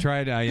 Yeah. I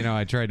tried.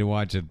 I tried to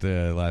watch it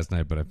last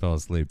night, but I fell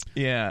asleep.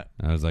 Yeah.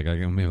 I was like,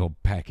 maybe I'll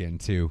pack in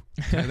too.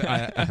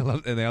 I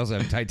love. And they also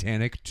have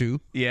Titanic too.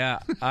 Yeah,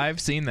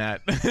 I've seen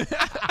that.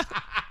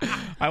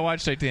 I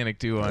watched Titanic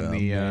 2 on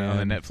the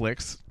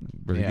Netflix.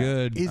 Pretty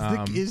good.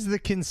 Is the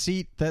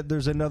conceit that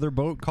there's another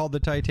boat called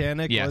the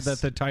Titanic, Yes. or that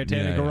the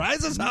Titanic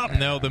rises up?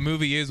 No, the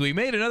movie is we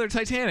made another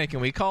Titanic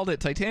and we called it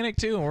Titanic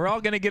 2 and we're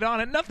all going to get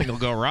on it. Nothing will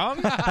go wrong.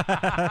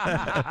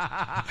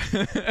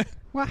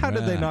 Well, how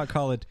did they not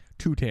call it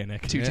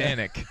Titanic?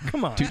 Titanic.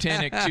 Come on.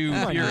 Titanic 2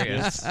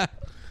 Furious.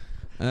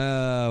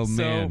 Oh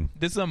So man.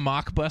 this is a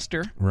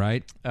mockbuster.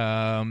 Right.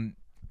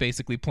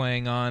 Basically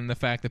playing on the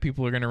fact that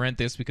people are going to rent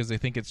this because they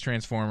think it's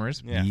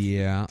Transformers.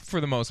 Yeah.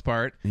 For the most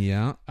part.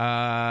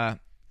 Yeah.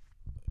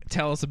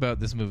 Tell us about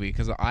this movie,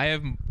 because I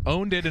have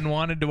owned it and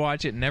wanted to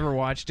watch it, never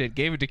watched it,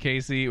 gave it to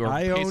Casey, or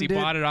I Casey owned it.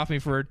 bought it off me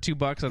for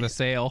 $2 on a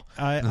sale.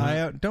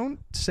 I don't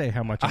say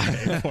how much I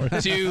paid for it.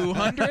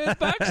 $200?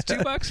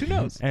 $2? Who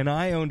knows? And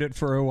I owned it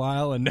for a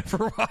while and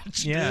never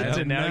watched it.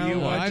 and now you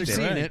watch I've it.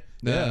 seen it.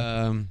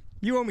 Yeah.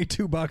 You owe me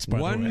 $2, by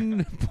the way.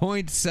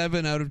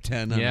 1.7 out of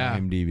 10 on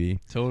IMDb.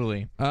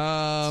 Totally.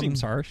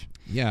 Seems harsh.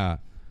 Yeah.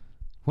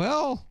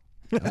 Well.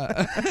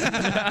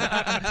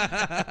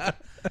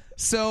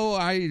 So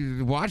I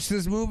watched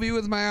this movie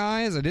with my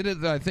eyes. I did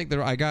it. I think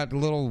I got a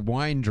little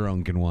wine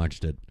drunk and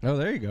watched it. Oh,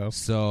 there you go.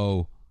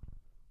 So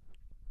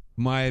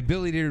my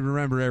ability to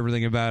remember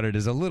everything about it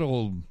is a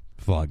little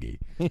foggy.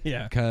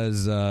 Yeah.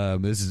 Because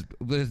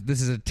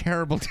this is a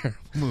terrible, terrible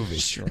movie.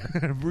 Sure.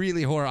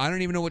 Really horrible. I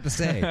don't even know what to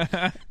say.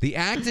 The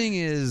acting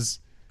is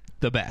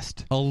the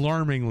best.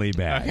 Alarmingly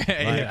bad.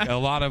 Okay, a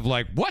lot of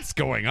what's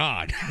going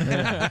on?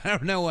 I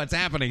don't know what's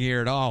happening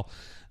here at all.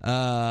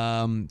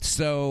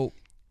 So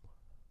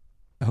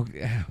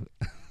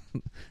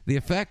the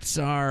effects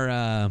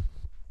are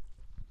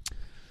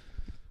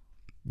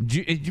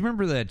do you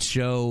remember that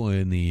show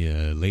in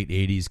the late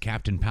 80s,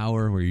 Captain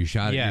Power, where you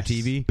shot at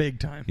your TV? Big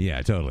time.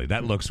 Yeah, totally.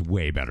 That looks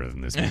way better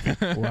than this movie.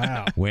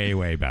 Wow. Way,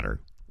 way better.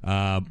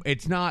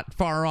 It's not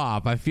far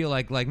off. I feel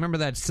like remember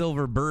that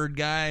silver bird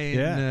guy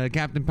in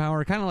Captain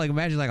Power? Kind of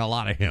imagine a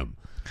lot of him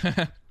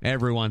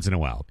every once in a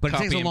while. But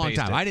Copy it takes a and long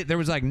paste time. There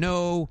was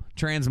no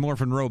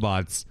Transmorphin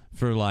robots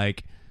for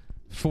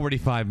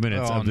 45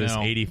 minutes of this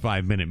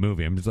 85-minute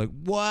movie. I'm just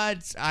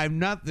what?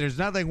 There's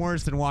nothing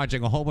worse than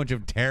watching a whole bunch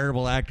of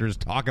terrible actors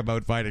talk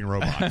about fighting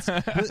robots.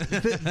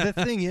 The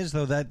thing is,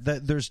 though,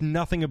 that there's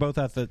nothing about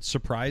that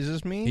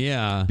surprises me.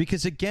 Yeah.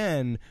 Because,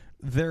 again,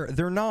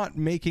 they're not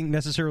making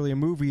necessarily a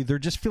movie. They're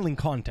just filling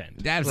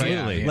content.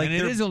 Absolutely. Right? And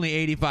it is only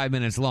 85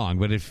 minutes long,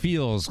 but it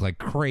feels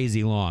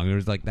crazy long. There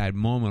was that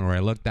moment where I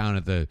looked down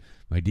at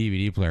my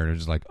DVD player and I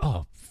was just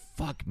oh,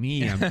 fuck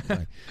me.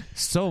 I'm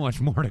so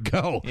much more to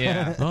go.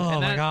 Yeah.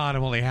 Oh, my God.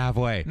 I'm only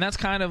halfway. And that's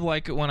kind of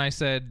when I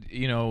said,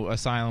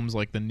 Asylum's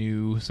the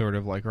new sort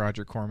of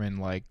Roger Corman,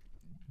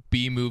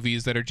 B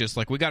movies that are just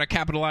like, we got to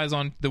capitalize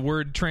on the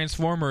word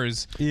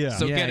Transformers,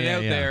 so get it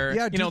out there.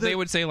 Yeah, they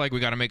would say like, we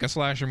got to make a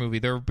slasher movie.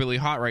 They're really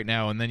hot right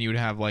now, and then you would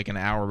have like an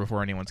hour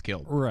before anyone's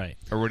killed, right,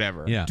 or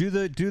whatever. Yeah. Do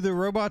the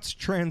robots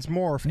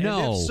transmorph? No.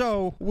 And if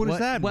so, what does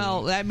that mean?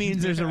 Well, that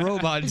means there's a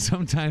robot, and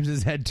sometimes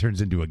his head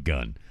turns into a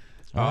gun.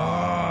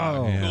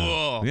 Oh,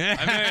 Cool. Yeah.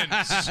 I'm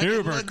in.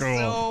 super cool.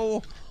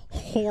 So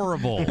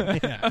horrible.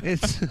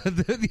 It's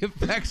the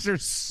effects are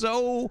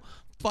so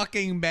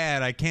fucking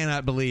bad. I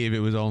cannot believe it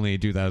was only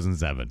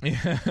 2007.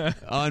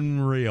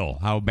 Unreal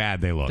how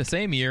bad they look. The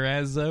same year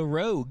as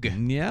Rogue.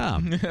 Yeah.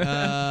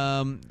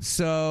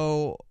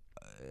 So,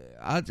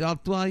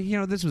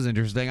 well, this was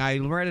interesting. I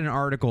read an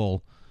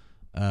article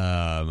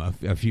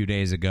a few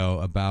days ago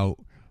about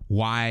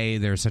why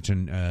there's such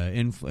an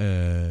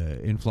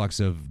influx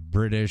of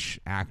British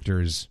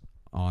actors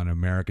on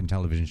American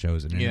television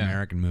shows and in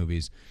American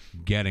movies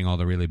getting all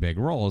the really big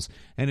roles,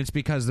 and it's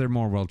because they're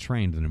more well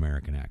trained than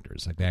American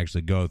actors. Like, they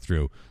actually go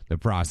through the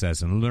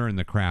process and learn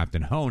the craft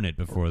and hone it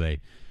before they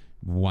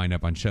wind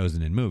up on shows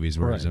and in movies,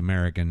 whereas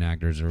American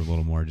actors are a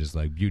little more just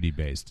like beauty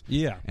based.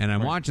 Yeah. And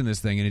I'm watching this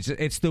thing, and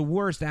it's the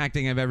worst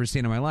acting I've ever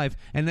seen in my life.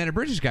 And then a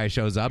British guy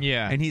shows up,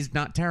 and he's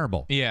not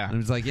terrible. Yeah.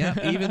 And it's like,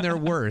 even their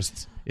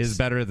worst is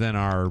better than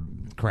our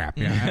crap.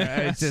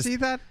 It's just, see,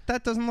 that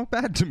doesn't look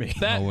bad to me.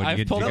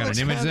 I've pulled got an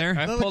image there?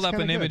 I've pulled up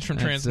an image from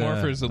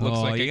Transmorphers that looks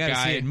like you a gotta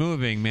guy. see it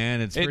moving,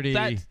 man. It's pretty.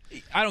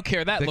 I don't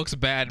care. That looks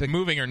bad,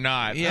 moving or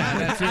not. Yeah,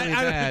 that's really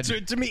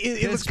bad. To me,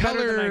 it looks better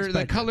than I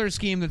expected. The color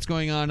scheme that's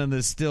going on in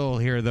the still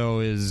here,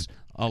 though, is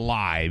a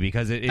lie,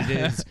 because it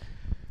is.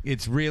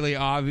 It's really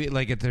obvious.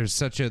 Like, if there's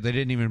they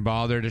didn't even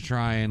bother to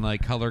try and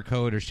like color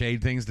code or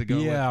shade things to go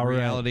with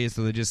reality,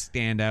 so they just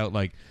stand out.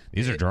 Like,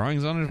 these are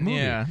drawings on a movie.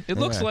 Yeah, it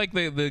looks like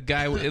the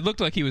guy. It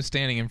looked like he was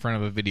standing in front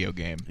of a video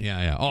game.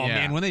 Yeah. Oh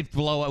man, when they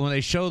blow up, when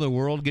they show the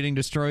world getting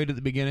destroyed at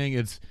the beginning,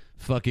 it's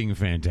fucking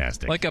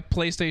fantastic. Like a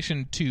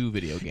PlayStation 2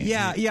 video game.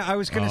 Yeah. I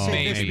was going to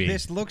say maybe.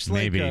 this looks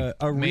like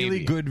a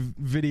really good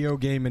video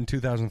game in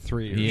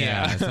 2003.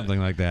 Yeah, something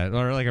like that,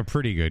 or like a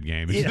pretty good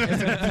game.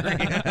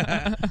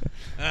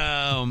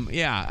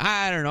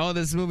 I don't know.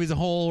 This movie's a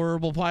whole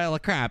horrible pile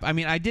of crap. I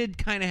mean, I did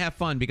kind of have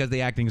fun because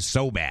the acting's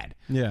so bad.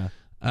 Yeah.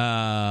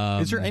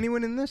 Is there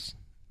anyone in this?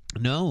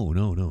 No,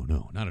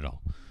 not at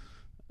all.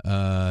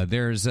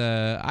 There's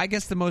I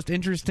guess the most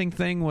interesting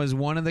thing was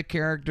one of the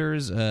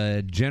characters,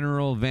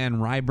 General Van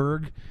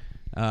Ryberg.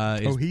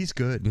 He's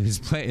good. Is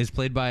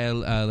played by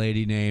a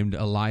lady named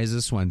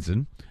Eliza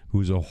Swenson,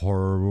 who's a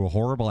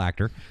horrible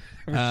actor.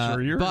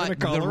 Sure you're but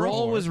call the her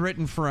role a was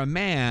written for a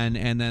man,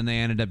 and then they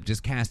ended up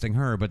just casting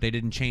her, but they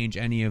didn't change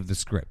any of the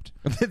script.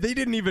 They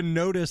didn't even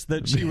notice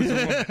that she was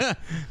a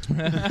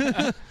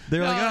woman.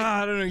 They're like,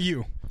 I don't know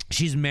you.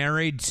 She's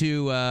married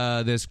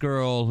to this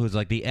girl who's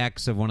like the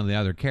ex of one of the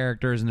other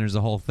characters, and there's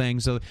a whole thing.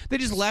 So they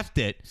just left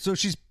it. So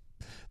she's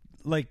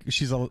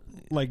a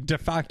de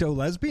facto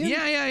lesbian?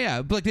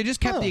 Yeah. But they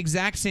just kept the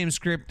exact same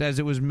script as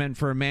it was meant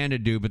for a man to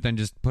do, but then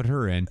just put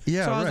her in.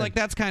 Yeah, so I was like,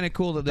 that's kind of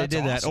cool that they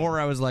did that. Or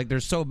I was like, they're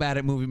so bad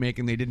at movie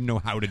making they didn't know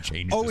how to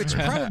change the it's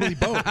script. probably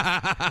both.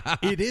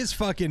 It is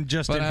fucking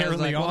just But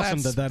inherently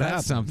awesome that that's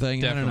happened.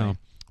 something. Definitely. I don't know.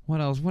 What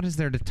else? What is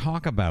there to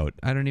talk about?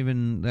 I don't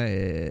even.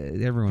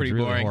 Everyone's Pretty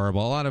really boring.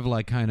 horrible. A lot of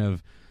like kind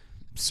of,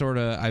 sort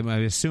of. I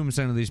assume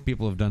some of these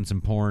people have done some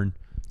porn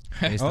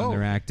based on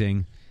their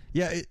acting.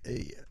 Yeah.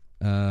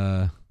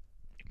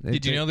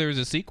 Did you know there was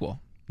a sequel?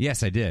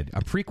 Yes, I did.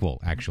 A prequel,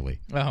 actually.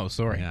 Oh,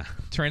 sorry. Yeah.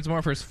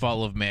 Transmorphers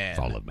Fall of Man.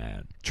 Fall of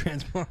Man.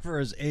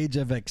 Transformers Age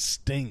of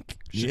Extinct.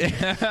 Hey.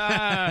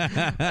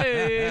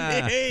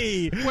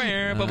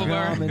 Where? Blah,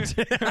 blah, blah.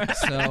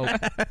 So,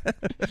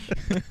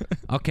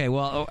 okay,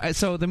 well,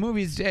 so the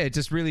movie's it's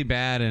just really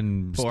bad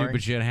and Boring.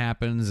 stupid shit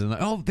happens,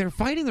 and they're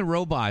fighting the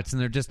robots,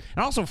 and they're just,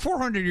 and also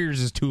 400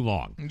 years is too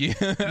long. Yeah.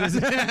 I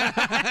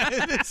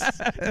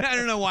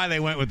don't know why they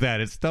went with that.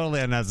 It's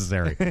totally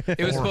unnecessary.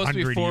 It was supposed to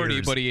be 40,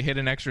 years. but he hit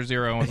an extra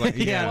zero and was like,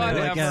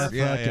 whatever.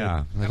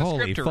 Yeah. Like, holy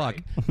script to fuck.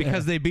 write.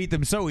 Because they beat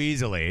them so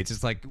easily. It's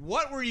just like,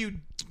 what were you...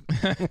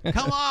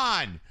 Come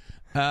on!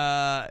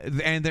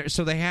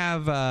 So they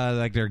have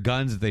like their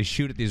guns that they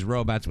shoot at these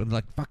robots when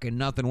like fucking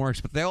nothing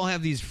works, but they all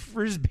have these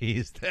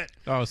frisbees that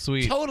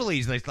sweet.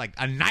 totally like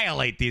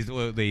annihilate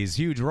these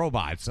huge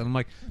robots. And I'm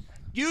like,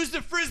 use the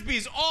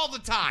frisbees all the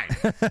time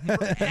for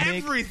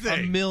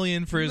everything. A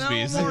million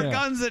frisbees. No more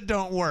guns that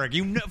don't work.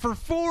 For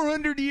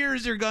 400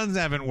 years your guns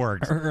haven't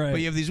worked, Right. but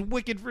you have these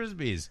wicked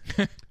frisbees.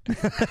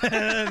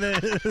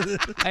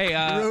 Hey,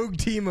 rogue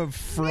team of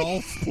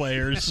Frolf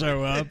players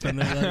show up and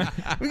they're like,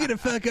 we're gonna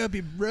fuck up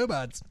your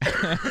robots.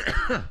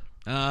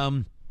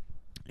 And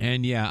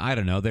yeah, I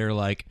don't know. They're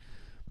like,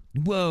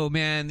 whoa,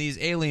 man, these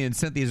aliens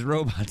sent these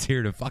robots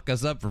here to fuck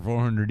us up for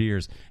 400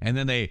 years. And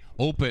then they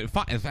open,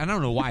 I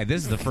don't know why,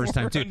 this is the first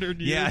time, too.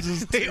 Yeah,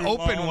 they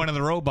open one of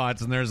the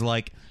robots, and there's,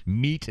 like,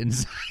 meat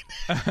inside.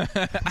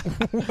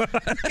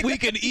 We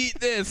can eat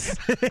this.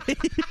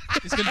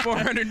 It's been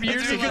 400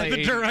 years since Because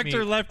the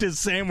director left his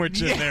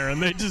sandwich in there,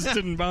 and they just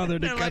didn't bother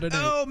to cut it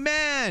out. Oh,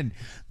 man,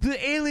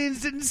 the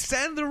aliens didn't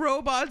send the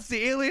robots.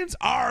 The aliens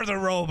are the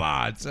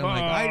robots. I'm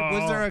like,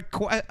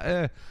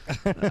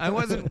 I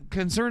wasn't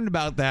concerned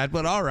about that.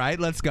 But all right,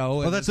 let's go.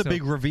 Well, that's a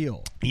big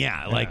reveal.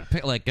 Yeah,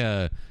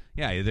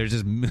 there's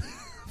just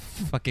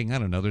fucking, I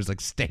don't know, there's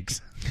like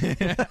steaks.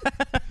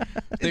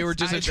 They were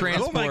just a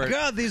transport. Oh my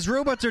god, these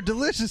robots are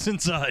delicious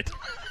inside.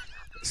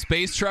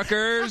 Space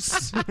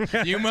truckers,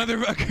 you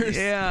motherfuckers.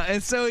 Yeah,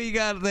 and so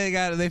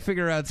they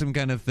figure out some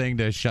kind of thing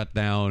to shut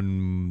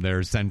down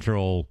their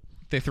central.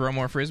 They throw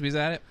more frisbees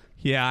at it.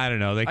 Yeah, I don't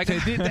know.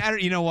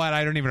 You know what?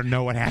 I don't even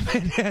know what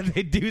happened.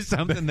 They do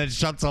something that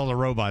shuts all the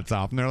robots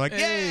off, and they're like,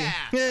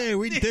 "Hey,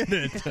 we did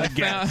it!"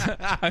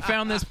 I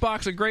found this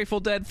box of Grateful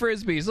Dead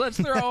frisbees. Let's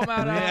throw them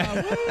out.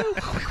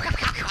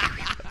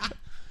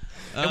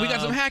 And we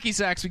got some hacky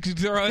sacks we could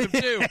throw at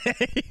them too.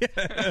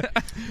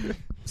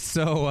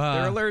 So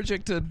they're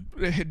allergic to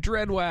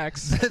dread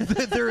wax.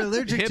 They're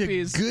allergic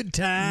hippies. to good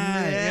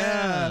times.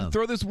 Yeah.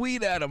 Throw this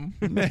weed at them.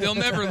 They'll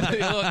never. They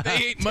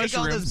ate mushrooms. Take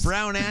all this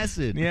brown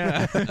acid.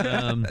 Yeah.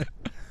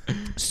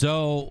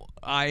 So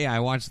I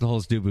watched the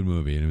whole stupid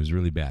movie, and it was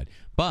really bad.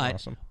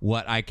 But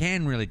what I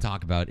can really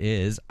talk about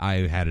is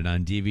I had it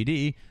on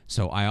DVD,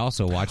 so I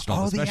also watched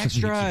all the special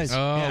extras.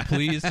 Oh,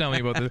 please tell me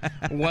about this.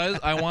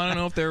 I want to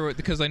know if there were,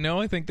 because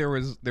I think there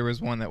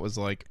was one that was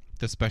like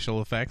the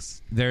special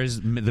effects. There's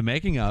the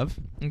making of,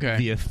 okay,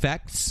 the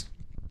effects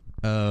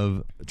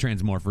of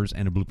Transmorphers,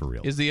 and a blooper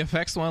reel. Is the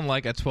effects one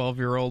like a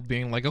 12-year-old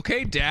being like,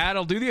 okay, Dad,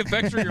 I'll do the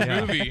effects for your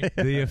movie?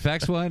 The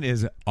effects one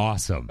is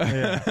awesome.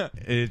 Yeah.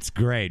 It's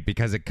great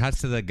because it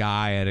cuts to the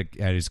guy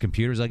at his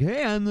computer. He's like,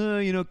 hey, I'm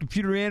the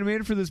computer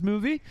animator for this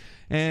movie,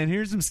 and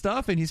here's some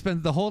stuff. And he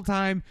spends the whole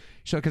time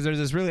because there's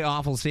this really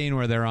awful scene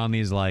where they're on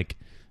these like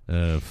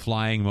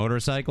flying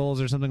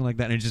motorcycles or something like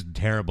that, and it's just a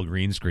terrible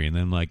green screen.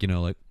 Then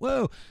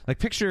whoa, like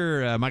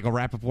picture Michael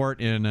Rappaport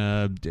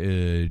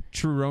in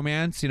True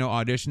Romance,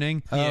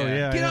 auditioning. Oh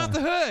yeah, get off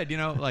the hood,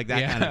 like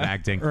that kind of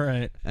acting,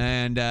 right?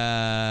 And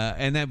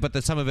then,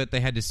 but some of it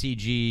they had to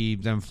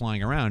CG them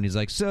flying around. He's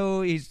like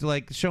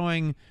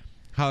showing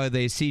how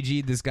they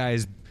CG'd this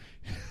guy's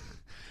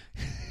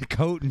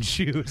coat and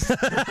shoes.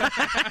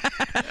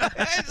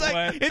 It's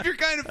like, if you're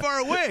kind of far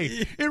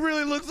away, it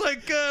really looks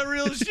like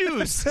real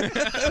shoes.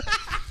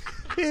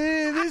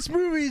 This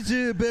movie's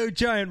about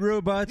giant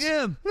robots.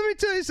 Yeah. Let me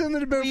tell you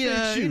something about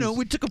fake shoes.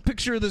 We took a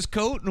picture of this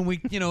coat, and we,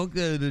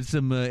 did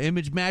some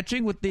image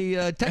matching with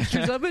the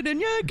textures of it,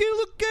 and it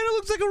kind of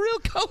looks like a real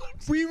coat.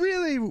 We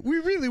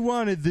really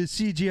wanted the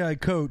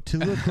CGI coat to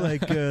look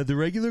like the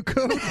regular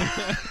coat.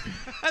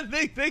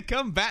 They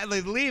come back,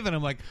 they leave, and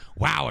I'm like,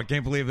 wow, I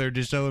can't believe they're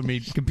just showing me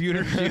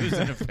computer shoes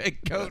and a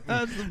fake coat.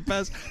 That's the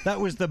best. That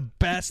was the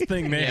best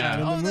thing they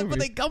had in the movie. But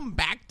they come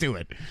back to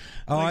it.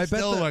 Oh, I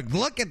bet.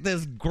 Look at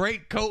this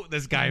great coat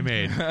this guy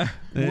made.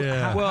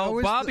 Yeah.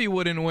 Well, Bobby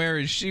wouldn't wear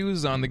his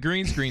shoes on the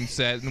green screen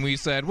set, and we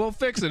said, "We'll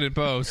fix it in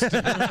post."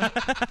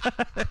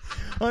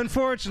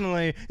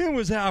 Unfortunately, it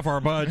was half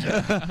our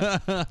budget.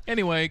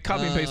 Anyway,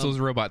 copy and paste those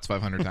robots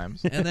 500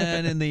 times. And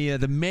then in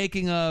the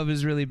making of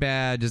is really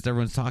bad. Just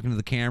everyone's talking to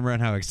the camera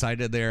and how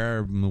excited they are,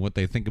 and what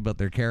they think about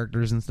their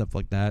characters and stuff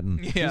like that.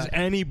 And does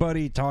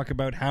anybody talk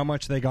about how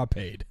much they got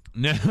paid?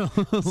 No,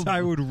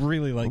 I would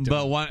really like to.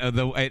 But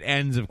it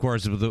ends, of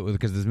course,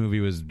 because this movie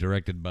was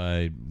directed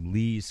by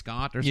Lee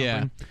Scott or something.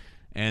 Yeah.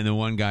 And the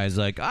one guy's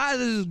like, this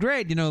is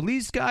great.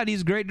 Lee Scott, he's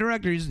a great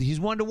director. He's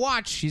one to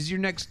watch. He's your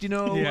next,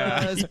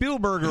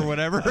 Spielberg or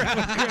whatever.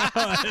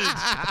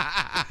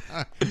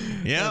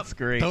 Yep, that's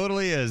great.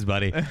 Totally is,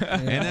 buddy.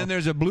 And then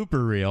there's a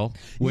blooper reel,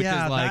 which is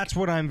like, that's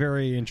what I'm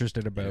very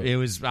interested about.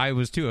 I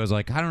was too. I was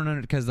like, I don't know,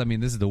 because this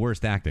is the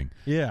worst acting.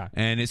 Yeah.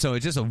 And it's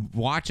just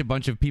watch a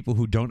bunch of people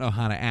who don't know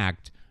how to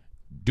act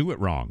do it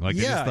wrong. Like,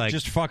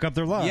 just fuck up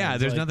their lives. Yeah,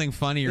 there's nothing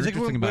funny or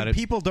interesting about it.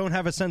 People don't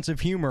have a sense of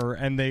humor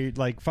and they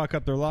fuck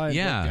up their lives.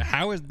 Yeah,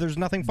 there's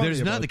nothing funny?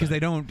 There's nothing because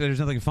there's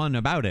nothing fun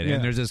about it. Yeah.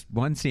 And there's this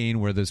one scene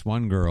where this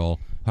one girl,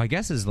 who I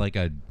guess is like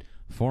a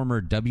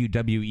former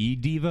WWE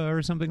diva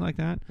or something like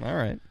that. All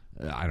right.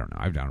 I don't know.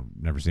 I've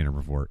never seen her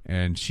before.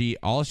 And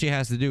all she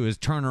has to do is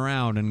turn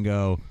around and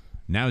go,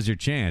 "Now's your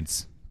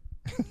chance."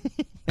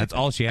 That's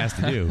all she has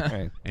to do.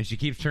 Right. And she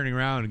keeps turning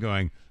around and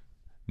going,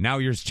 "Now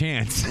yours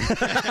chance."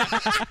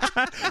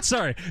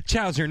 Sorry,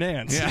 Chow's your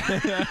Nance.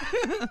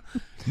 Yeah.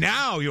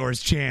 Now yours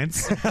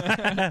chance.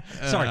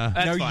 Sorry,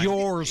 now fine.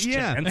 Yours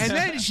chance. And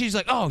then she's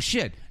like, "Oh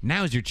shit,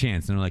 now's your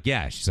chance." And I'm like,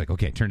 "Yeah." She's like,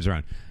 "Okay," turns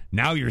around.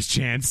 "Now yours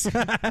chance."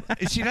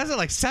 She does it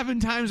like 7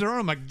 times in a row.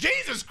 I'm like,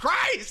 Jesus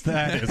Christ!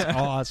 That is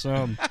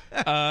awesome.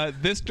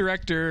 This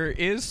director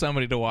is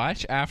somebody to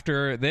watch.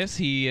 After this,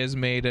 he has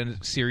made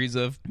a series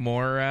of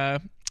more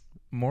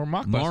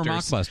mockbusters. More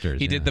mockbusters.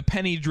 He did the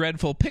Penny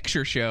Dreadful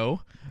Picture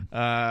Show,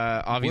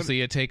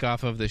 Obviously, a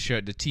takeoff of the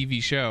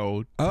TV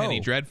show Penny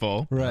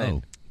Dreadful. Right.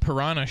 Oh.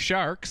 Piranha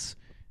Sharks.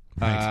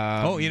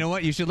 Right. You know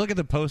what? You should look at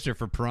the poster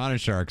for Piranha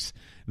Sharks.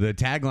 The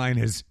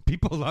tagline is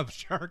 "People love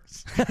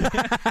sharks."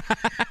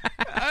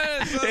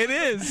 It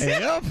is.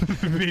 Yep.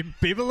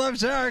 People love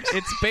sharks.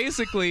 It's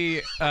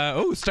basically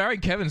starring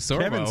Kevin Sorbo.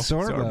 Kevin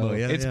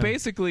Sorbo. It's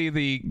basically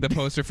the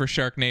poster for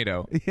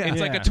Sharknado.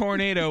 It's like a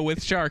tornado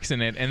with sharks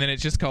in it, and then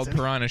it's just called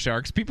Piranha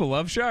Sharks. People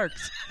love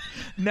sharks.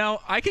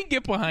 Now I can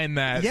get behind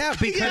that. Yeah,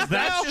 because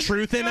that's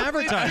truth in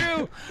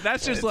advertising.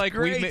 That's just like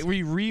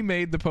we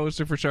remade the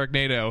poster for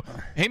Sharknado.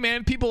 Hey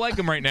man, people like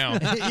them right now.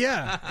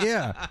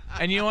 Yeah.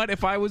 And you know what?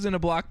 If I was in a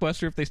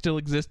Blockbuster, if they still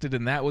existed,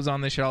 and that was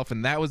on the shelf,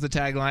 and that was the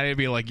tagline, I'd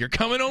be like, "You're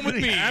coming home with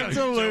me."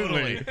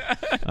 Absolutely.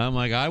 I'm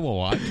like, I will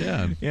watch.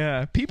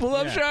 Yeah. People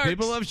love sharks.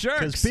 People love sharks.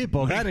 Because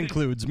people, that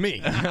includes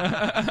me.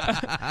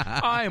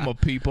 I'm a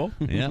people.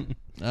 Yeah.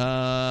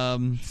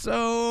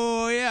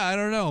 So yeah, I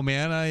don't know,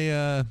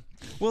 man.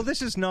 Well,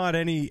 this is not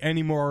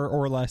any more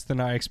or less than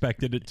I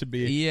expected it to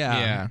be.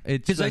 Yeah.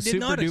 It's Because I did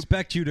not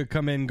expect you to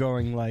come in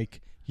going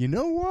like, you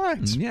know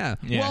what? Yeah.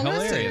 Yeah, Well,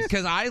 hilarious.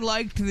 because I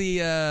liked the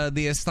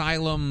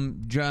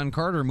Asylum John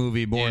Carter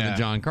movie, Born to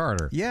John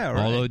Carter. Yeah,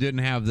 right. Although it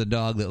didn't have the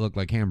dog that looked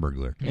like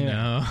Hamburglar.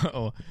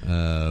 No.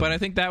 But I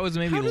think that was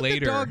maybe How did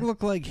later. the dog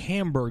look like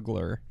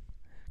Hamburglar?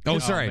 Oh,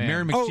 sorry, man.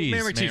 Mary Oh, McCheese.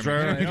 Mary McCheese,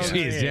 Mary right.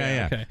 McCheese,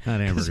 yeah. Okay. Not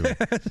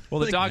Hamburglar.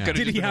 Well, the dog could have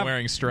did just he been have-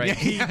 wearing stripes.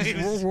 He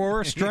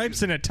wore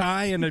stripes and a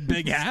tie and a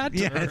big hat?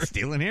 Yeah, or-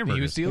 stealing hamburgers.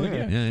 He was stealing,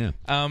 yeah. Yeah.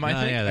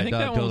 I think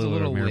that one was a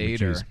little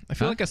later. I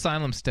feel Huh? like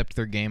Asylum stepped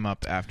their game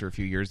up after a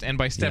few years, and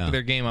by stepped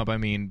their game up, I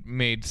mean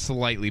made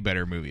slightly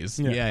better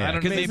movies. Yeah. I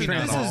don't Because maybe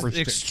not all. this is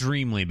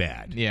extremely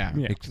bad. Yeah.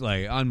 It's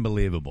like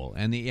unbelievable.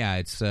 And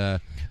it's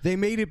They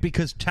made it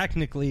because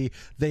technically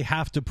they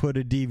have to put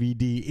a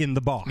DVD in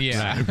the box.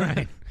 Yeah.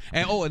 right.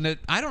 And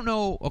I don't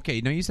know. Okay,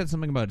 now you said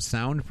something about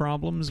sound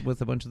problems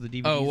with a bunch of the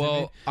DVDs. Oh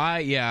in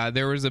well,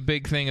 there was a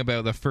big thing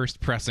about the first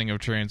pressing of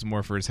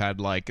Transmorphers had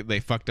they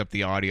fucked up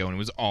the audio and it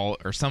was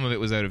or some of it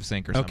was out of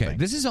sync or something. Okay,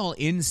 this is all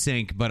in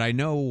sync, but I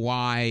know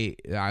why.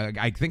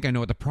 I think I know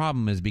what the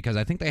problem is because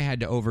I think they had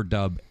to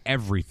overdub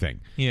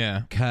everything.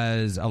 Yeah.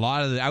 Because a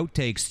lot of the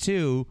outtakes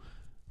too,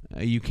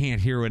 you can't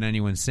hear what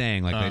anyone's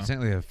saying. Like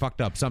they fucked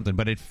up something,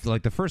 but it's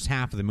like the first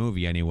half of the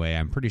movie anyway.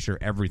 I'm pretty sure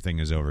everything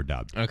is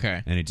overdubbed.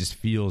 Okay. And it just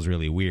feels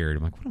really weird.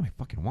 I'm like, what am I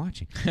fucking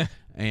watching?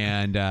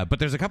 And but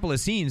there's a couple of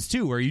scenes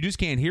too where you just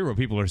can't hear what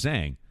people are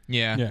saying.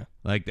 Yeah.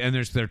 Like, and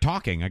they're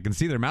talking. I can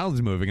see their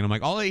mouths moving, and I'm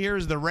like, all I hear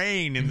is the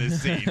rain in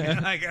this scene.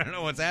 Like, I don't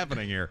know what's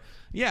happening here.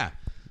 Yeah.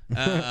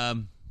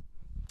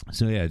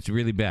 So yeah, it's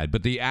really bad.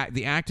 But the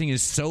acting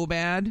is so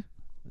bad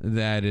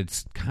that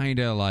it's kind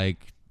of like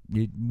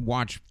you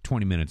watch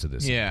 20 minutes of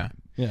this. Yeah.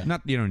 sometime.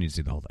 Not you don't need to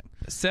see the whole thing.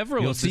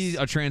 Several You'll of see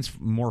the, a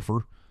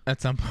transmorpher at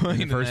some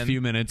point in the first and then-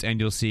 few minutes, and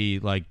you'll see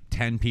like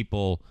 10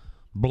 people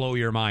blow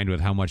your mind with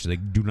how much they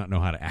do not know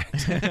how to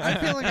act. I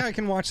feel like I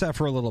can watch that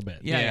for a little bit.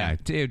 Yeah.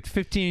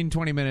 15,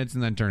 20 minutes,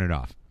 and then turn it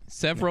off.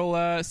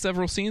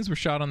 Several scenes were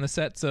shot on the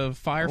sets of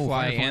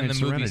Firefly and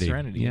the movie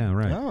Serenity. Yeah,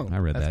 right. Oh. I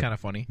read That's that. kind of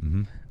funny.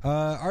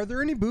 Are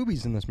there any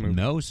boobies in this movie?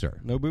 No, sir.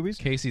 No boobies?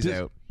 Casey's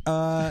out.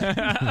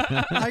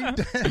 I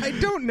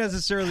don't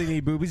necessarily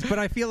need boobies, but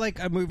I feel like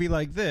a movie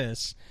like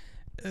this,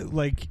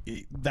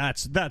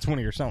 that's one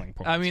of your selling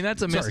points. I mean,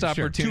 that's a missed Sorry,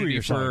 sure, two of opportunity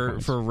your selling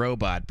points. for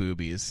robot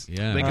boobies.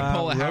 Yeah. They could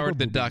pull a robot Howard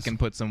the Duck boobies. and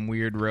put some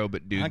weird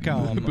robot I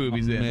call them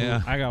boobies in.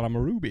 Yeah. I got them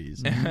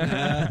rubies.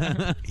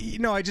 I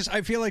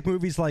feel like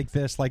movies like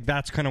this, like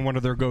that's kind of one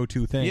of their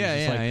go-to things. Yeah,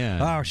 It's yeah, like,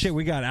 yeah. oh shit,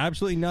 we got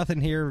absolutely nothing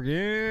here.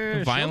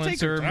 Yeah,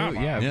 Violence or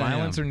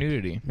violence or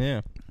nudity.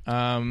 yeah.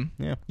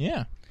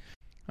 Yeah.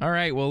 All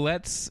right, well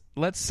let's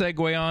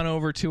segue on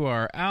over to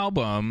our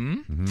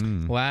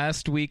album.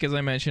 Last week, as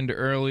I mentioned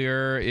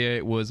earlier,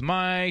 it was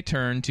my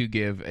turn to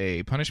give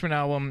a punishment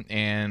album,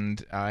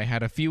 and I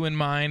had a few in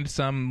mind,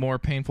 some more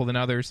painful than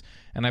others,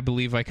 and I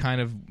believe I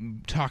kind of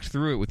talked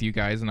through it with you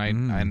guys, and I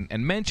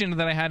and mentioned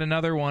that I had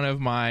another one of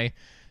my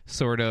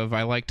sort of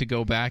I like to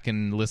go back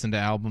and listen to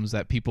albums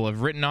that people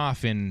have written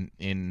off in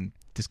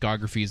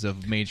discographies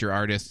of major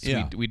artists.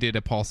 Yeah. We did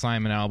a Paul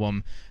Simon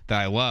album that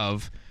I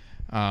love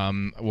a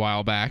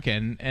while back,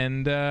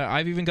 and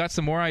I've even got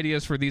some more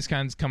ideas for these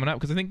kinds coming up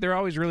because I think they're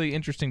always really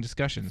interesting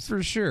discussions.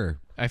 For sure.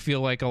 I feel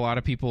like a lot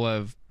of people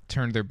have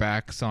turned their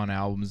backs on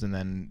albums and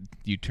then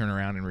you turn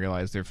around and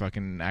realize they're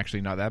fucking actually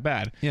not that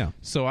bad. Yeah.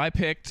 So I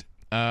picked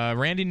a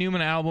Randy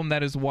Newman album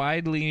that is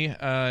widely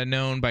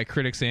known by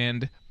critics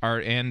and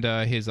art and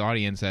his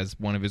audience as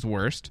one of his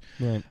worst.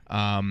 Right.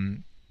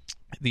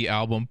 The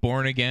album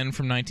Born Again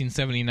from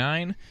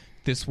 1979.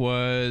 This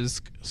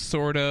was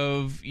sort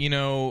of,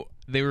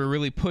 they were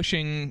really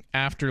pushing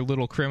after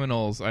Little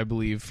Criminals, I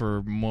believe,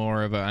 for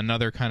more of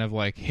another kind of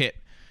like hit.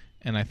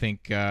 And I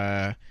think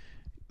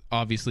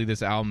obviously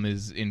this album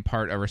is in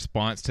part a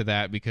response to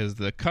that because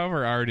the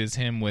cover art is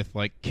him with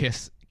like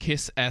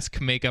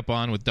Kiss-esque makeup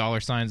on with dollar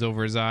signs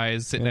over his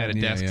eyes, sitting at a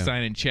desk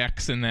signing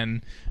checks, and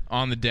then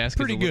on the desk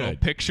Pretty is a little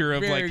good. picture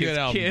of Very like good his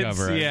album kids.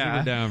 cover. Yeah,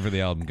 Super down for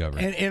the album cover.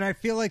 And I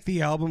feel like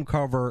the album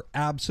cover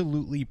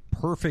absolutely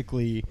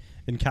perfectly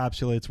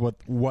encapsulates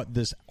what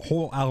this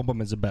whole album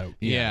is about.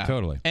 Yeah,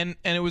 totally. And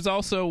it was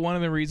also one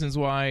of the reasons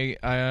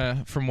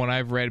why, from what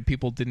I've read,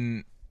 people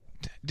didn't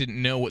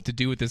know what to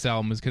do with this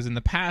album, is because in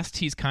the past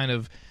he's kind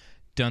of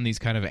done these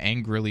kind of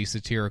angrily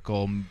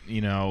satirical,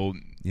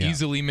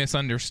 easily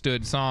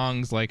misunderstood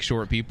songs like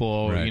Short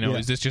People. Right.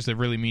 Is this just a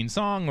really mean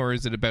song, or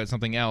is it about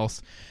something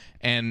else?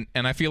 And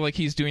I feel like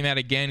he's doing that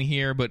again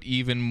here, but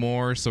even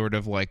more sort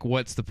of like,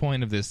 what's the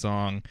point of this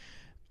song?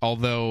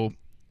 Although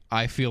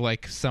I feel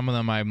like some of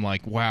them I'm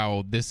like,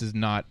 wow, this is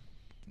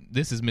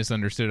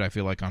misunderstood. I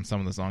feel like on some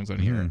of the songs on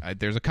here,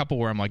 there's a couple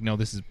where I'm like, no,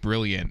 this is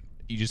brilliant.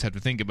 You just have to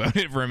think about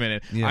it for a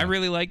minute. Yeah. I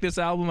really like this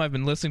album. I've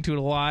been listening to it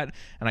a lot,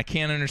 and I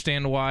can't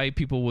understand why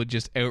people would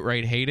just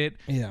outright hate it.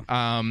 Yeah.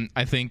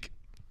 I think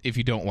if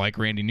you don't like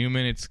Randy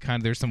Newman, it's kind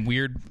of, there's some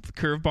weird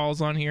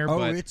curveballs on here. Oh,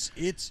 but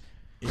it's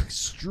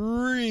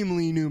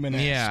extremely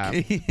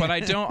Newman-esque. yeah, but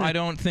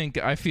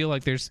I feel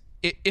like there's,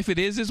 if it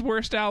is his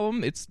worst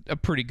album, it's a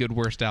pretty good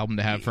worst album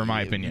to have, for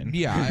my opinion.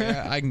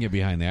 Yeah, I can get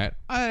behind that.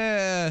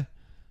 I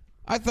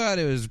thought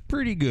it was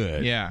pretty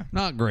good. Yeah.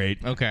 Not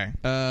great. Okay.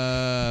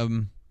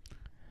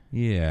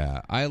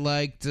 Yeah, I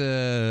liked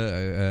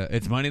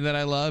It's Money That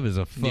I Love is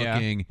a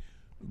fucking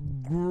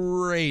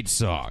great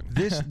song.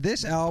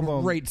 This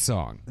album, Great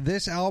song.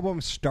 This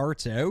album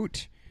starts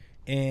out,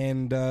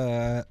 and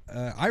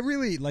I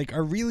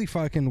really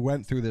fucking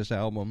went through this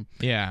album.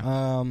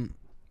 Yeah.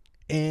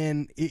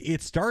 And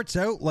it starts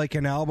out like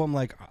an album.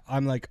 Like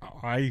I'm like,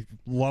 I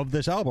love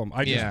this album.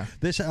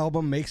 This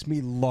album makes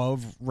me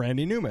love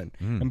Randy Newman.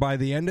 And by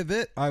the end of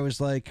it, I was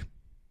like,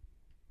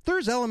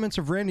 there's elements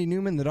of Randy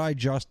Newman that I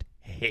just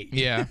hate.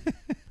 Yeah.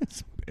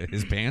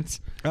 His pants.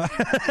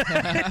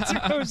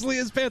 It's mostly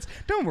his pants.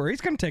 Don't worry,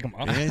 he's gonna take them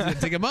off. Yeah, he's gonna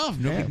take them off.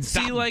 Nobody can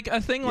stop See, him. like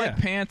a thing like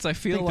pants, I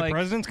feel Think like the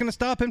president's gonna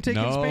stop him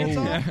taking his No. pants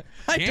off? Yeah.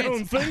 I Can't.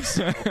 don't think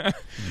so.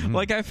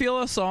 like I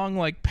feel a song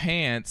like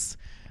Pants.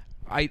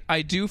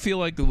 I do feel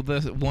like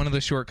one of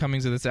the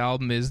shortcomings of this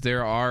album is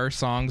there are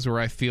songs where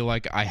I feel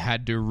like I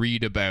had to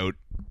read about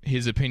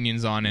his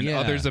opinions on and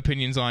others'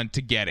 opinions on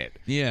to get it.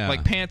 Yeah.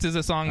 Like Pants is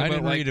a song I about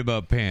didn't read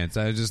about pants.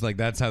 I was just like,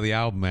 that's how the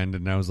album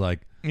ended, and I was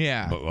like,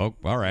 yeah. oh,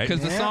 all right.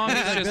 Because the song is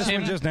just This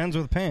him one just ends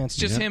with pants.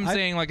 It's just him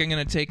saying like, I'm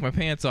gonna take my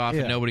pants off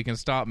and nobody can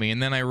stop me.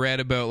 And then I read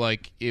about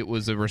like it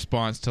was a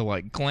response to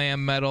like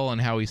glam metal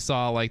and how he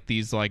saw like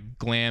these like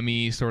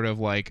glammy sort of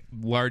like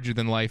larger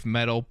than life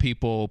metal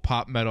people,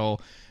 pop metal,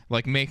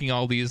 like making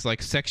all these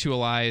like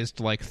sexualized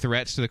like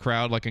threats to the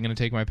crowd, like I'm gonna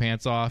take my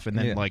pants off, and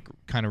then like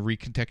kind of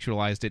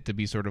recontextualized it to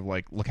be sort of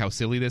like, look how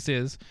silly this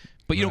is.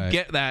 But you don't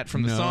get that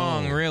from the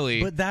song,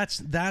 really. But that's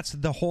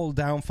the whole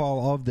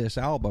downfall of this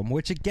album,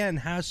 which again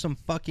has some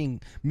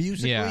fucking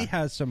musically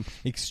has some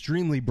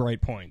extremely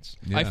bright points.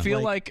 I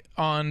feel like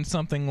on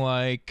something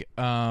like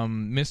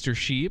Mr.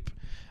 Sheep,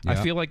 I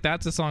feel like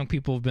that's a song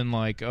people have been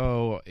like,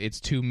 oh, it's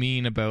too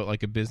mean about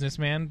like a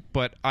businessman.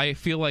 But I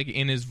feel like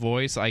in his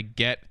voice, I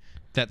get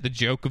that the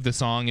joke of the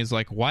song is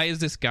like, what is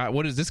this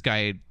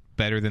guy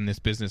better than this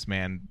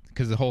businessman?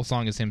 Because the whole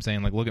song is him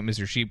saying like, look at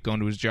Mr. Sheep going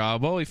to his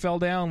job. Oh, he fell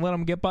down. Let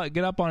him get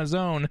up on his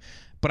own.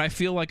 But I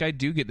feel like I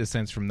do get the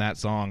sense from that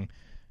song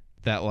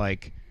that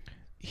like,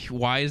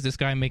 why is this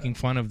guy making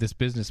fun of this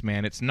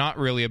businessman? It's not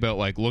really about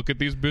like, look at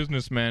these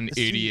businessmen,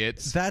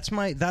 idiots. That's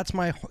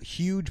my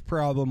huge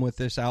problem with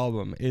this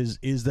album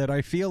is that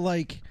I feel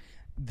like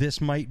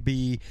this might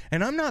be,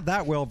 and I'm not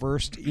that well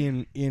versed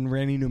in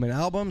Randy Newman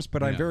albums,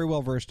 but I'm very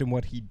well versed in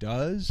what he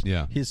does.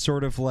 Yeah. His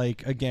sort of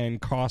like, again,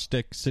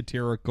 caustic,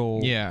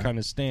 satirical kind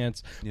of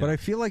stance. Yeah. But I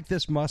feel like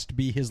this must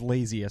be his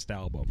laziest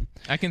album.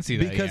 I can see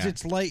that because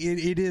it's like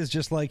it is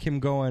just like him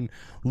going,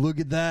 look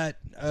at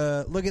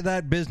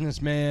that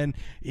businessman.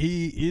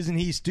 Isn't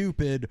he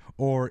stupid,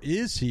 or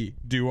is he?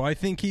 Do I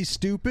think he's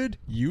stupid?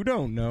 You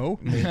don't know.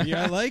 Maybe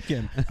I like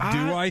him.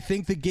 Do I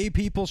think that gay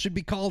people should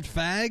be called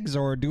fags,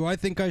 or do I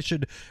think I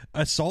should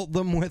assault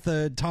them with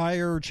a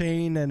tire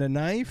chain and a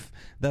knife?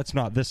 That's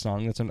not this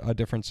song. That's a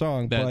different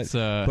song. That's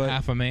but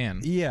Half a Man.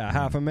 Yeah,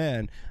 Half a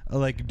Man.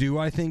 Like, do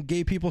I think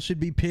gay people should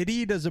be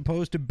pitied as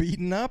opposed to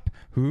beaten up?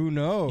 Who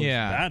knows?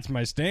 Yeah. That's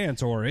my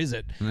stance, or is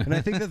it? And I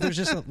think that there's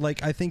just,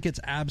 I think it's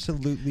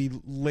absolutely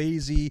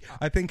lazy.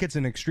 I think it's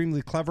an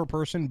extremely clever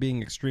person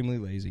being extremely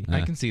lazy.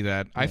 I can see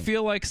that. I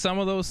feel like some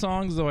of those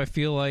songs, though, I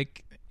feel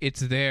like it's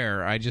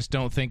there. I just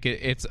don't think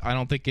I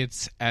don't think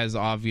it's as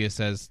obvious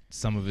as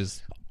some of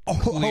his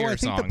clear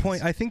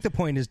songs. I think the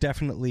point is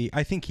definitely,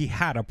 I think he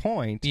had a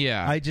point.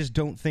 Yeah. I just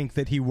don't think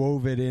that he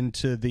wove it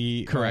into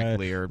the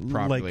correctly or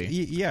properly.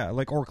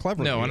 Or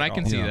cleverly. No, and I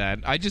can see that.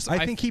 I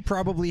think he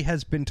probably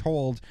has been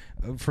told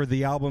for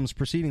the albums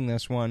preceding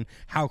this one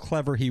how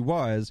clever he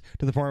was,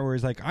 to the point where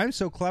he's like, I'm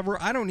so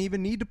clever, I don't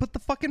even need to put the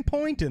fucking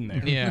point in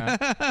there. Yeah.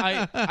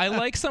 I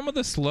like some of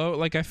the slow,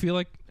 like I feel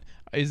like,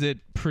 is it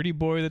Pretty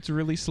Boy that's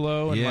really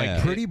slow? And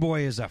like Pretty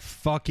Boy is a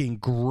fucking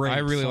great I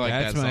really song. like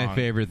That's that my song.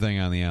 favorite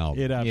thing on the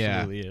album. It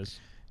absolutely is.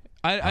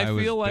 I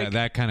feel like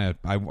that kind of.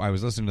 I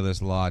was listening to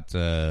this a lot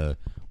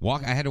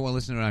I had to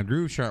listen to it on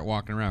Groove Chart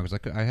walking around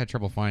because I had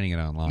trouble finding it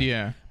online.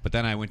 Yeah. But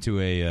then I went to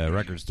a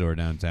record store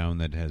downtown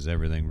that has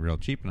everything real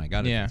cheap, and I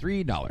got it for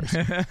 $3 on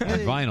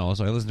vinyl.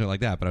 So I listened to it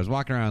like that. But I was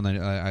walking around,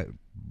 and I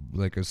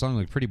like a song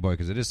like Pretty Boy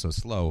because it is so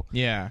slow.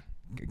 Yeah.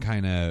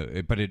 Kind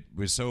of, but it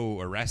was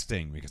so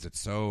arresting because it's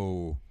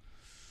so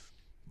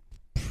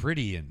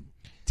pretty and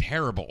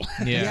terrible.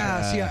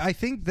 Yeah. See, I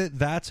think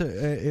that's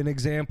an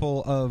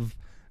example of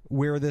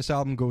where this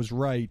album goes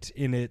right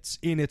in its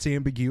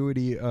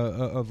ambiguity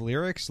of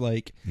lyrics.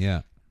 Like,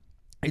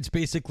 it's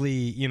basically,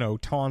 you know,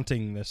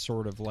 taunting this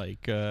sort of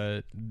like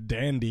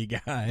dandy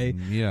guy.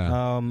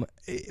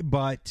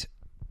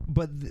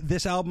 But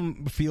this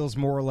album feels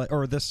more like,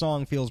 or this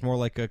song feels more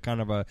like a kind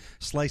of a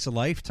slice of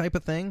life type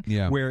of thing.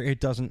 Where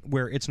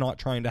it's not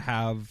trying to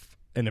have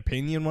an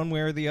opinion one way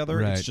or the other.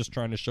 It's just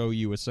trying to show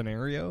you a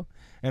scenario,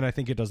 and I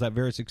think it does that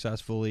very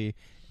successfully.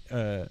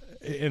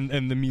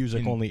 And the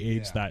music only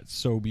aids that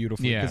so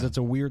beautifully because it's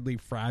a weirdly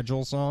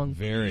fragile song.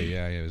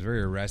 It was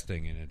very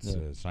arresting in its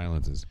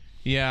silences.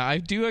 Yeah, I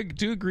do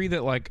agree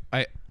that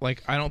I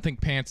don't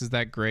think Pants is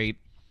that great.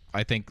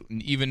 I think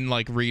even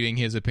like reading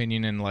his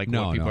opinion and like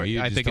what people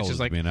I think it's just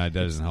like that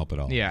doesn't help at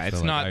all. Yeah,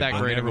 it's not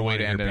that great of a way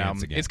to end an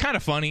album. It's kind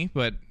of funny,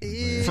 but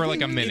for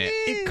like a minute.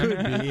 It could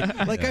be.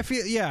 Like I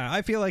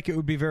feel like it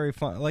would be very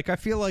fun. Like I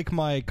feel like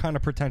my kind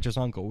of pretentious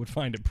uncle would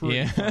find it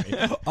pretty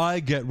funny. I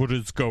get what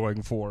it's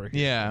going for.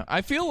 Yeah,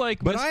 I feel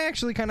like but I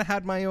actually kind of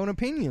had my own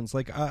opinions.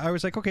 Like I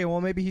was like, okay,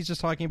 well maybe he's just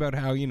talking about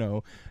how, you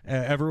know,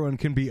 everyone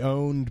can be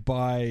owned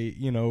by,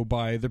 you know,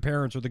 by the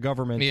parents or the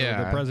government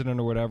or the president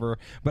or whatever,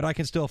 but I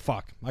can still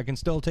fuck. I can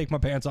still take my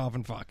pants off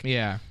and fuck.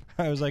 Yeah.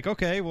 I was like,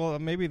 okay, well,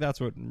 maybe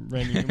that's what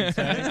Randy Newman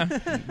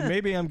said.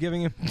 Maybe I'm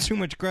giving him too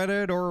much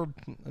credit or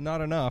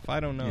not enough. I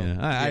don't know. Yeah,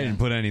 I didn't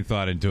put any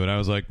thought into it. I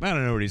was like, I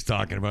don't know what he's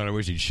talking about. I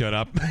wish he'd shut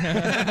up.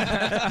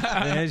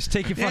 Just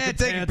take your fucking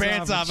take your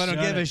pants off. I don't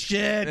give a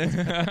shit.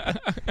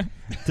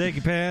 Take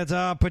your pants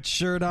off. Put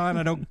your shirt on.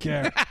 I don't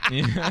care.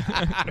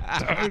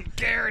 Don't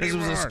care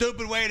anymore. This was a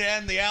stupid way to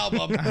end the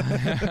album.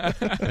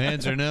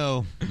 Answer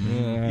no.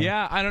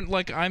 Yeah, I don't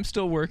like. I'm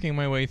still working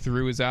my way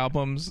through his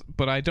albums,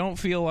 but I don't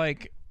feel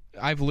like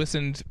I've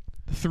listened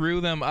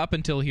through them up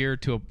until here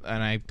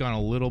and I've gone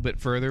a little bit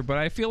further, but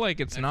I feel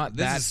like it's not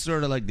this that. This is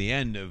sort of like the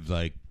end of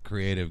like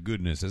creative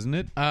goodness, isn't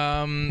it?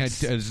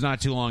 It's not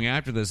too long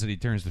after this that he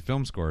turns to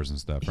film scores and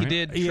stuff, right?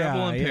 He did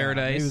Trouble in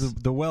Paradise. Maybe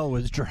the well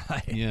was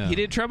dry. Yeah. He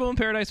did Trouble in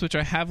Paradise, which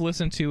I have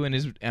listened to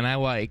and I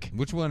like.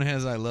 Which one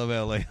has I Love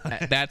L.A.?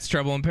 That's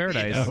Trouble in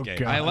Paradise. Yeah,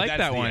 okay. I like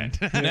that one.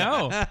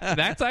 No,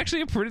 that's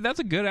actually that's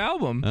a good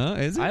album.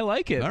 Is it? I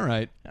like it. All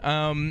right.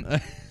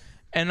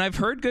 And I've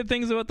heard good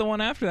things about the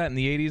one after that in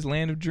the 80s,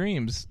 Land of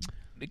Dreams.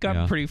 It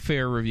got pretty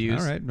fair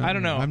reviews. All right. I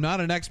don't know. I'm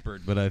not an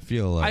expert, but I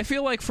feel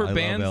like for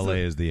bands Love LA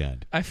is the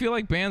end. I feel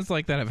like bands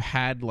like that have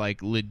had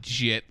like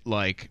legit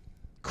like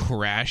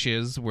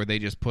crashes where they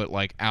just put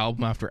like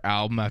album after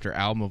album after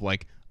album of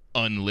like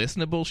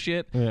unlistenable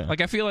shit. Yeah.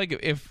 Like I feel like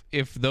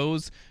if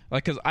those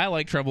like cuz I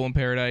like Trouble in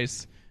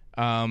Paradise,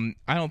 I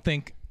don't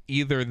think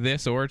either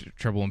this or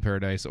Trouble in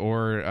Paradise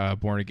or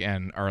Born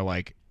Again are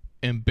like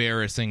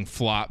embarrassing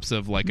flops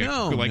of like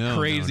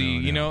crazy,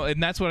 you know,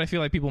 and that's what I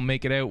feel like people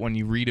make it out when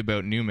you read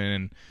about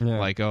Newman and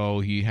like,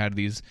 oh, he had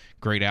these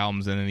great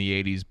albums and in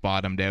the 80s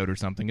bottomed out or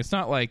something. It's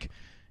not like,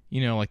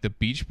 you know, like the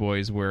Beach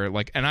Boys where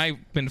like, and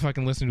I've been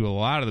fucking listening to a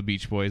lot of the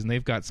Beach Boys and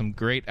they've got some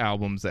great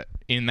albums that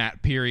in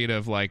that period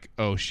of like,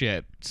 oh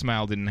shit,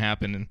 Smile didn't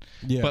happen,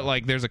 and but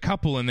like there's a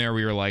couple in there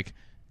where you're like,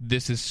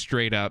 this is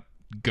straight up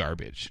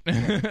garbage.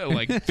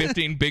 Like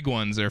 15 big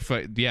ones or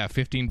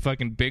 15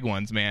 fucking big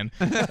ones, man.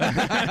 Like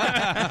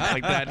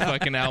that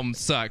fucking album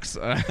sucks.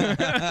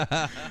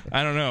 I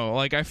don't know,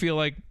 like I feel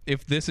like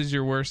if this is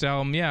your worst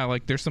album,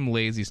 like there's some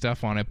lazy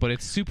stuff on it, but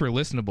it's super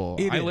listenable.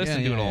 I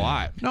listen to it a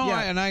lot.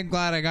 And I'm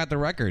glad I got the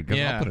record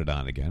because I'll put it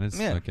on again. It's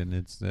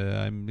fucking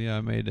I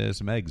made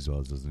some eggs while I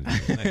was listening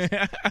to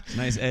it.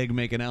 Nice egg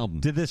making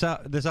album. Did this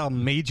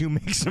album made you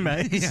make some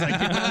eggs?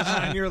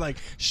 Like you're like,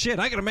 shit,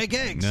 I gotta make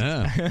eggs.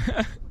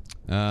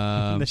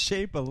 In the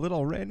shape of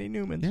little Randy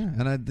Newman. Yeah,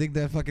 and I think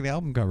that fucking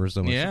album cover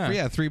so much.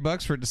 Yeah,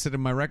 $3 for it to sit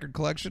in my record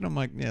collection. I'm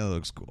like, yeah, that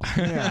looks cool.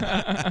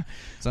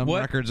 Some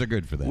records are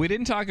good for that. We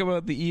didn't talk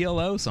about the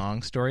ELO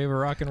song, Story of a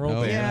Rock and Roll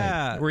Band.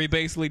 Yeah. Where he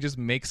basically just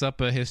makes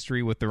up a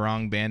history with the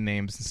wrong band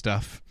names and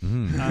stuff.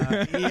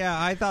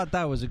 I thought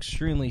that was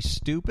extremely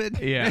stupid.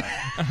 Yeah.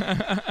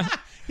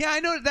 Yeah,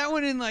 I know that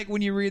one in like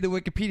when you read the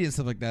Wikipedia and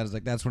stuff like that, is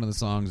like that's one of the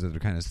songs that are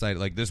kind of cited.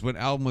 Like this one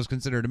album was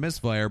considered a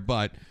misfire,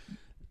 but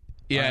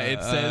yeah,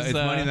 it says it's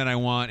Money That I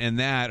Want and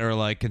that are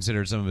like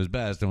considered some of his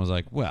best, and was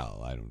like,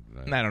 well, I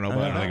don't know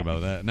about think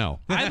about that. No,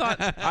 I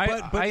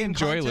thought I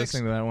enjoy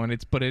listening to that one.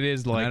 But it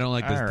is like I don't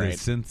like the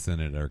synths in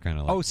it are kind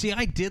of like. Oh, see,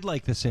 I did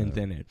like the synth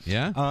in it.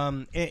 Yeah.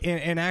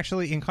 And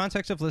actually, in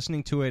context of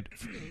listening to it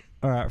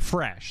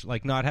fresh,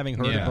 like not having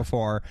heard it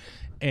before.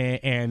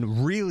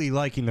 And really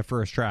liking the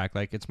first track,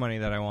 like It's Money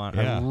That I Want,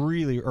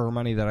 or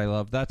Money That I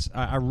Love.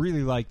 I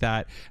really like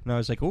that, and I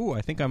was like, oh, I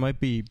think I might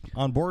be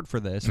on board for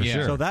this. For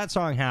sure. So that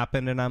song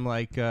happened, and I'm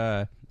like,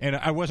 and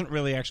I wasn't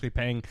really actually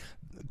paying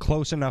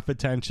close enough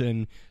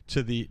attention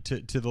to the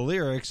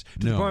lyrics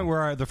to the point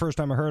where the first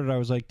time I heard it, I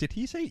was like, did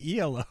he say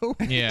ELO?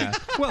 Yeah.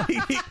 Well,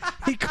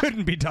 he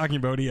couldn't be talking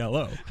about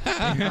ELO.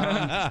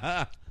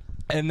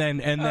 And then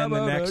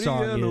the next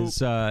song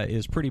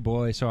is Pretty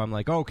Boy, so I'm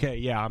like, okay,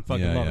 yeah, I'm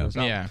fucking loving this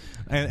album. Yeah.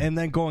 And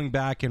then going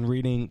back and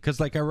reading, because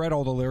like I read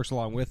all the lyrics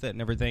along with it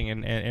and everything,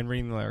 and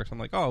reading the lyrics, I'm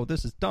like, oh,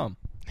 this is dumb.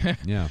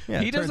 Yeah.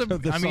 He does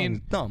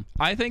dumb.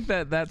 I think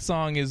that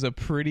song is a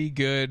pretty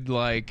good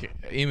like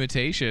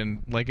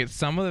imitation. Like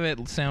some of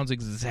it sounds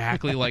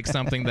exactly like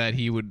something that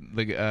he would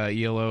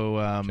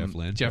ELO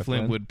Jeff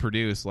Lynne would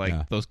produce.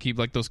 Like those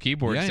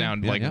keyboards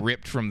sound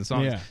ripped from the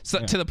songs.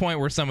 To the point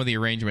where some of the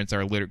arrangements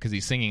are literally because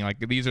he's singing like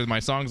these are my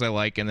songs I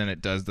like, and then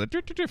it does the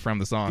from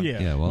the song.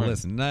 Yeah. Well,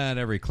 listen, not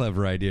every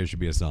clever idea should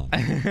be a song.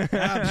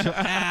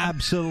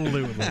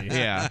 Absolutely.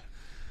 Yeah.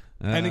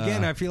 And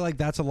again, I feel like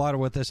that's a lot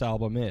of what this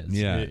album is.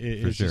 Yeah,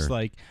 it's just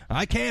like,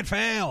 I can't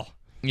fail.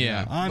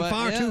 Yeah. I'm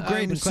far too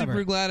great and clever. I'm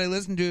super glad I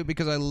listened to it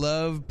because I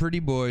love Pretty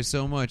Boy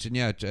so much. And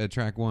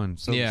track one,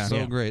 so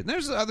great. And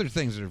there's other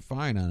things that are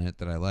fine on it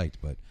that I liked,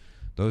 but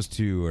those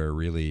two are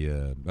really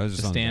those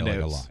are songs I like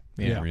a lot.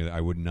 Yeah. Really,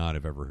 I would not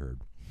have ever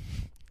heard.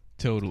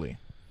 Totally.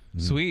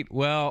 Sweet.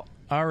 Well,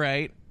 all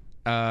right.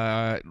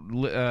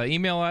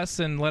 Email us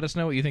and let us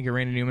know what you think of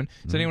Randy Newman.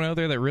 Is anyone out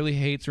there that really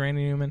hates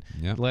Randy Newman?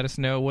 Let us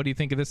know. What do you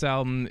think of this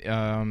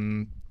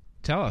album?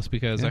 Tell us,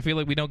 because I feel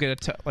like we don't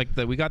get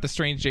we got the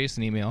Strange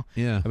Jason email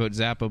about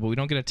Zappa, but we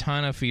don't get a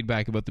ton of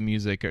feedback about the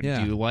music. Do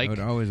you like? I would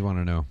always want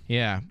to know.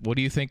 Yeah. What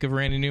do you think of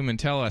Randy Newman?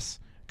 Tell us.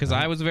 Because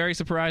I was very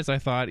surprised. I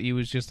thought he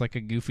was just like a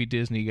goofy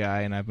Disney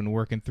guy, and I've been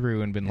working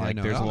through and been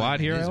there's a lot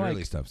here. His I like.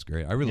 early stuff's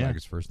great. I really like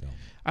his first album.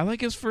 I like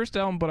his first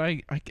album, but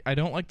I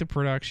don't like the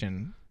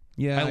production.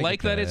 Yeah, I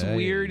like that it's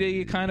weird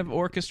kind of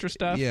orchestra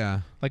stuff.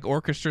 Yeah, like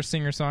orchestra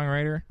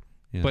singer-songwriter.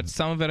 Yeah. But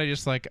some of it I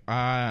just like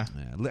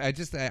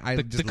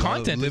the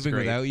content Living is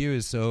great. Without You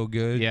is so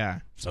good.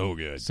 Yeah. So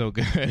good. So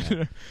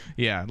good.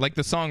 Yeah. Like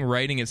the song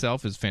writing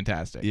itself is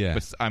fantastic. Yeah.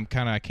 But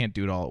I can't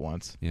do it all at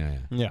once.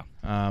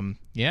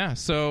 Yeah.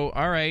 So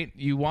all right,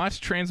 you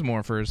watched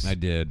Transmorphers. I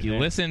did. You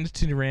listened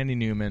to Randy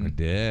Newman. I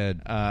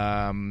did.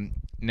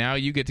 Now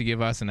you get to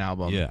give us an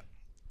album. Yeah.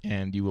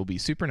 And you will be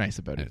super nice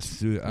about it.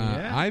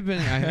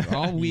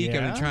 All week I've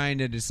been trying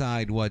to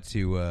decide what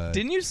to.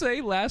 Didn't you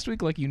say last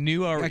week like you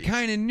knew already? I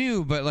kind of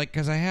knew, but like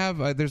because I have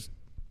there's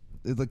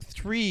like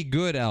 3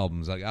 good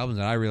albums, like albums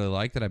that I really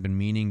like that I've been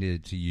meaning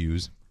to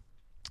use.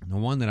 The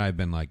one that I've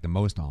been like the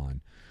most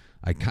on,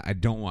 I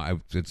don't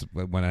want. It's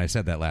when I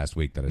said that last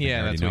week that I think I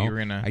already that's know. what you were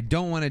gonna. I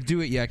don't want to do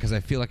it yet because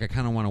I feel like I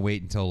kind of want to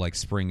wait until like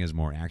spring is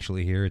more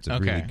actually here. It's a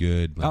really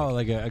good.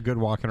 Like a good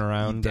walking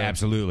around.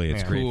 Absolutely,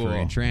 it's great for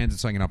in transit.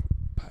 So I can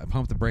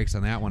pump the brakes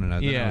on that one, and I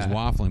was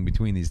waffling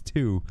between these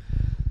two.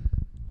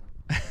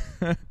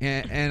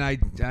 and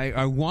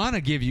I want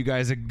to give you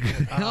guys a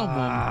good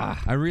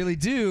album. I really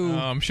do.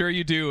 I'm sure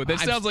you do. That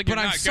sounds like. But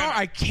I'm sorry,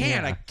 I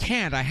can't. I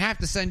can't. I have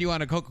to send you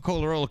on a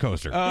Coca-Cola roller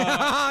coaster.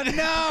 Oh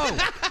no!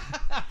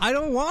 I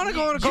don't want to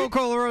go on a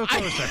Coca-Cola roller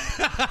coaster.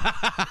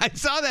 I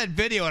saw that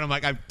video and I'm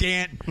like, I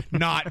can't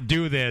not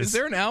do this. Is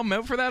there an album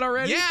out for that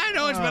already? Yeah, I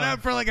know. It's been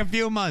out for like a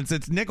few months.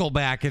 It's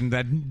Nickelback, and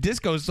that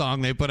disco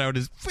song they put out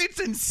it's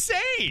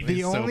insane.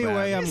 The only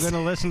way I'm going to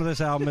listen to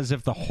this album is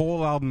if the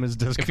whole album is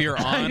disco. If you're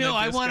on I know.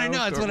 I want to know.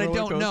 That's what I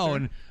don't know,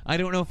 and I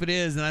don't know if it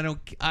is, and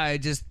I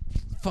just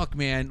fuck,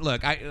 man.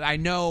 Look, I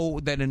know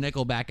that a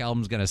Nickelback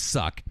album's going to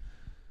suck,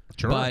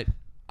 but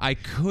I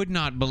could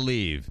not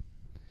believe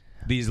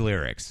these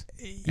lyrics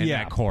and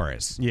that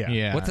chorus.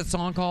 Yeah. What's that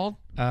song called?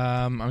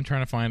 I'm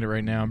trying to find it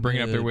right now. I'm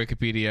bringing up their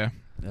Wikipedia.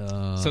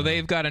 So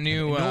they've got a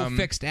new No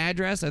Fixed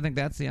Address. I think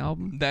that's the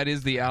album. That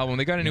is the album.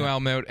 They got a new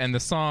album out, and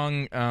the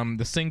song,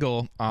 the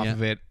single off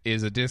of it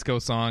is a disco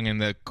song, and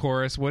the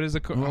chorus. What is the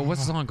chorus? Well,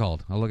 what's the song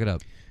called? I'll look it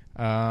up.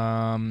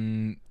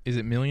 Is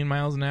it Million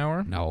Miles an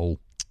Hour? No.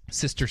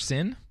 Sister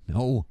Sin?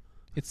 No.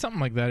 It's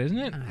something like that, isn't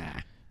it?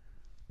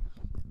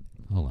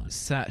 Hold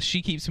on.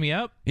 She Keeps Me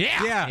Up?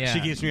 Yeah. She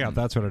Keeps Me Up.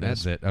 That's what it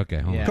is. That's it. Okay,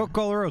 hold on.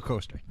 Coca-Cola roller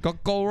coaster.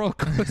 Coca-Cola roller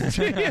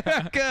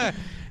coaster.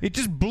 It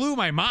just blew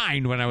my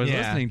mind when I was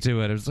listening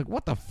to it. I was like,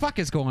 what the fuck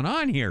is going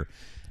on here?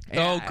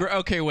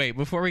 Okay, wait.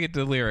 Before we get to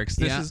the lyrics,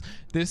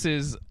 this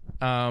is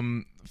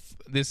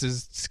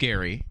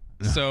scary.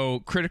 So,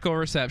 critical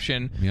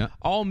reception. Yeah.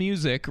 All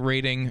music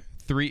rating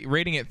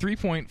it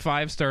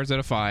 3.5 stars out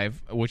of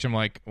 5, which I'm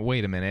like,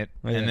 wait a minute.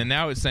 And then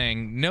now it's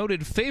saying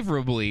noted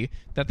favorably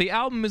that the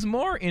album is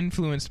more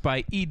influenced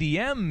by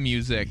EDM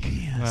music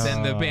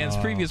than the band's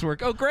previous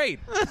work. Oh,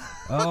 great.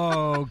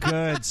 Oh,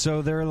 good.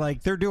 So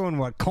they're doing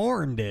what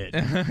Korn did.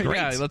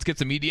 Yeah, let's get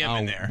some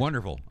EDM in there.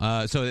 Wonderful.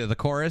 So the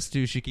chorus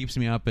to She Keeps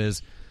Me Up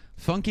is,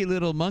 funky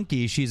little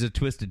monkey, she's a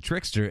twisted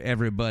trickster.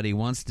 Everybody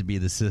wants to be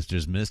the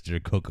sister's mister.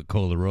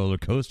 Coca-Cola roller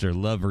coaster,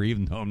 love her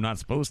even though I'm not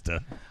supposed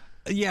to.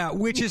 Yeah,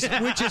 which is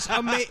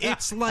amazing.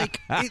 It's like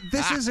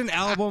this is an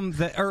album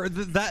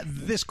that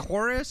this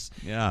chorus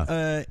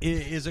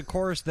is a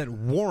chorus that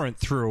Warrant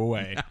threw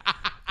away.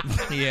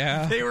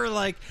 Yeah, they were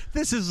like,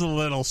 this is a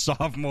little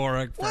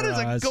sophomoric for What is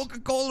us. a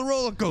Coca-Cola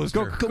roller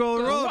coaster?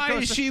 Coca-Cola roller coaster. Why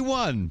is she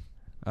one?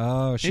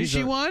 Oh,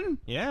 she won?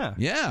 Yeah.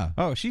 Yeah.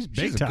 Oh, she's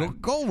big She's a time.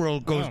 Coca-Cola roller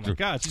Oh coaster. my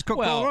God, she's Coco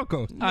Well,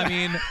 Roco. I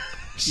mean,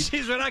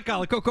 She's what I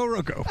call a Coco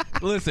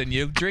Roco. listen,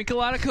 you drink a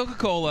lot of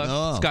Coca-Cola.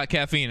 Oh. It's got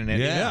caffeine in it.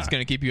 Yeah. It's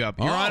going to keep you up.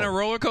 You're Oh. on a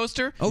roller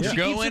coaster. Oh, you're she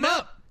keeps going him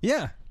up.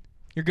 Yeah.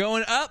 You're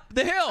going up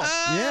the hill.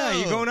 Yeah,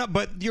 you're going up,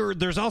 but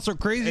there's also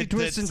crazy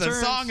twists and It's a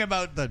turns. song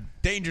about the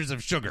dangers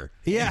of sugar.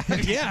 Yeah,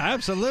 yeah,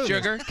 absolutely.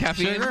 Sugar,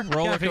 caffeine,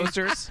 roller caffeine.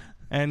 coasters.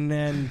 And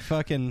then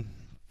fucking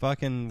what's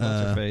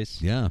her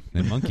face? Yeah,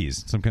 and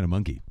monkeys. Some kind of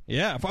monkey.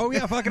 Yeah. Oh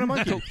yeah, fucking a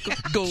monkey.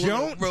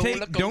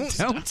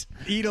 Don't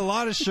eat a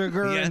lot of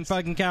sugar and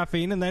fucking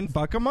caffeine, and then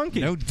fuck a monkey.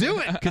 Don't do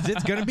it. because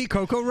it's gonna be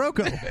Coco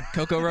Roco.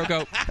 Coco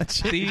Roco.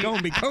 It's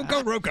gonna be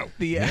Coco Roco.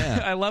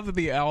 I love that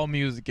the Owl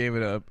Music gave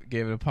it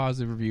a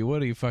positive review.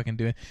 What are you fucking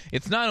doing?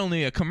 It's not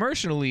only a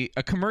commercially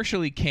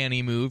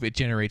canny move, it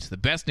generates the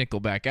best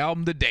Nickelback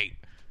album to date.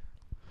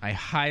 I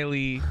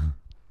highly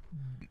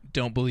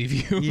don't believe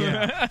you.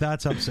 Yeah,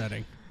 that's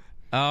upsetting.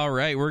 All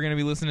right, we're going to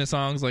be listening to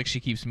songs like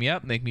She Keeps Me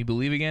Up, Make Me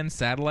Believe Again,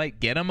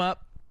 Satellite, Get 'Em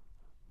Up.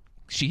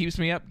 She Keeps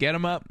Me Up, Get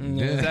 'Em Up.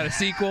 Is that a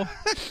sequel?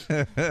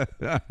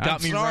 I'm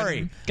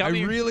sorry. I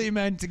really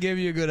meant to give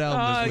you a good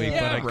album this week,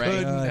 yeah, but I right.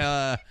 couldn't.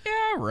 Yeah,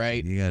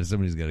 right.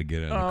 Somebody's got to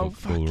get on a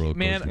Coca-Cola roller coaster.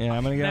 man. Yeah,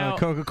 I'm gonna get on Now- a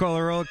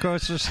Coca-Cola roller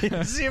coaster. See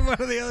if one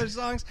of the other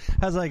songs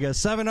has like a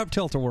 7-Up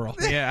tilt-a-whirl.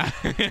 Yeah.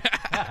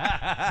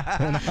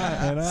 And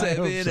I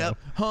hope 7 so. Up,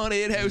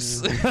 Haunted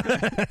House.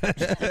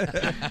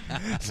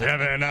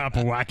 7-Up,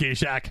 Wacky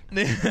Shack.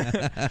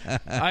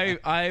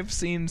 I've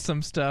seen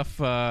some stuff.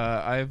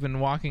 I've been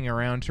walking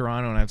around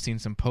Toronto and I've seen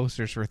some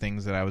posters for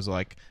things that I was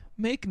like,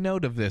 make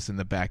note of this in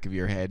the back of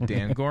your head,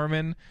 Dan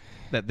Gorman,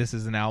 that this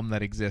is an album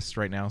that exists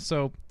right now.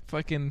 So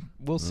fucking,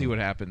 we'll see what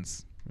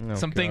happens.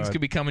 Some things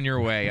could be coming your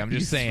way. I'm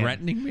just saying.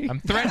 Threatening me?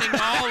 I'm threatening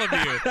all of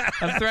you.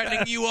 I'm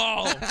threatening you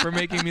all for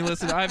making me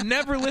listen. I've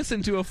never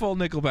listened to a full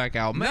Nickelback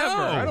album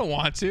ever. I don't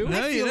want to.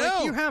 I feel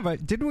like you have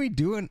it. Didn't we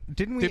do it?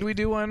 Didn't we? Did we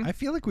do one? I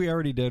feel like we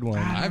already did one.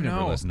 I've never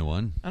know. listened to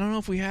one. I don't know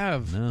if we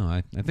have. No,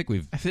 I think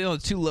we've. I feel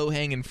it's too low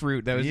hanging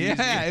fruit. That was Yeah,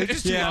 easy. it's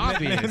just too Yeah,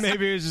 obvious.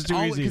 maybe it was just too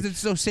easy. Because it's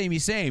so samey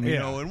same, you Yeah.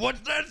 know. And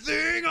what's that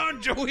thing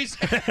on Joey's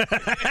head?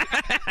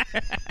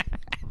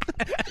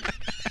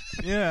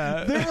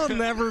 Yeah, there will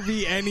never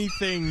be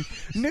anything.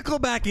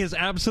 Nickelback is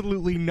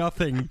absolutely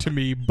nothing to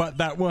me but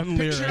that one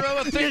lyric. Picture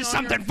of a thing There's on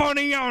something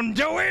funny on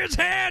Joey's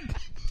head.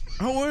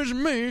 Always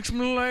makes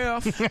me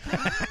laugh.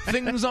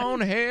 Things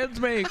on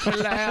heads make me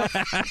laugh.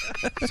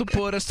 So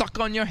put a sock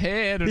on your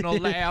head and I'll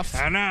laugh.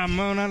 And I'm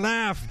gonna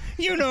laugh.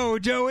 You know,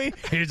 Joey,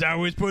 he's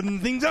always putting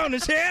things on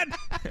his head.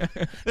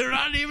 They're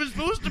not even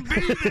supposed to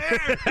be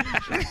there.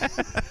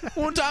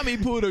 One time he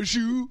put a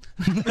shoe.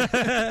 Like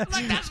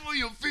that's for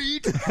your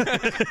feet.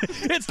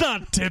 It's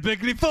not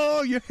typically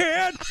for your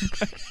head.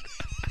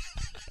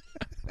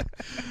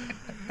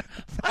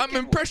 I'm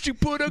impressed you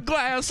put a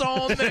glass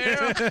on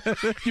there.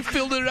 You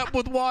filled it up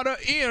with water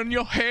in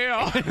your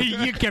hair.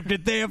 You kept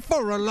it there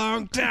for a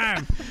long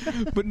time.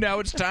 But now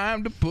it's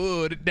time to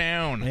put it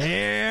down.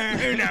 Yeah,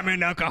 and I'm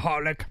an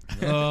alcoholic.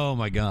 Oh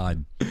my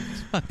God!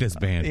 Fuck this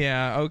band.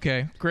 Yeah,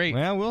 okay. Great.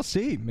 Well, we'll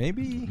see.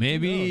 Maybe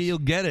Maybe you'll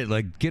get it,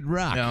 like Kid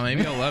Rock. No,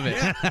 maybe I'll love it.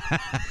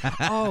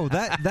 Oh,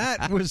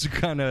 that was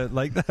kind of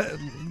like that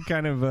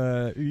kind of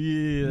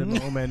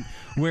moment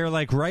where,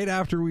 like, right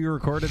after we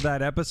recorded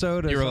that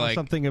episode, I You were saw like-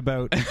 something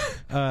about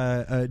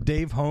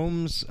Dave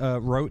Holmes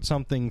wrote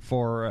something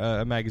for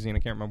a magazine. I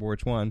can't remember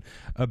which one,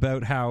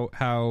 about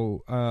how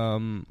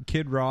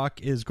Kid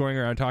Rock is going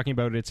around talking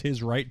about it's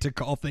his right to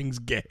call things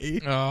gay.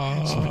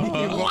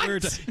 Oh,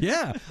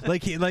 Yeah,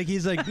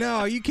 he's like,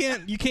 no, you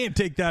can't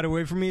take that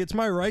away from me. It's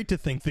my right to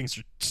think things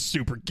are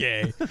super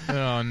gay.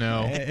 oh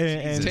no.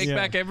 And, Take yeah.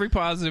 back every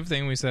positive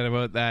thing we said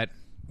about that.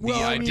 Well,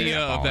 The I mean- idea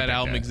of that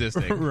album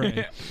existing.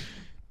 Right.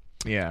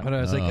 Yeah. But I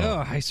was like,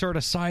 I sort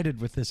of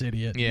sided with this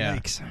idiot. Yeah.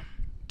 Yikes.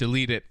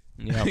 Delete it.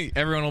 Yep.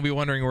 Everyone will be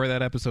wondering where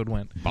that episode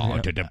went.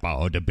 Bigot.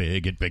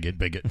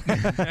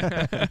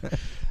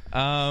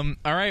 All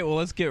right, well,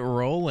 let's get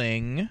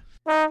rolling.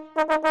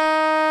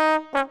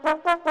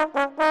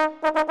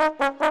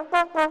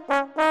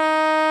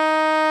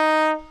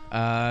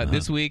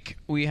 This week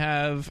we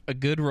have a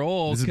good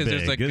roll because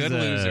there's a good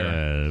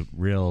loser.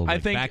 Real, I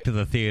like, think- back to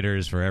the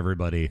theaters for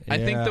everybody. I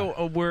think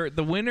Yeah.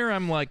 the winner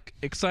I'm like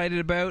excited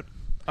about.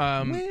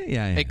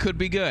 It could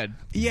be good.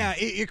 Yeah,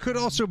 it could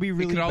also be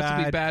really could also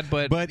bad. be bad,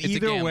 but it's a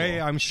either way,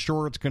 gamble. I'm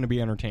sure it's going to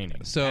be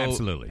entertaining. So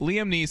Absolutely.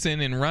 Liam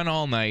Neeson in Run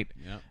All Night.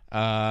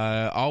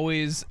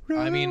 Always.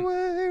 I mean,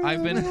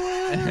 I've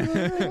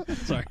been.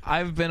 Sorry.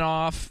 I've been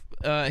off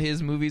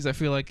his movies. I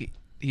feel like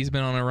he's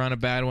been on a run of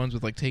bad ones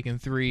with like Taken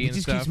 3 He and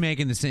just stuff. keeps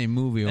making the same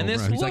movie over.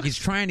 this He's like looks- he's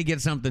trying to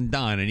get something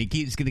done, and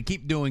he's going to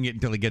keep doing it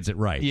until he gets it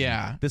right.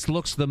 Yeah. This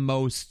looks the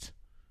most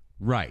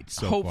right.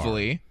 So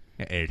Hopefully.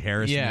 far. Ed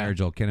Harrison, Yeah. there,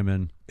 Joel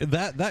Kinnaman.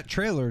 That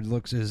trailer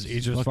looks as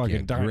he's just Look,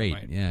 fucking great.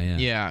 dynamite. Yeah.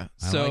 Yeah.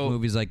 I So like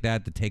movies like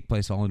that take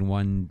place all in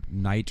one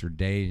night or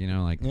day. You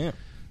know, like Yeah.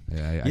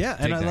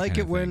 And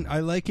I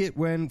like it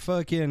when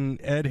fucking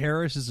Ed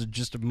Harris is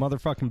just a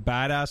motherfucking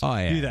badass. Oh,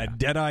 yeah. Do that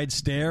dead-eyed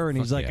stare, and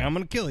he's like, yeah. I'm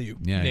gonna kill you.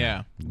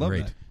 Yeah. Love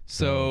Great. that.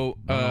 So,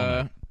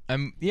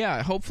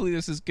 hopefully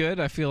this is good.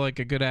 I feel like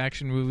a good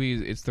action movie.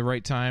 It's the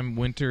right time.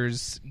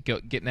 Winter's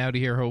getting out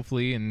of here,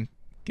 hopefully, and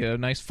get a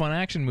nice, fun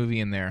action movie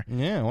in there.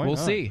 Yeah, why we'll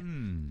not? see.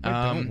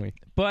 Why don't we?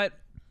 But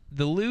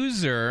The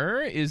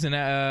Loser is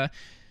a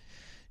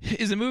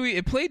movie.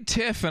 It played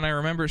TIFF, and I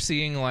remember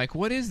seeing like,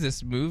 what is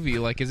this movie?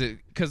 Like, is it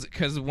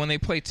because when they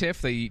play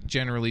TIFF, they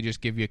generally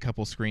just give you a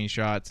couple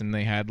screenshots, and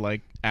they had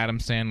like Adam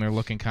Sandler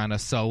looking kind of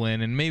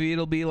sullen, and maybe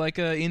it'll be like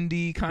a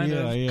indie kind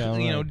of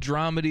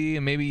dramedy,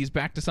 and maybe he's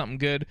back to something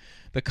good.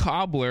 The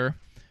Cobbler.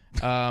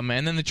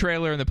 And then the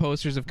trailer and the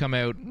posters have come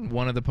out.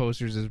 One of the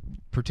posters is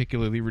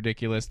particularly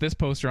ridiculous. This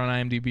poster on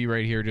IMDb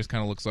right here just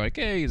kind of looks like,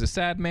 hey, he's a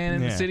sad man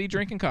in the city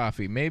drinking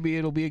coffee. Maybe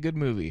it'll be a good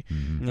movie.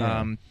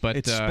 But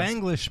it's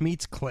Spanglish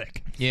meets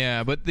Click.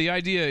 Yeah, but the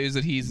idea is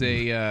that he's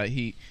a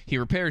he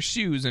repairs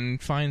shoes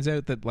and finds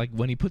out that like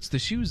when he puts the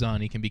shoes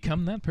on, he can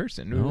become that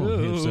person.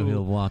 So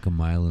he'll walk a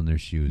mile in their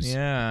shoes.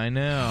 Yeah, I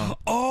know.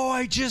 Oh,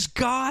 I just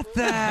got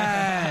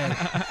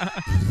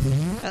that.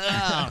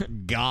 Oh,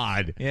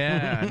 God.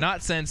 Yeah,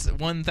 not since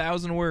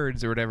 1,000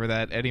 words or whatever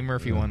that Eddie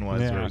Murphy one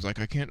was, where it was like,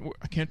 I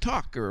can't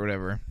talk or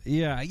whatever.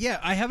 Yeah.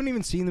 I haven't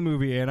even seen the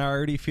movie, and I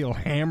already feel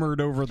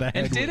hammered over the head.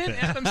 And didn't with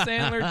it. Adam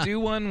Sandler do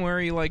one where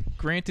he like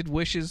granted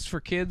wishes for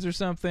kids or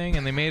something,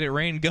 and they made it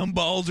rain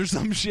gumballs or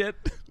some shit?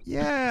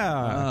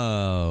 Yeah.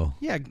 Oh.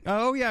 Yeah.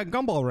 Oh, yeah.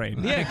 Gumball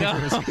Rain. Yeah,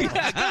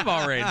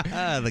 Gumball Rain.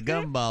 The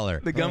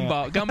gumballer. The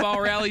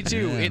Gumball Rally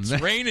 2. It's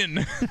raining.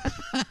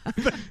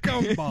 The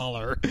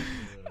Gumballer.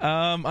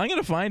 I'm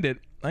gonna find it.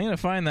 I'm gonna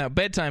find that.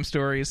 Bedtime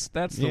Stories.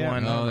 That's the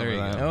one. Oh, there you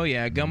go. Oh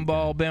yeah,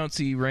 Gumball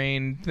bouncy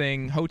rain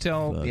thing.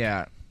 Hotel. Fuck.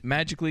 Yeah,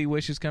 magically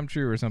wishes come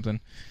true or something.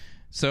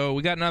 So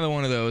we got another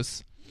one of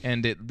those,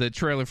 and the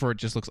trailer for it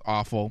just looks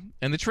awful.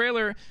 And the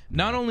trailer,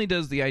 not only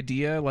does the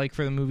idea like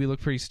for the movie look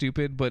pretty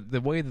stupid, but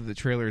the way that the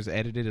trailer is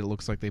edited, it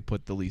looks like they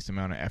put the least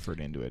amount of effort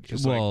into it.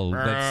 Just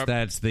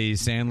that's the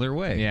Sandler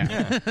way.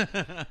 Yeah.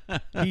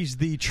 He's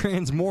the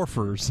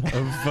Transmorphers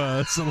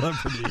of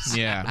celebrities.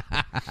 Yeah.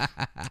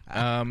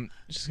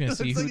 Just gonna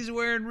see who. He's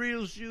wearing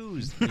real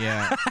shoes.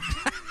 Yeah.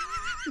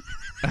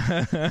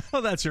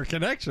 Well, that's your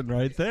connection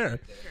right there.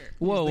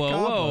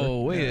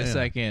 Whoa! Wait a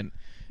second.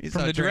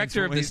 From the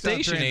director of the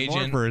station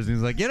agent.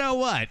 He's like, you know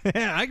what?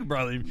 Yeah, I could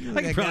probably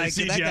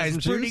see that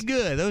guy's pretty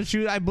good. Those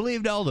shoes, I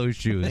believed all those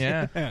shoes.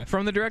 Yeah.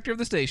 From the director of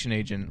the station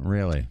agent.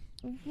 Really?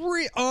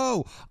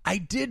 Oh, I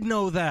did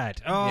know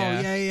that. Oh,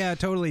 yeah,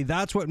 totally.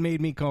 That's what made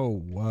me go,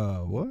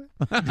 what?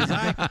 Because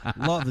I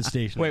love the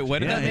station. Wait, what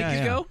did that make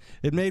you go?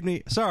 It made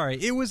me,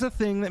 sorry, it was a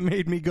thing that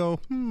made me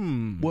go,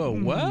 Whoa,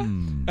 what?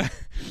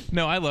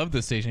 No, I love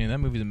the station agent. That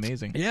movie's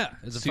amazing. Yeah,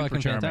 it's super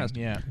fucking charming. fantastic.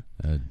 Yeah.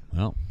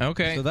 Well.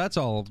 Okay. So that's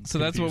all. So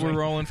that's what we're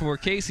rolling for.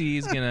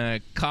 Casey's going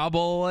to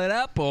cobble it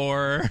up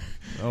or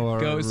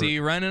go see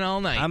Running All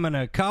Night. I'm going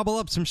to cobble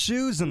up some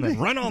shoes and then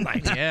run all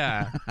night.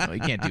 Yeah. Well, you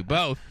can't do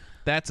both.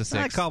 That's a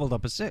 6. I cobbled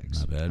up a 6.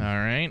 Not bad. All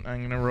right. I'm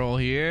going to roll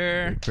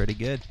here. Pretty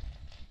good.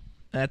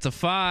 That's a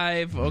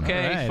 5.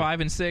 Okay. Right.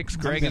 5 and 6.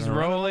 Greg is gonna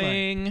run all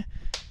rolling.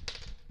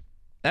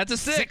 That's a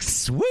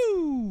 6.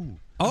 Woo!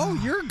 Oh,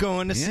 you're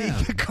going to see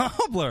the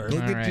cobbler. Go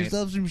get right.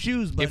 yourself some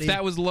shoes, buddy. If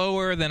that was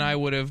lower, then I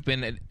would have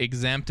been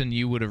exempt and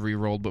you would have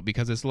re-rolled. But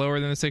because it's lower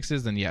than the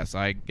 6s, then yes,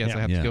 I guess I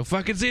have to go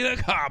fucking see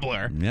the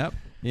cobbler. Yep.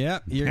 Yeah,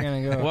 you're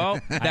going to go. Well,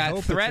 that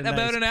hope threat it's a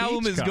about nice an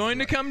album peach is going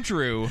to come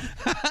true.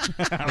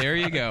 There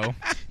you go.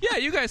 Yeah,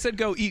 you guys said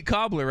go eat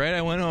cobbler, right?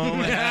 I went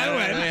home and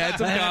I had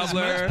some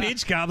cobbler. as much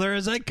peach cobbler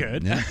as I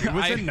could. It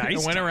was a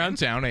nice I went time. around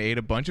town. I ate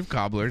a bunch of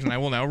cobblers, and I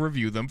will now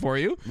review them for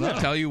you.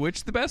 Tell you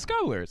which the best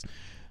cobbler is.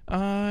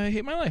 I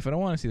hate my life. I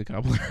don't want to see the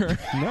cobbler.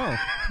 No.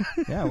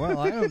 Yeah, well,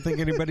 I don't think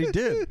anybody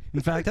did.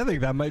 In fact, I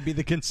think that might be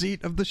the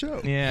conceit of the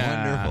show.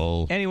 Yeah.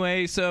 Wonderful.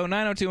 Anyway, so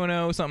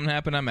 90210, something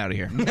happened. I'm out of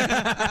here. Not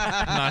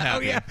happy. Oh,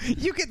 yeah.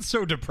 You get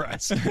so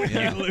depressed when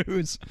you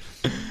lose.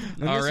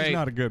 And All this right. is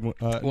not a good one.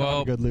 Not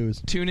Well, a good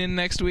lose. Tune in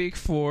next week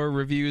for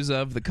reviews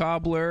of The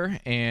Cobbler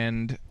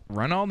and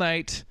Run All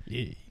Night.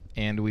 Yeah.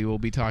 And we will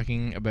be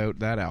talking about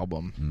that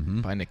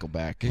album by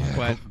Nickelback.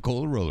 But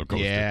Cold roller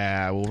coaster.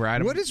 yeah, we'll ride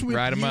them. What is with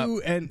ride 'em you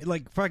up. and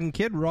like fucking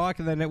Kid Rock?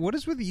 And then what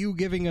is with you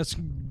giving us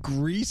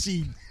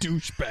greasy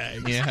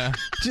douchebags? Yeah.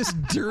 Just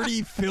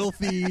dirty,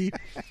 filthy,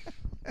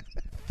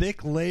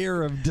 thick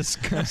layer of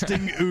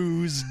disgusting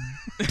ooze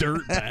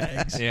dirt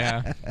bags.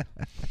 Yeah.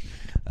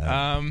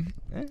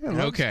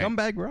 Okay.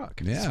 Scumbag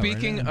Rock. Yeah,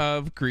 Speaking right on.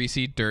 of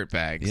greasy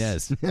dirtbags,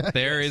 Yes.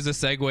 there is a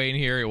segue in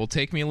here. It will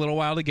take me a little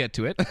while to get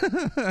to it,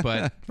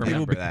 but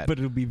remember that. But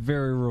it'll be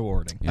very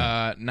rewarding.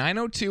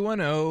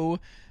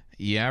 90210,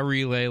 yeah,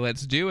 relay.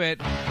 Let's do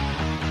it.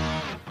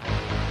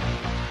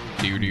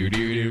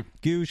 Do-do-do-do.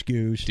 Goosh,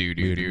 goosh.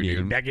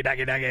 Do-do-do-do. Ducky,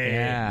 ducky, ducky.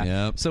 Yeah.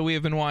 Yep. So we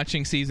have been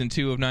watching season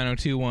 2 of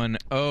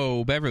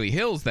 90210 Beverly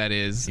Hills, that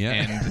is, Yeah.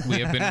 and we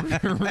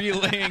have been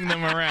relaying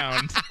them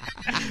around.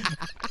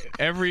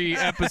 Every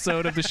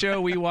episode of the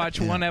show, we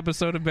watch one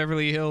episode of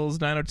Beverly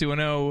Hills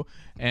 90210,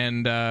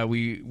 and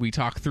we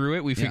talk through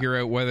it. We figure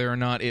out whether or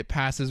not it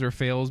passes or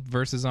fails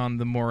versus on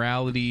the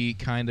morality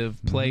kind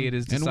of play it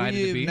is decided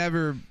and to be. we've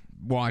never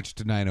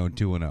watched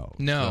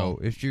 90210. No.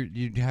 So if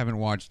you haven't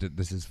watched it,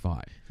 this is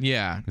fine.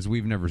 Yeah. Because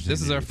we've never seen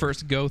This is it our either.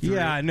 first go through.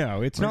 Yeah, I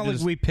know. It's not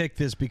like we picked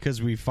this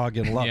because we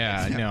fucking love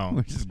Yeah, it. no.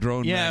 We're just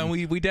grown Yeah,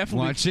 men we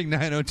definitely watching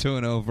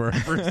 90210 for our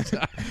first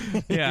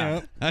time. Yeah,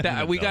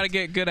 we got to adult.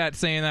 get good at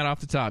saying that off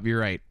the top. You're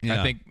right.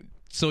 Yeah. I think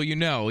so.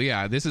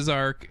 This is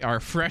our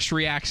fresh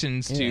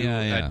reactions to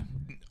Yeah. an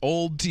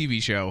old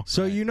TV show.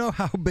 So you know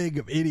how big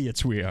of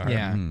idiots we are.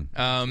 Yeah.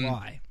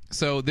 Why?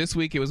 So this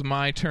week it was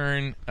my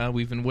turn.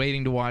 We've been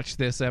waiting to watch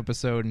this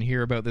episode and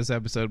hear about this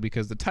episode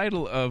because the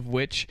title of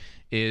which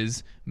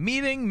is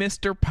Meeting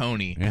Mr.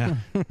 Pony. Yeah.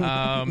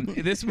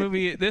 This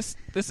movie, this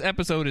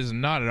episode is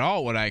not at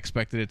all what I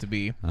expected it to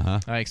be.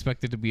 I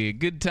expected it to be a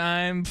good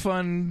time,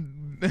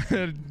 fun,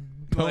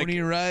 Pony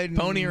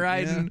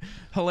riding.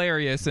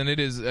 hilarious, and it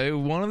is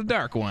one of the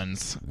dark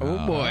ones.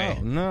 Oh boy.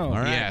 Oh, no. All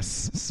right.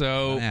 Yes.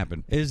 So What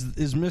happened? Is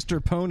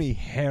Mr. Pony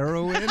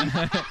heroin?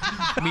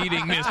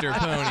 meeting Mr.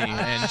 Pony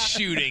and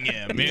shooting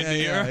him. in the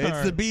It's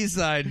arm. the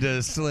B-side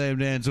to Slam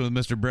Dancing with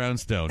Mr.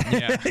 Brownstone.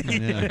 Yeah.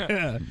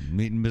 Yeah.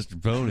 Meeting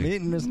Mr. Pony.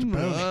 Meeting Mr.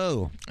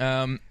 Pony.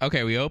 Oh.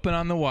 Okay, we open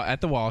on the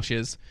at the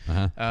Walshes.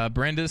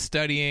 Brenda's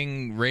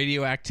studying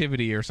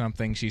radioactivity or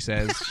something, she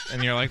says,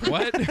 and you're like,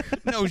 what?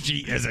 No,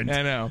 she isn't.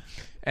 I know.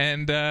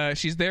 And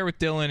she's there with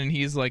Dylan, and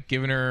he's like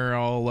giving her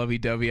all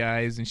lovey-dovey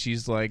eyes, and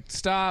she's like,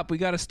 stop, we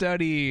gotta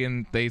study.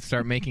 And they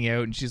start making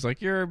out, and she's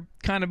like, you're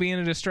kind of being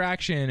a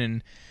distraction.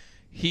 And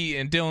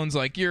Dylan's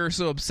like, you're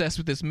so obsessed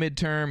with this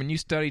midterm and you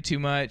study too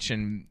much.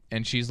 And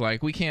she's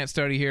like, we can't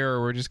study here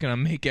or we're just gonna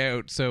make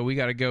out, so we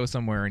gotta go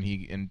somewhere.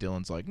 And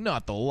Dylan's like,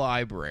 not the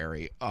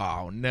library.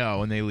 Oh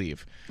no. And they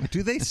leave.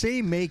 Do they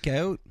say make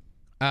out?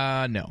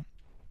 No.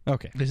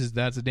 Okay.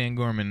 That's a Dan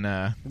Gorman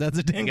That's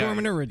a Dan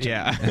Gorman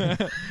original.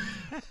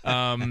 Yeah.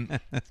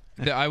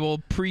 I will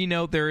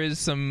pre-note there is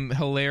some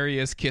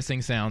hilarious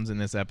kissing sounds in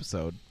this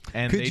episode,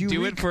 and they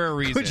do it for a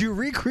reason. Could you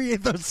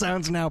recreate those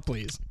sounds now,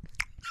 please?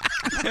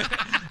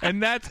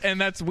 And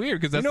that's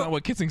weird because that's not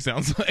what kissing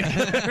sounds like.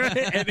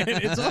 and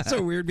it's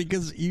also weird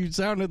because you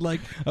sounded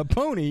like a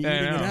pony eating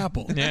an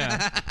apple.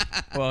 Yeah.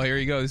 Well, here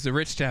you go. This is a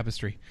rich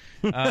tapestry.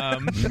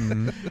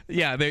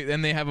 Yeah,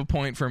 they have a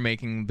point for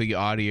making the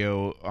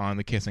audio on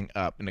the kissing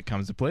up, and it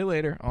comes to play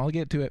later. I'll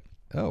get to it.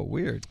 Oh,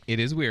 weird. It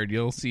is weird.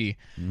 You'll see.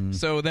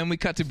 So then we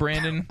cut to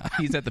Brandon.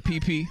 He's at the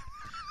PP.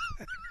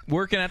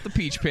 Working at the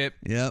Peach Pit.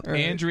 Yep.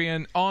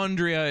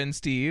 Andrea and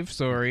Steve,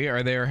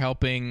 are there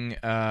helping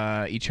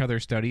each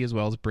other study, as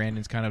well as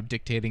Brandon's kind of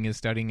dictating his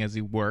studying as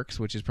he works,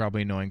 which is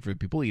probably annoying for the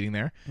people eating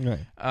there.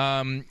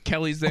 Right.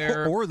 Kelly's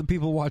there. Or the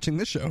people watching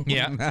this show.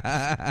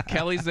 Yeah.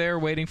 Kelly's there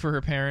waiting for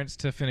her parents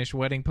to finish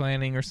wedding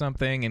planning or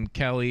something, and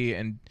Kelly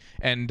and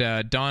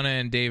Donna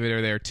and David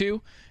are there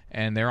too.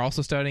 And they're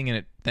also studying,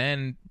 and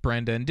then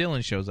Brenda and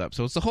Dylan shows up.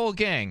 So it's the whole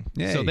gang.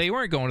 Yay. So they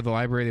weren't going to the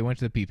library. They went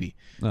to the PP.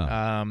 Oh.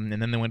 And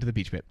then they went to the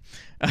Peach Pit.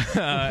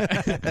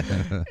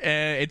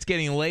 It's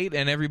getting late,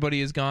 and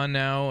everybody is gone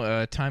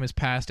now. Time has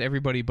passed.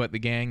 Everybody but the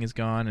gang is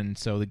gone, and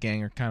so the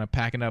gang are kind of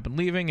packing up and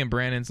leaving, and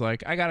Brandon's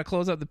like, I got to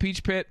close up the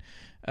Peach Pit.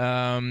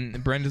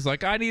 Brenda's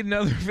like, I need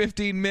another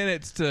 15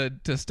 minutes to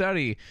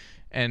study.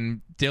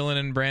 And Dylan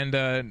and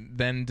Brenda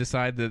then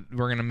decide that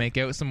we're going to make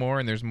out some more,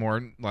 and there's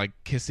more like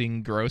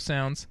kissing gross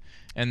sounds.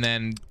 And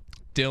then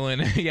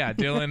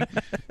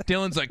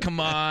Dylan's like,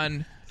 come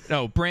on.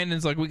 No,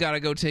 Brandon's like, we got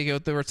to go take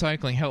out the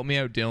recycling. Help me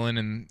out,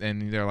 Dylan.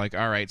 And they're like,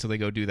 all right. So they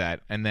go do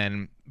that. And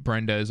then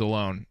Brenda is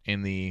alone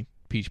in the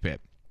Peach Pit.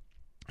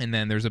 And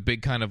then there's a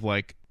big kind of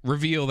like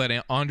reveal that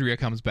Andrea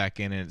comes back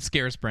in, and it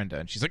scares Brenda.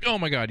 And she's like, oh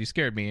my God, you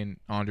scared me. And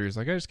Andrea's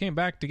like, I just came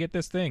back to get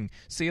this thing.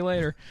 See you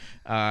later.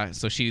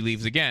 So she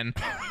leaves again.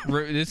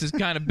 This is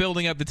kind of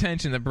building up the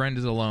tension that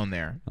Brenda's alone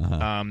there.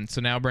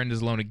 So now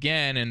Brenda's alone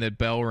again, and the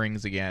bell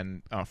rings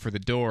again for the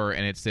door,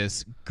 and it's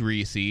this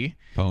greasy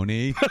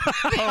Pony.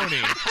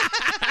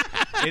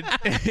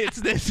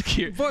 It's this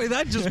cute. Boy,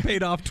 that just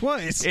paid off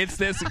twice. It's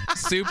this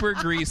super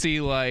greasy,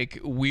 like,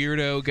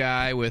 weirdo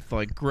guy with,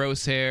 like,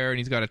 gross hair, and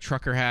he's got a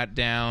trucker hat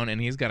down, and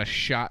he's got a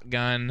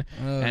shotgun,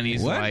 and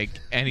he's what? like,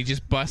 and he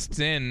just busts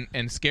in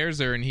and scares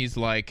her, and he's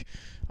like,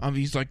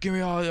 give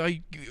me all,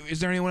 is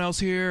there anyone else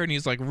here? And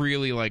he's like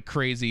really like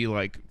crazy,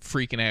 like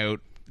freaking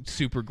out,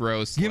 super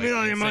gross. Give me like,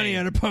 all your money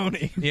insane. and a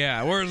pony.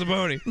 Yeah, where's the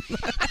pony?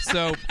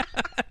 So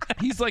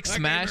he's like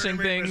smashing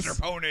things.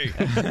 Mr.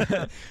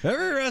 Pony.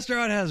 Every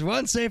restaurant has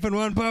one safe and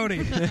one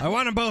pony. I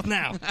want them both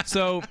now.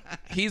 So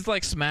he's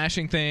like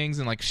smashing things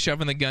and like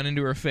shoving the gun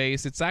into her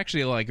face. It's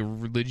actually like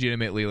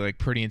legitimately like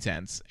pretty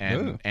intense.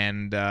 And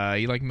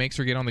he like makes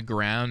her get on the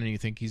ground, and you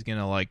think he's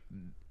gonna like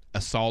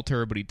assault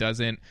her, but he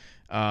doesn't.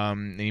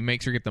 And he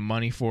makes her get the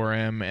money for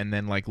him, and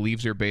then like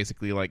leaves her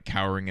basically like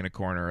cowering in a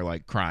corner,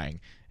 like crying.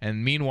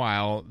 And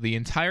meanwhile, the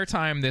entire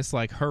time this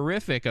like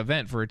horrific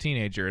event for a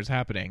teenager is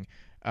happening,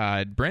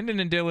 Brendan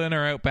and Dylan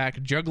are out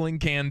back juggling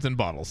cans and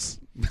bottles.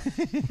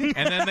 And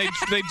then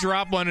they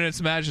drop one and it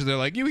smashes. They're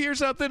like, "You hear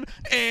something?"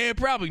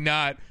 Probably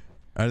not.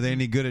 Are they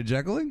any good at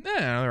juggling?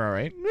 Yeah, they're all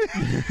right.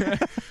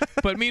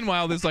 But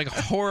meanwhile, this like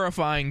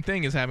horrifying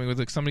thing is happening with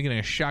like somebody getting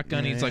a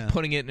shotgun. He's like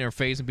putting it in her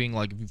face and being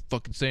like, "If you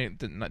fucking say it,"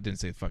 didn't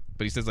say fuck,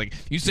 but he says like,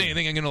 "You say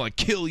anything, I'm gonna like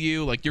kill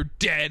you. Like you're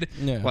dead."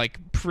 Yeah. Like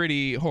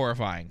pretty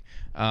horrifying.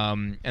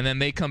 And then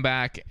they come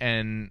back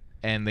and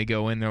they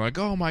go in. They're like,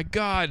 "Oh my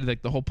god!"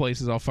 Like the whole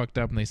place is all fucked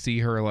up, and they see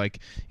her like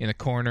in a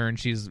corner, and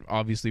she's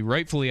obviously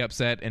rightfully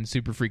upset and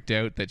super freaked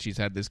out that she's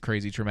had this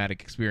crazy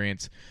traumatic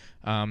experience.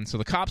 So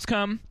the cops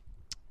come.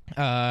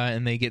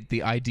 And they get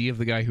the ID of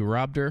the guy who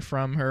robbed her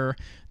from her.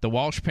 The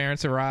Walsh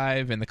parents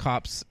arrive, and the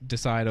cops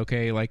decide,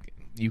 okay, like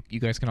you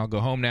guys can all go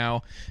home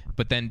now.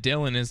 But then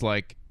Dylan is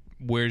like,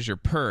 "Where's your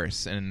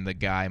purse?" And the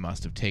guy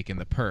must have taken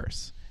the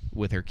purse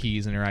with her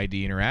keys and her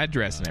ID and her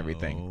address and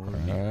everything.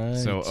 Right.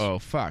 So, oh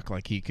fuck,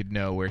 like he could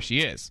know where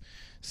she is.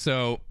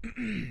 So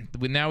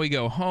now we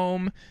go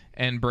home,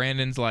 and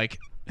Brandon's like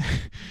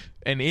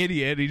an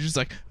idiot. He's just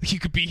like, "You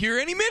could be here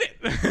any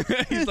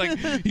minute." He's like,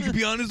 "He could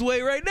be on his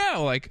way right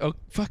now." Like, oh,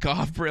 fuck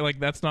off. Like,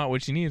 that's not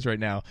what she needs right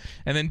now.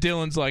 And then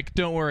Dylan's like,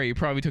 "Don't worry, he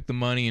probably took the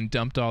money and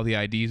dumped all the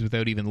IDs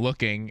without even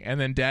looking." And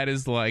then Dad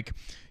is like,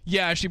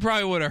 "Yeah, she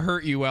probably would have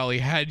hurt you while he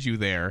had you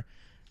there."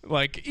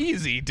 Like,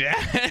 easy,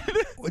 Dad.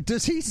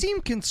 Does he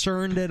seem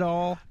concerned at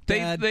all,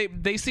 Dad?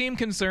 They seem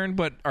concerned,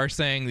 but are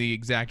saying the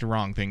exact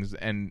wrong things,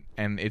 and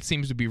it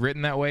seems to be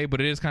written that way. But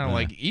it is kind of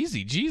like,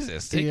 easy,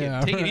 Jesus, take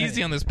it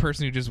easy on this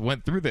person who just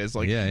went through this.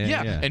 Like,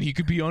 yeah, and he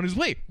could be on his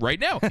way right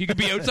now. He could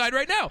be outside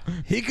right now.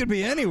 He could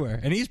be anywhere,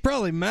 and he's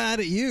probably mad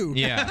at you.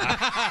 Yeah,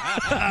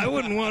 I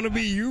wouldn't want to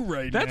be you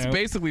right now. That's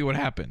basically what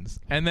happens.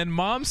 And then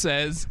Mom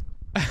says,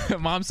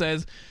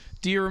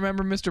 "Do you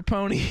remember Mr.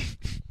 Pony?"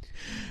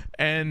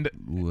 And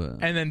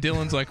then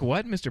Dylan's like,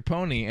 "What, Mr.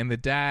 Pony?" And the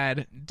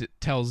dad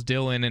tells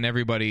Dylan, and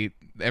everybody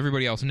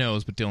else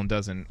knows, but Dylan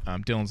doesn't.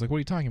 Dylan's like, "What are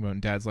you talking about?"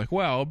 And Dad's like,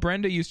 "Well,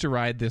 Brenda used to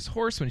ride this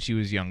horse when she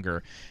was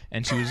younger,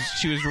 and she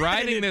was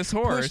riding this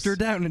horse." Pushed her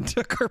down and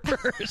took her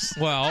purse.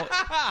 Well,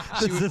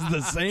 this is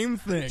the same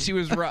thing. She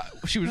was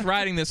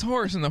riding this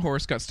horse, and the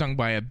horse got stung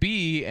by a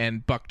bee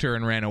and bucked her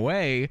and ran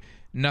away.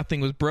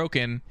 Nothing was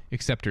broken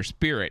except her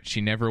spirit.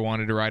 She never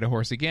wanted to ride a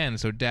horse again.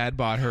 So Dad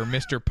bought her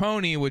Mr.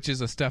 Pony, which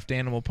is a stuffed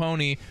animal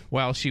pony,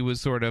 while she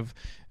was sort of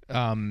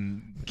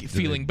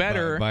feeling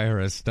better. Buy her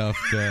a stuffed...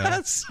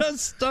 That's a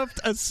stuffed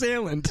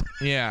assailant.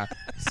 Yeah.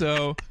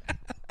 So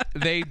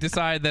they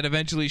decide that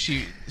eventually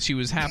she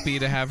was happy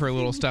to have her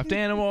little stuffed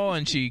animal,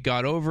 and she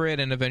got over it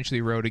and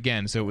eventually rode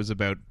again. So it was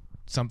about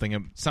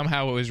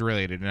somehow it was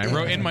related, and I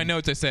wrote in my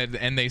notes, I said,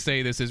 and they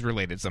say this is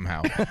related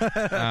somehow.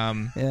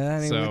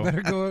 Anyway, we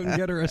better go out and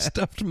get her a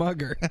stuffed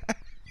mugger.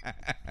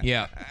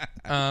 Yeah.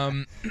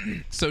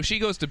 So she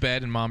goes to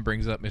bed, and Mom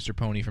brings up Mr.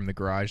 Pony from the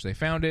garage. They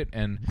found it,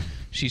 and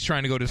she's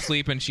trying to go to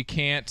sleep, and she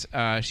can't.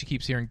 She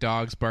keeps hearing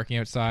dogs barking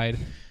outside.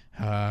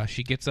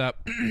 She gets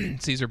up,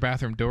 sees her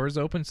bathroom doors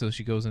open, so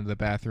she goes into the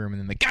bathroom, and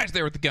then the guy's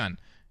there with the gun.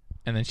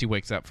 And then she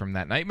wakes up from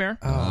that nightmare.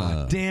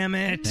 Oh, damn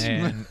it.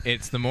 And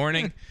it's the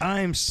morning.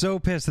 I'm so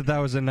pissed that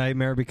was a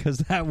nightmare, because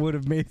that would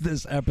have made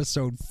this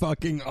episode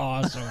fucking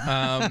awesome.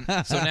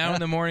 So now in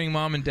the morning,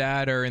 Mom and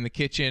Dad are in the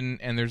kitchen,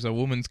 and there's a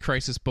woman's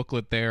crisis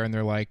booklet there, and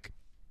they're like,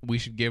 "We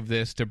should give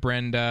this to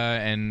Brenda,"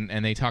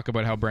 and they talk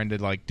about how Brenda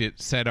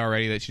said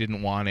already that she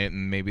didn't want it,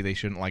 and maybe they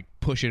shouldn't like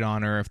push it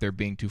on her if they're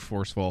being too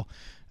forceful.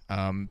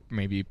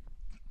 Maybe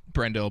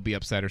Brenda will be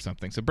upset or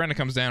something. So Brenda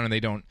comes down, and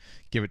they don't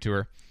give it to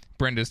her.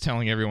 Brenda's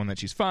telling everyone that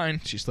she's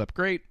fine. She slept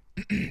great.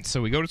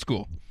 So we go to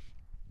school.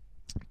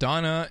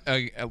 Donna,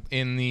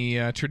 in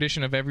the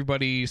tradition of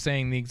everybody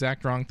saying the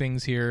exact wrong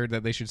things here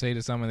that they should say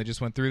to someone that just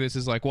went through this,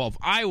 is like, "Well, if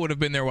I would have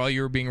been there while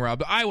you were being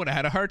robbed, I would have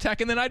had a heart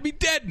attack, and then I'd be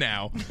dead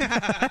now."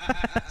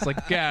 It's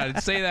like,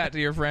 God, say that to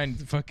your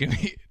friend. Fucking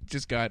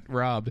just got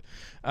robbed.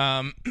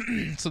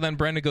 So then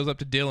Brenda goes up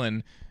to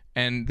Dylan.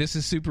 And this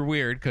is super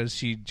weird because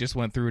she just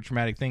went through a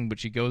traumatic thing, but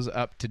she goes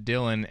up to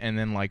Dylan and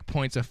then like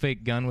points a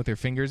fake gun with her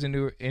fingers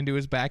into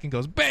his back and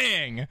goes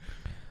bang.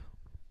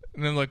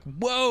 And then like,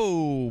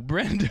 "Whoa,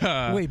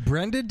 Brenda!" Wait,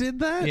 Brenda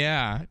did that?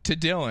 Yeah, to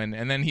Dylan,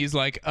 and then he's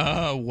like,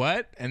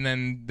 what?" And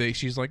then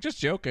she's like, "Just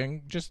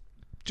joking, just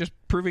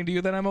proving to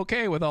you that I'm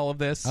okay with all of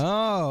this."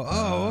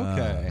 Oh,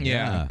 okay.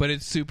 Yeah, but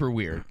it's super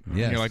weird.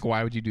 Yes. And you're like,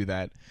 why would you do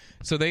that?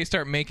 So they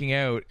start making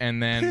out,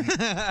 and then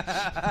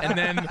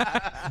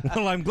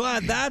well, I'm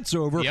glad that's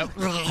over. Yep.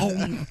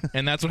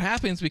 And that's what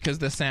happens, because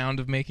the sound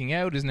of making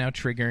out is now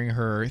triggering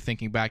her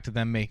thinking back to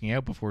them making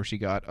out before she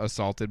got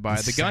assaulted by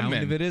the gunman. The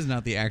sound of it is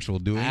not the actual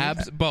doing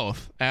it?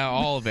 Both.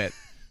 All of it.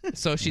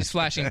 So she's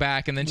flashing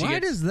back, and then Why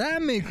does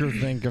that make her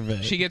think of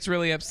it? She gets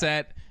really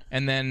upset,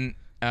 and then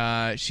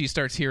she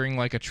starts hearing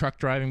like a truck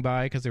driving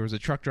by, because there was a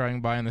truck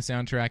driving by on the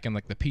soundtrack, and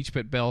like the Peach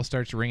Pit bell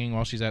starts ringing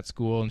while she's at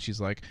school, and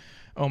she's like,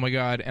 oh my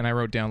god. And I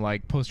wrote down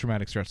like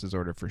post-traumatic stress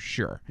disorder for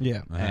sure.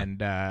 Yeah.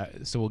 And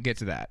so we'll get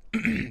to that.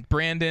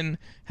 Brandon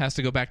has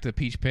to go back to the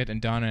Peach Pit,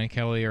 and Donna and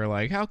Kelly are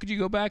like, how could you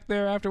go back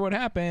there after what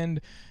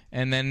happened?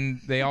 And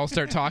then they all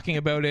start talking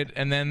about it,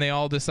 and then they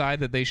all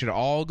decide that they should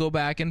all go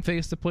back and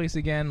face the place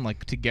again,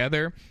 like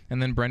together. And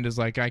then Brenda's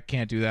like, I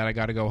can't do that, I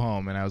gotta go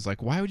home. And I was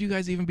like, why would you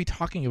guys even be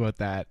talking about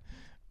that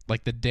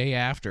like the day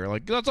after?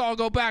 Like, let's all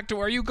go back to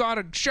where you got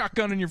a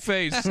shotgun in your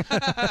face.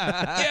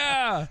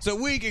 Yeah, so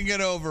we can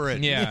get over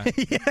it. Yeah.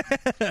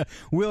 Yeah.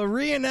 We'll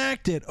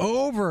reenact it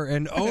over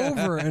and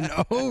over and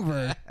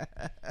over.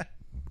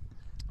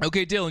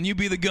 Okay, Dylan, you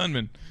be the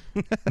gunman.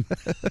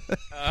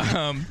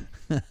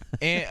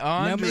 And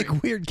now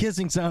make weird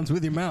kissing sounds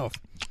with your mouth.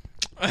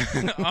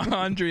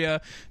 Andrea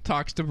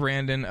talks to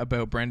Brandon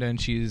about Brenda, and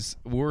she's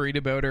worried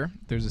about her.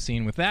 There's a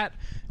scene with that.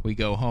 We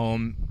go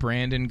home.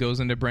 Brandon goes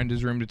into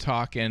Brenda's room to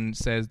talk and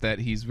says that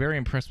he's very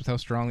impressed with how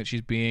strong that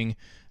she's being,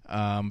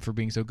 for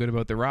being so good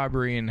about the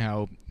robbery, and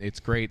how it's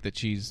great that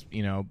she's,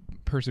 you know,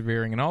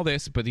 persevering and all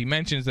this. But he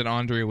mentions that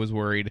Andrea was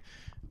worried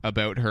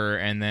about her,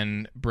 and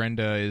then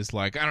Brenda is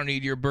like, I don't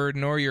need your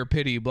burden or your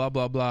pity, blah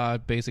blah blah,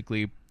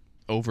 basically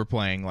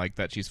overplaying like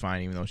that she's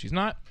fine even though she's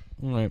not.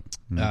 Right.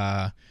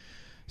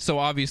 So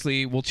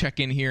obviously we'll check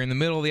in here in the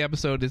middle of the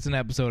episode. It's an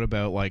episode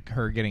about like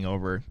her getting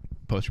over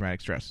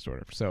post-traumatic stress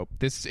disorder. So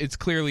it's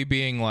clearly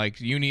being like,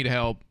 you need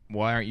help,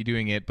 why aren't you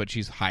doing it? But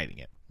she's hiding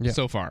it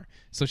so far.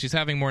 So she's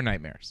having more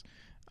nightmares.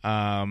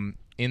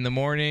 In the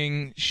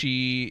morning,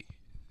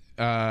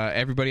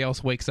 everybody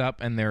else wakes up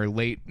and they're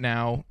late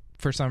now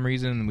for some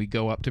reason, and we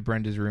go up to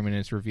Brenda's room, and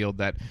it's revealed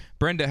that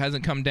Brenda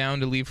hasn't come down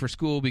to leave for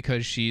school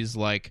because she's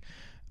like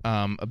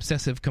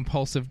obsessive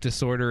compulsive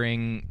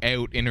disordering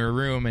out in her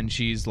room, and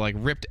she's like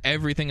ripped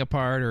everything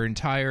apart, her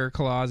entire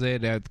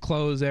closet,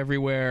 clothes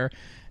everywhere,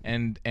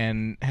 and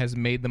has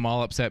made them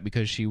all upset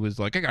because she was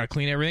like, I gotta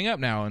clean everything up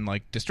now and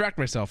like distract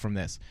myself from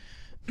this.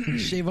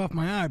 Shave off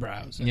my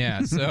eyebrows.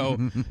 Yeah, so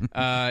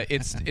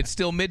it's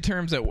still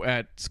midterms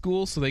at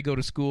school, so they go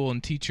to school,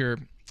 and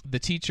the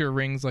teacher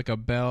rings like a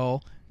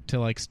bell to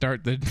like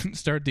start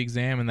the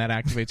exam, and that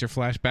activates her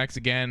flashbacks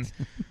again.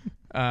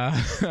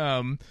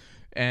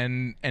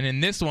 And in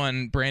this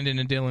one, Brandon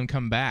and Dylan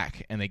come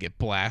back, and they get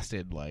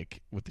blasted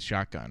like with the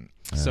shotgun.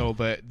 So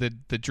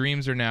the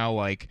dreams are now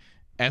like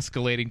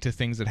escalating to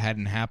things that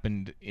hadn't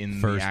happened in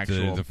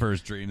the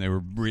first dream. They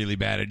were really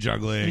bad at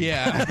juggling.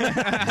 Yeah.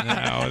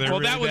 No, they're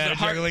really bad at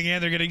juggling,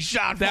 and they're getting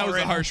shot. That was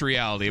the harsh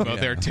reality about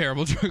their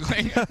terrible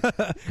juggling.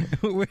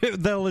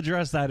 They'll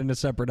address that in a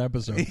separate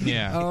episode.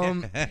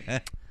 Yeah.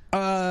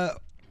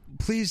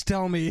 Please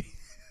tell me,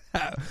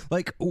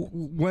 like,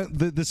 when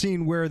the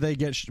scene where they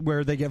get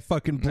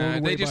fucking blown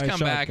away they just by a come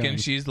back, shotgun.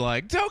 and she's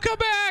like, don't come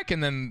back,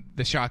 and then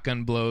the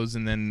shotgun blows,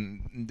 and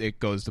then it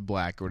goes to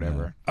black or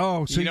whatever.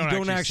 Oh, so you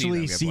don't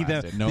actually see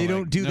them. No, they like,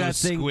 don't do no that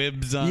thing.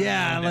 Squibs on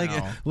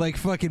like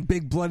fucking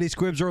big bloody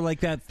squibs, or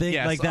like that thing,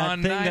 Yes, like that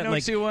on thing that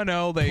like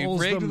 90210, they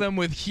pulls rigged them. them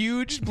with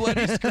huge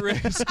bloody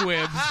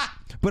squibs.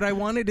 But I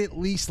wanted at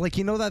least, like,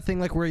 you know that thing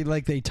like where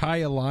like they tie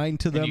a line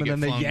to them you and get then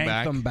they flung yank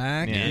back? them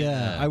back.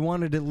 Yeah. I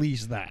wanted at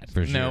least that.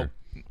 For sure.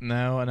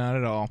 No, not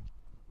at all.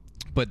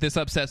 But this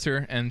upsets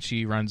her, and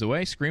she runs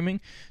away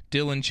screaming.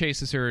 Dylan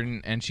chases her,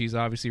 and she's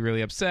obviously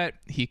really upset.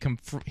 He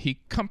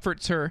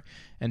comforts her,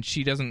 and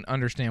she doesn't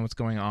understand what's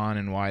going on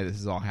and why this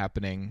is all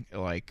happening,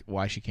 like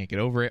why she can't get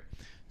over it.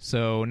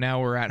 So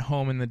now we're at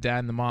home, and the dad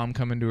and the mom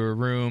come into her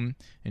room,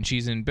 and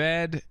she's in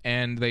bed,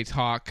 and they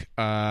talk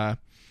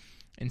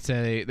and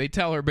say, they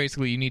tell her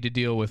basically, you need to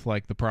deal with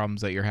like the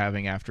problems that you're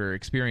having after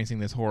experiencing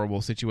this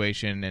horrible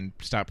situation, and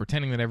stop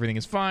pretending that everything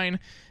is fine.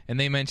 And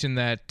they mention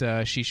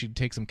that she should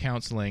take some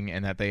counseling,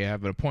 and that they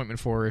have an appointment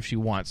for her if she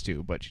wants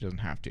to, but she doesn't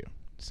have to.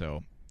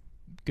 So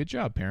good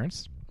job,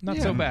 parents. Not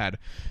so bad.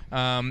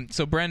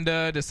 So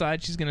Brenda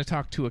decides she's going to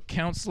talk to a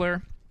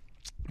counselor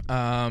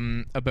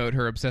about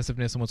her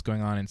obsessiveness and what's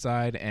going on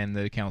inside, and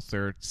the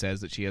counselor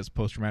says that she has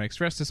post-traumatic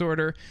stress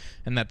disorder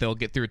and that they'll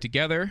get through it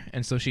together.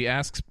 And so she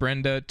asks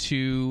Brenda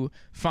to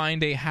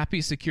find a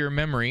happy, secure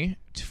memory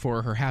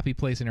for her happy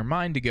place in her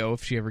mind to go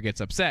if she ever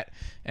gets upset.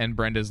 And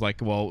Brenda's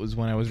like, well, it was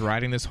when I was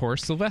riding this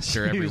horse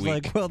Sylvester every He was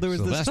week. like, well, there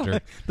was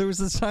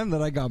this time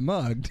that I got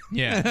mugged.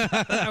 Yeah.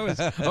 That was,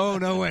 oh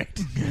no, wait.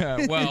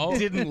 Well,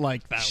 didn't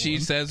like that she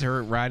one. says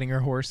her riding her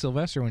horse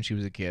Sylvester when she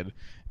was a kid.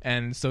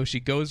 And so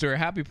she goes to her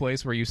happy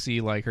place where you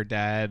see like her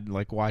dad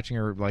like watching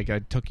her, like, I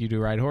took you to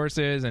ride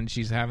horses, and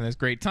she's having this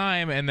great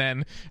time, and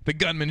then the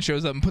gunman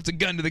shows up and puts a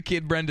gun to the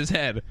kid Brenda's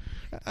head.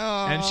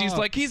 And she's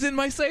like, he's in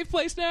my safe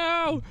place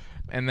now.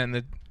 And then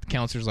the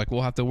counselor's like,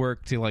 we'll have to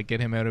work to like get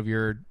him out of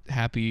your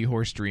happy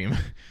horse dream.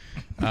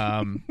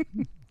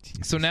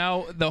 So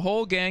now the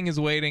whole gang is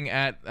waiting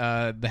at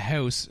the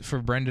house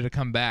for Brenda to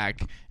come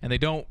back, and they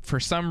don't, for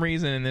some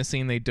reason in this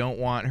scene, they don't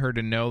want her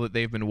to know that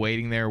they've been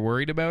waiting there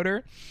worried about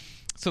her.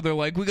 So they're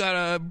like, we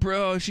gotta,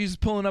 bro, she's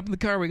pulling up in the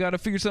car. We gotta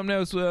figure something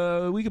else.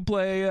 We could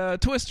play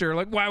Twister.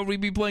 Like, why would we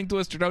be playing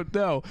Twister? Don't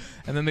know.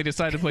 And then they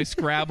decide to play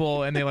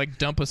Scrabble, and they like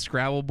dump a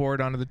Scrabble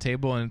board onto the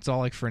table, and it's all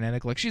like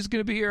frenetic. Like, she's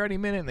gonna be here any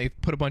minute. And they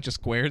put a bunch of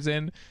squares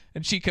in,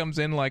 and she comes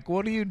in like,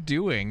 what are you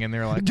doing? And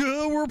they're like,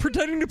 we're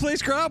pretending to play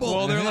Scrabble.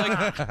 Well,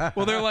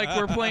 they're like,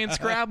 we're playing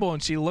Scrabble,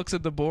 and she looks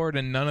at the board,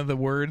 and none of the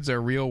words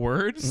are real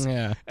words.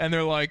 Yeah. And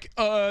they're like,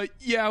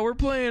 yeah, we're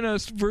playing a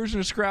version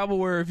of Scrabble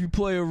where if you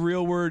play a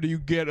real word, you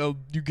get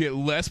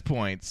less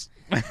points.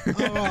 There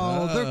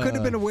could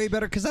have been a way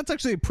better, because that's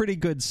actually a pretty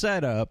good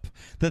setup.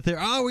 That they're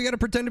we got to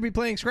pretend to be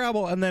playing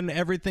Scrabble, and then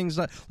everything's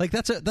like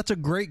that's a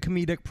great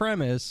comedic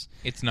premise.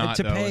 It's not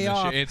to though. pay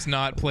off. It's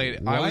not played.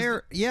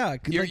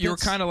 You're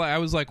kind of like, I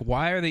was like,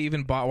 why are they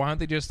even? Why don't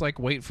they just like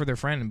wait for their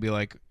friend and be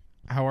like,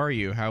 how are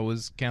you? How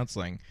was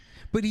counseling?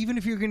 But even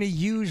if you're going to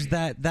use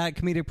that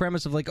comedic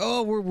premise of like,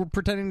 we're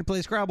pretending to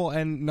play Scrabble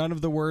and none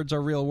of the words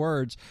are real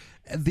words,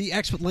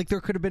 like there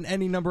could have been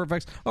any number of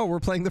we're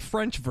playing the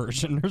French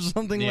version or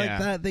something like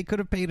that. They could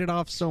have paid it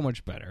off so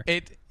much better.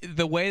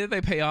 The way that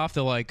they pay off,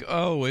 they're like,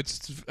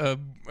 it's a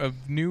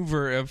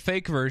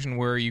fake version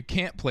where you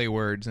can't play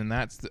words, and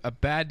that's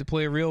bad to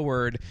play a real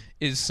word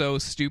is so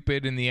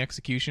stupid in the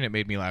execution. It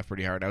made me laugh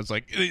pretty hard. I was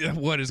like,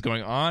 what is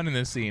going on in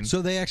this scene?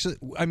 So they actually,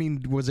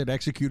 was it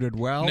executed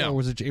well? No, or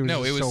was it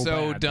was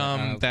so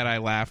dumb that I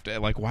laughed.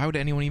 Like, why would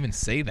anyone even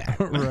say that?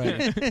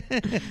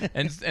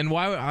 Right. and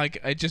why?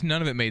 Like, just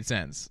none of it made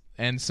sense.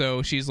 And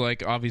so she's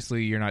like,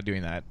 obviously you're not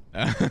doing that.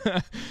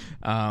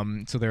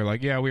 So they're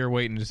like, yeah, we were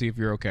waiting to see if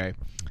you're okay.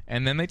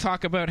 And then they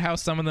talk about how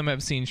some of them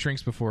have seen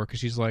shrinks before, because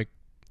she's like,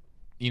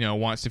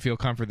 wants to feel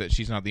comfort that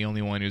she's not the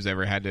only one who's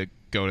ever had to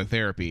go to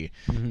therapy.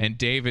 Mm-hmm. And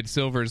David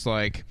Silver's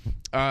like,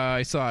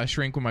 I saw a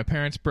shrink when my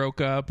parents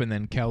broke up. And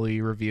then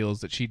Kelly reveals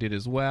that she did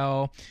as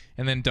well.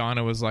 And then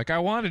Donna was like, I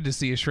wanted to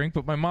see a shrink,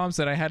 but my mom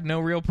said I had no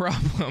real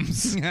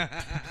problems.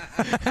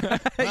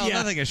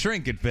 Nothing a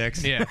shrink could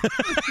fix. Yeah.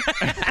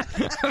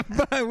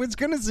 But I was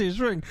going to see a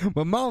shrink,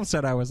 but mom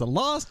said I was a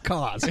lost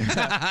cause.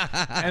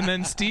 And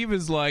then Steve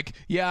is like,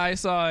 yeah, I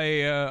saw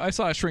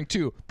a shrink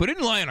too, but it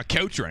didn't lie on a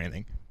couch or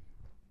anything.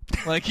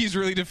 Like, he's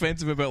really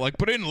defensive about, like,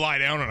 but I didn't lie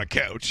down on a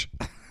couch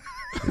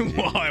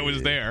while I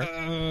was there.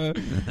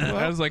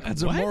 I was like,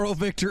 that's what? A moral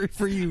victory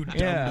for you,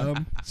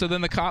 dum-dum. So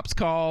then the cops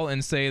call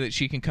and say that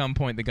she can come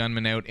point the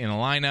gunman out in a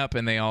lineup,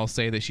 and they all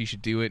say that she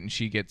should do it, and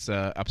she gets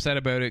upset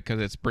about it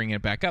because it's bringing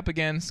it back up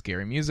again.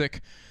 Scary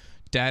music.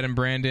 Dad and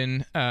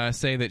Brandon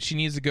say that she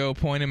needs to go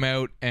point him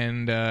out,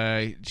 and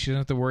she doesn't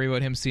have to worry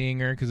about him seeing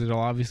her because it'll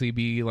obviously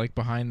be, like,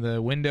 behind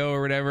the window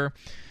or whatever.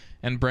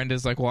 And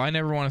Brenda's like, well, I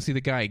never want to see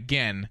the guy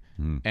again.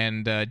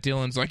 And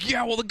Dylan's like,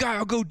 yeah, well, the guy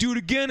will go do it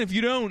again if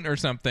you don't, or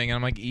something. And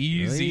I'm like,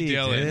 easy,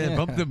 Dylan.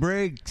 Pump the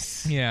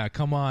brakes. Yeah,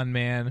 come on,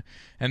 man.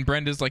 And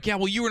Brenda's like, yeah,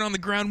 well, you were on the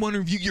ground one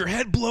review, your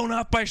head blown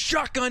off by a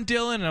shotgun,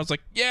 Dylan. And I was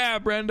like, yeah,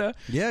 Brenda.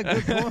 Yeah,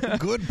 good point.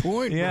 Good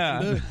point,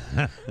 yeah.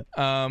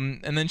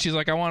 And then she's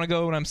like, I want to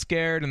go, and I'm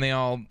scared. And they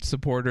all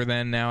support her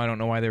then. Now I don't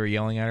know why they were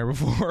yelling at her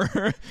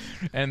before.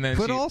 And then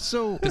she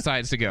also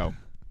decides to go.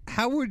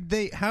 How would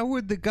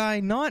the guy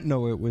not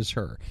know it was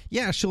her?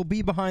 Yeah, she'll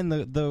be behind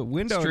the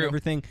window and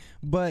everything,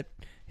 but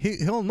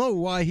he'll know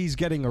why he's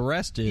getting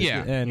arrested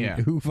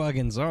who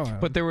fucking saw him.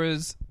 But there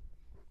was,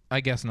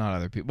 I guess, not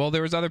other people. Well,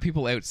 there was other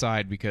people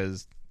outside,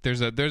 because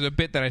there's a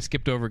bit that I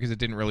skipped over because it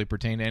didn't really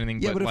pertain to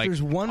anything. Yeah, but if like,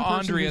 there's one person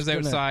Andrea's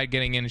outside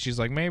getting in, and she's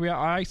like, maybe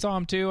I saw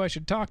him too. I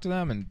should talk to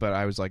them. But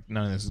I was like,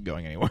 none of this is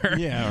going anywhere.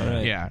 Yeah,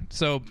 right. Yeah.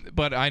 So,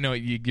 but I know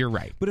you're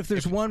right. But if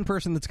there's one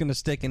person that's going to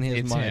stick in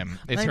his mind, him.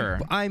 It's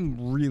her.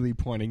 I'm really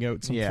pointing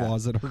out some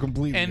flaws that are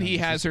completely. And he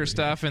has her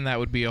stuff, and that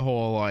would be a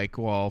whole like,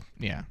 well,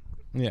 yeah.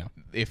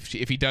 If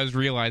he does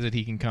realize it,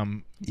 he can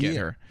come get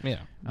her.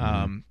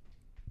 Yeah.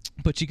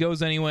 But she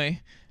goes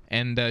anyway.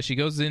 And she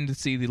goes in to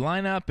see the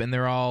lineup, and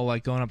they're all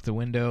like going up the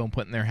window and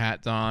putting their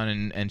hats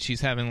on, and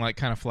she's having like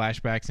kind of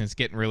flashbacks, and it's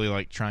getting really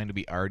like trying to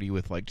be arty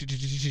with like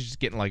she's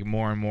getting like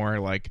more and more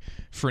like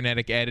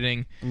frenetic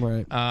editing.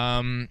 Right.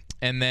 And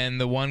then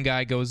the one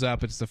guy goes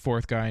up, it's the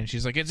fourth guy, and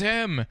she's like, it's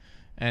him,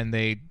 and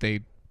they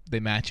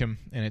match him,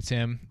 and it's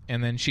him.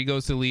 And then she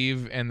goes to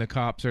leave, and the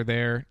cops are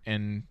there,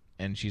 and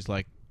she's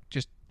like,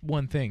 just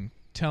one thing,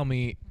 tell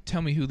me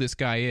who this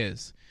guy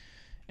is.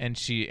 And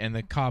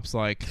the cop's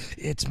like,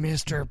 it's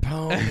Mr.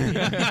 Pony.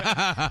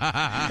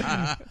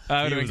 That would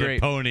have been great. A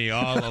pony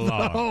all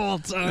along. The whole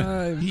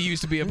time. He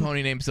used to be a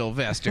pony named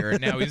Sylvester, and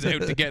now he's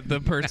out to get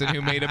the person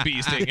who made a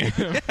bee sting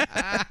him.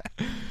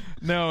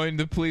 No, and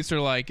the police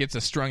are like, it's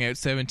a strung out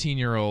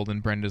 17-year-old,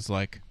 and Brenda's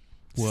like,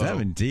 whoa,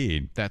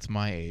 17? That's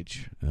my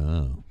age.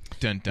 Oh.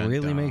 Dun, dun,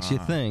 really dun. Makes you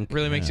think.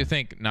 Really makes you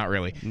think. Not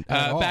really.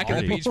 Back in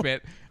the Peach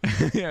Pit.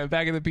 Yeah,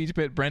 back in the Peach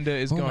Pit, Brenda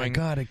is going, oh my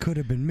God, it could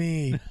have been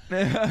me.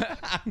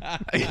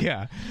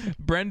 Yeah.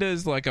 Brenda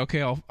is like,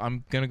 okay,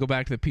 I'm going to go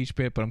back to the Peach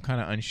Pit, but I'm kind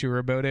of unsure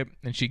about it.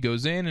 And she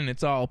goes in, and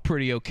it's all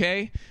pretty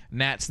okay.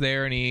 Nat's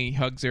there, and he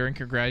hugs her and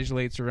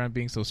congratulates her on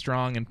being so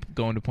strong and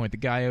going to point the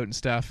guy out and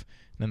stuff.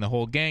 And then the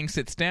whole gang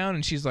sits down,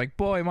 and she's like,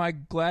 boy, am I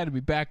glad to be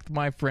back with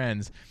my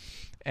friends.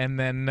 And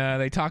then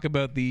they talk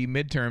about the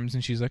midterms,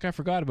 and she's like, I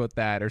forgot about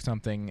that or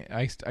something.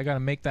 I got to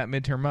make that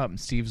midterm up. And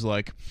Steve's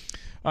like,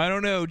 I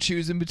don't know,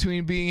 choosing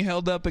between being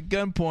held up at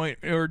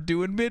gunpoint or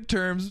doing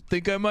midterms.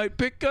 Think I might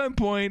pick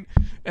gunpoint.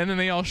 And then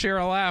they all share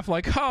a laugh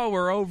like, oh,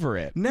 we're over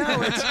it.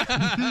 Now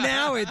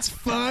it's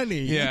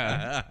funny.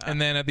 Yeah. And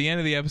then at the end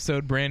of the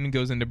episode, Brandon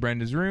goes into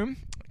Brenda's room,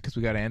 because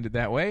we got to end it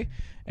that way,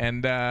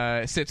 and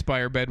sits by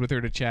her bed with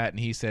her to chat, and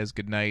he says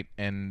goodnight,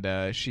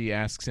 and she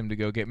asks him to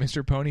go get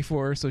Mr. Pony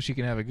for her so she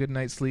can have a good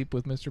night's sleep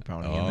with Mr.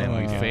 Pony. And then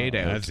we fade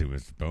out. That's who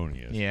Mr.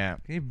 Pony is. Yeah.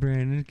 Hey,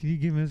 Brandon, can you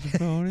give Mr.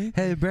 Pony?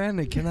 Hey,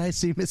 Brandon, can I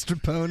see Mr.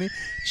 Pony?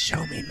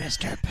 Show me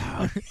Mr.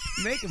 Pony.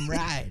 Make him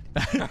ride.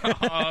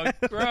 Oh,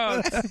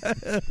 gross.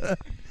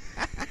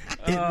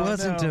 It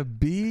wasn't a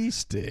bee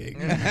sting.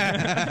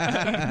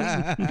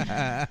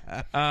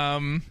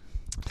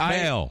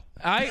 Fail.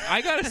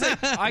 I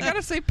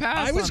gotta say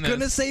pass. I was on this.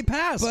 gonna say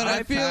pass, But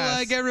I feel pass.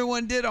 like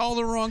everyone did all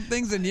the wrong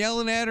things and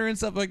yelling at her and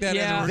stuff like that.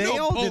 Yeah. And there they were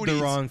no all ponies. did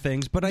the wrong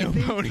things. But I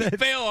think Pony. that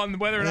Fail on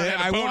whether or not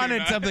I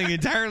wanted something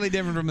entirely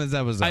different from this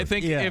episode. I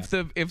think Yeah.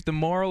 if the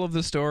moral of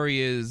the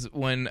story is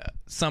when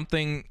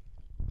something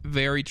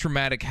very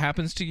traumatic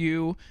happens to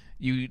you,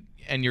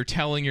 you're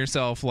telling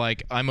yourself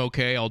like, I'm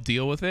okay, I'll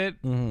deal with it.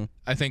 Mm-hmm.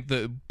 I think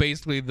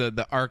basically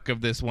the arc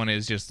of this one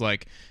is just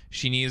like,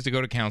 she needs to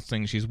go to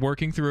counseling. She's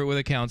working through it with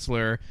a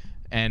counselor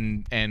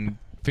and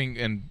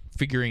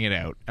figuring it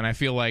out. And I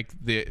feel like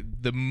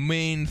the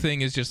main thing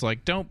is just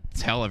like, don't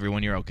tell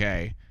everyone you're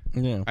okay.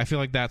 Yeah. I feel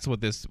like that's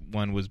what this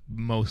one was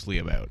mostly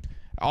about.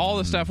 All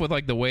the stuff with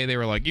like the way they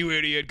were like, you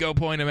idiot, go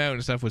point him out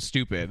and stuff was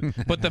stupid.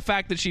 But the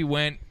fact that she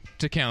went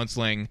to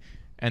counseling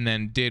and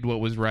then did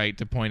what was right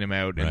to point him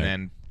out and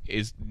then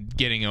is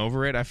getting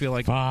over it, I feel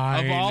like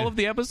Fine. of all of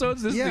the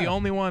episodes, this is the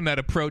only one that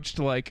approached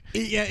like...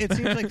 Yeah, it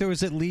seems like there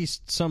was at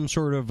least some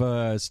sort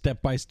of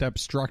step-by-step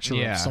structure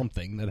Yeah. of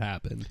something that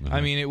happened.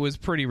 I mean, it was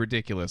pretty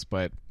ridiculous,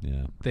 but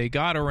they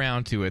got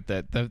around to it.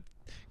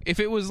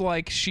 If it was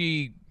like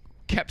she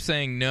kept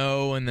saying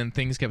no and then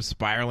things kept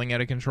spiraling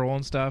out of control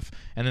and stuff,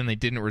 and then they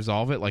didn't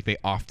resolve it like they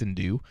often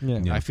do,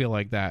 I feel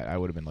like that I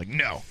would have been like,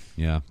 no.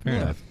 Yeah, fair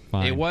enough.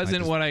 Fine. It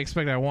wasn't what I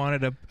expected. I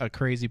wanted a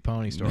crazy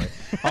pony story.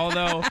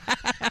 although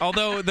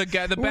the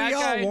bad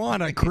guy, we all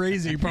want a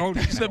crazy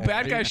pony. the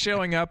bad guy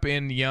showing up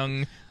in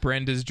young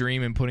Brenda's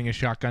dream and putting a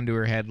shotgun to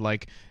her head,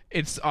 like,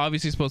 it's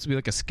obviously supposed to be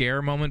like a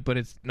scare moment, but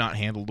it's not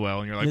handled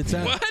well, and you're like,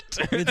 what?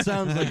 It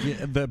sounds like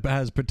that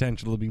has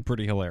potential to be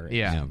pretty hilarious.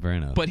 Yeah, fair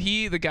enough. But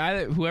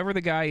whoever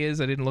the guy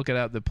is, I didn't look it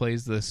up, that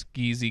plays the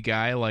skeezy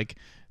guy, like,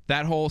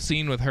 that whole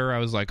scene with her, I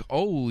was like,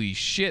 holy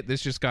shit,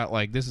 this just got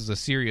like, this is a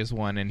serious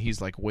one, and he's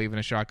like waving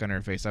a shotgun in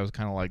her face. I was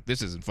kind of like,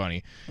 this isn't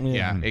funny.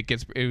 Yeah,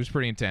 it was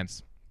pretty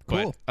intense.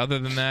 Cool. But other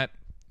than that,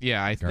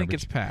 yeah, I think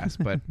it's passed,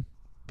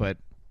 but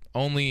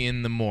only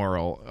in the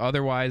moral.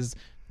 Otherwise,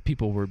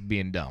 people were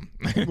being dumb.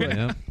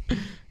 Yeah.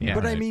 Yeah.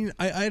 But I mean,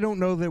 I don't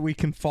know that we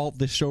can fault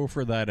the show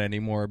for that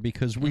anymore,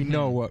 because we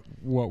know what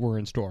we're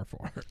in store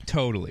for.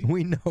 Totally.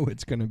 We know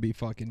it's going to be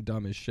fucking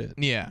dumb as shit.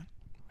 Yeah.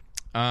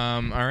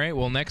 All right.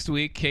 Well, next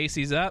week,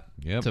 Casey's up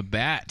to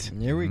bat.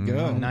 Here we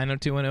go.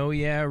 90210,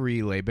 yeah,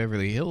 relay.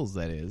 Beverly Hills,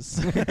 that is.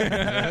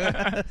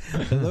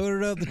 They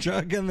loaded up the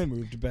truck and they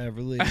moved to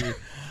Beverly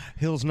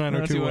Hills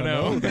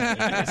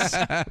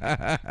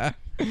 90210.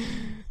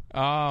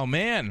 Oh,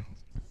 man.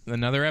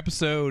 Another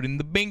episode in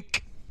the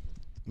bink.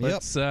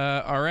 Let's,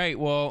 all right.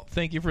 Well,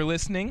 thank you for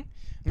listening.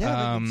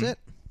 Yeah, that's it.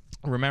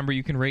 Remember,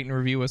 you can rate and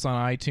review us on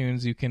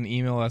iTunes. You can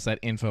email us at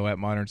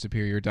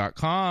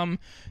info@modernsuperior.com.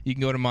 You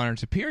can go to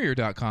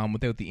modernsuperior.com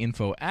without the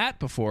info at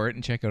before it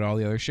and check out all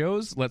the other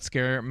shows. Let's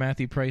Scare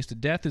Matthew Price to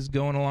Death is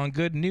going along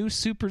good. New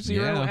Super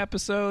Zero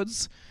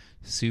episodes.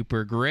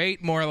 Super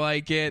great. More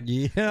like it.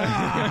 Yeah.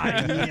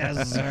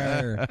 Yes,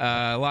 sir.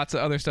 Lots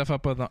of other stuff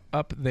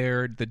up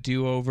there. The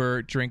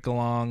Do-Over, Drink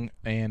Along,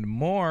 and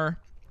more.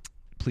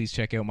 Please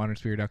check out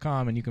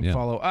modernsuperior.com, and you can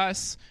follow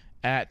us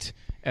at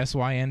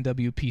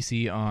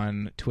SYNWPC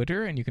on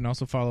Twitter, and you can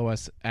also follow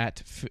us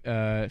at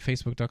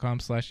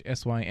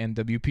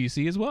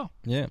facebook.com/SYNWPC as well.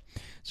 Yeah.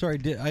 Sorry,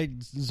 I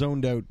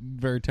zoned out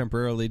very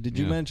temporarily. Did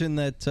you mention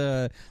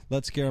that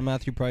Let's Scare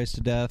Matthew Price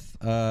to Death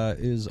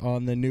is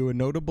on the new and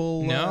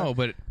notable? No,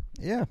 but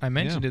yeah, I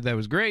mentioned it. That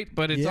was great,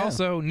 but it's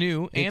also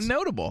new and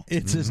notable.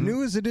 It's as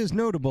new as it is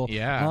notable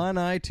on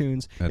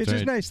iTunes. That's it's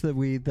just right. nice that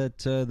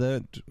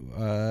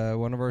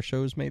one of our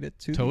shows made it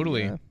to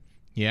Totally.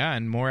 Yeah,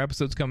 and more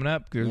episodes coming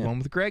up. There's one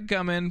with Greg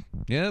coming.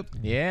 Yep.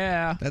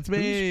 Yeah. That's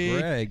me. Who's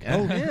Greg?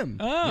 Oh, him.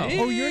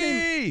 Oh,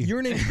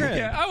 your name's Greg.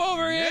 Yeah, I'm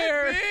over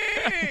here.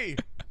 Me.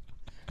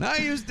 I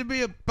used to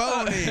be a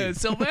pony.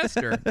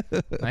 Sylvester.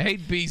 I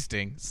hate bee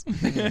stings.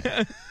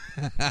 That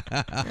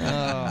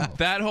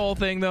whole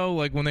thing, though,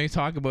 like when they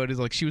talk about it, is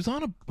like she was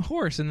on a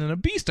horse and then a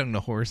bee stung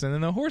the horse and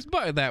then the horse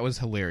bit. That was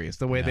hilarious.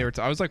 The way they were.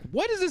 I was like,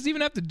 what does this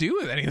even have to do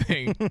with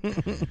anything?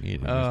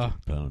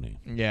 Pony.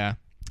 Yeah.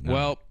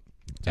 Well,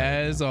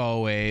 as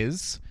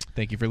always,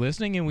 thank you for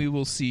listening, and we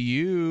will see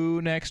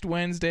you next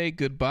Wednesday.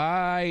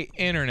 Goodbye,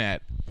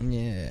 Internet.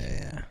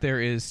 Yeah. There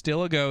is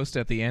still a ghost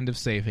at the end of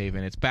Safe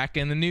Haven. It's back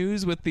in the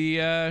news with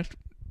the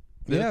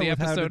The with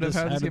episode of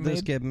How Did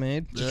This Get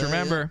Made? Just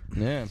remember,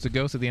 Yeah. it's a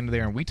ghost at the end of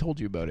there, and we told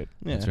you about it.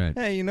 Yeah. That's right.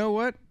 Hey, you know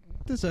what?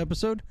 This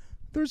episode,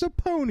 there's a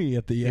pony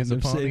at the There's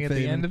end a of pony Safe at the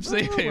Haven. end of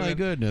Safe Oh my Haven.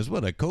 goodness!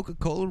 What a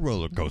Coca-Cola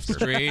roller coaster!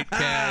 Straight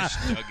cash.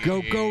 Dougie.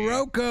 Coco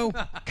Roco.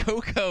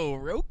 Coco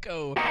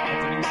Roco.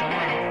 That's a new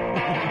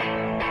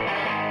song.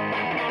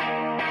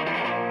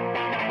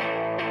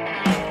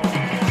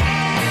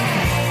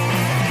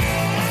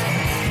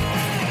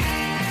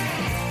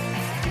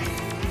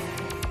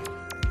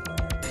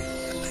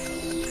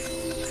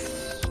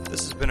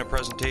 This has been a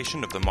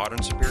presentation of the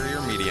Modern Superior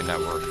Media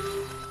Network.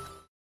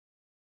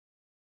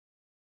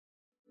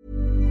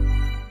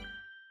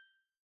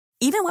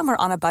 Even when we're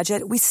on a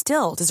budget, we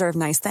still deserve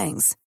nice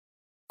things.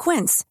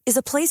 Quince is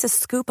a place to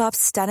scoop up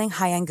stunning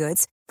high-end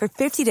goods for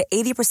 50 to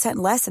 80%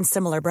 less than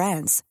similar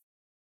brands.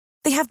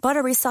 They have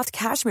buttery soft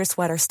cashmere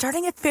sweaters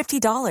starting at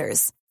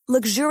 $50,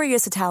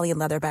 luxurious Italian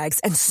leather bags,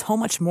 and so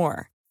much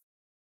more.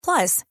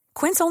 Plus,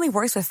 Quince only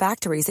works with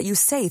factories that use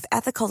safe,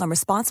 ethical, and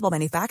responsible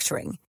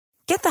manufacturing.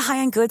 Get the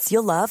high-end goods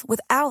you'll love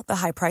without the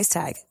high price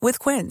tag with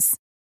Quince.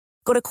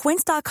 Go to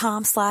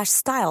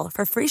quince.com/style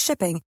for free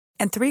shipping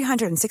and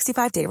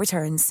 365-day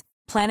returns.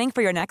 Planning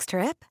for your next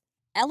trip?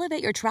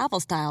 Elevate your travel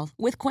style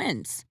with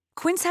Quince.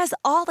 Quince has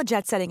all the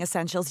jet-setting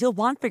essentials you'll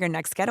want for your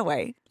next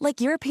getaway,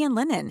 like European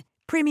linen,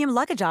 premium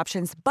luggage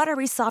options,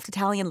 buttery soft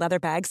Italian leather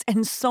bags,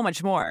 and so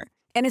much more.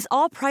 And is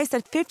all priced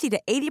at 50 to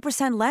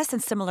 80% less than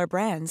similar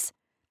brands.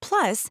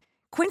 Plus,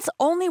 Quince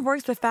only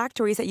works with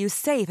factories that use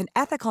safe and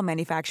ethical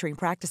manufacturing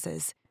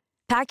practices.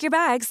 Pack your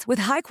bags with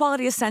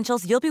high-quality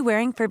essentials you'll be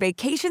wearing for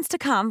vacations to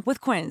come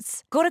with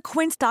Quince. Go to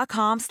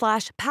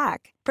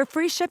quince.com/pack for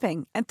free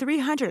shipping and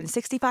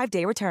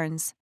 365-day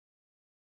returns.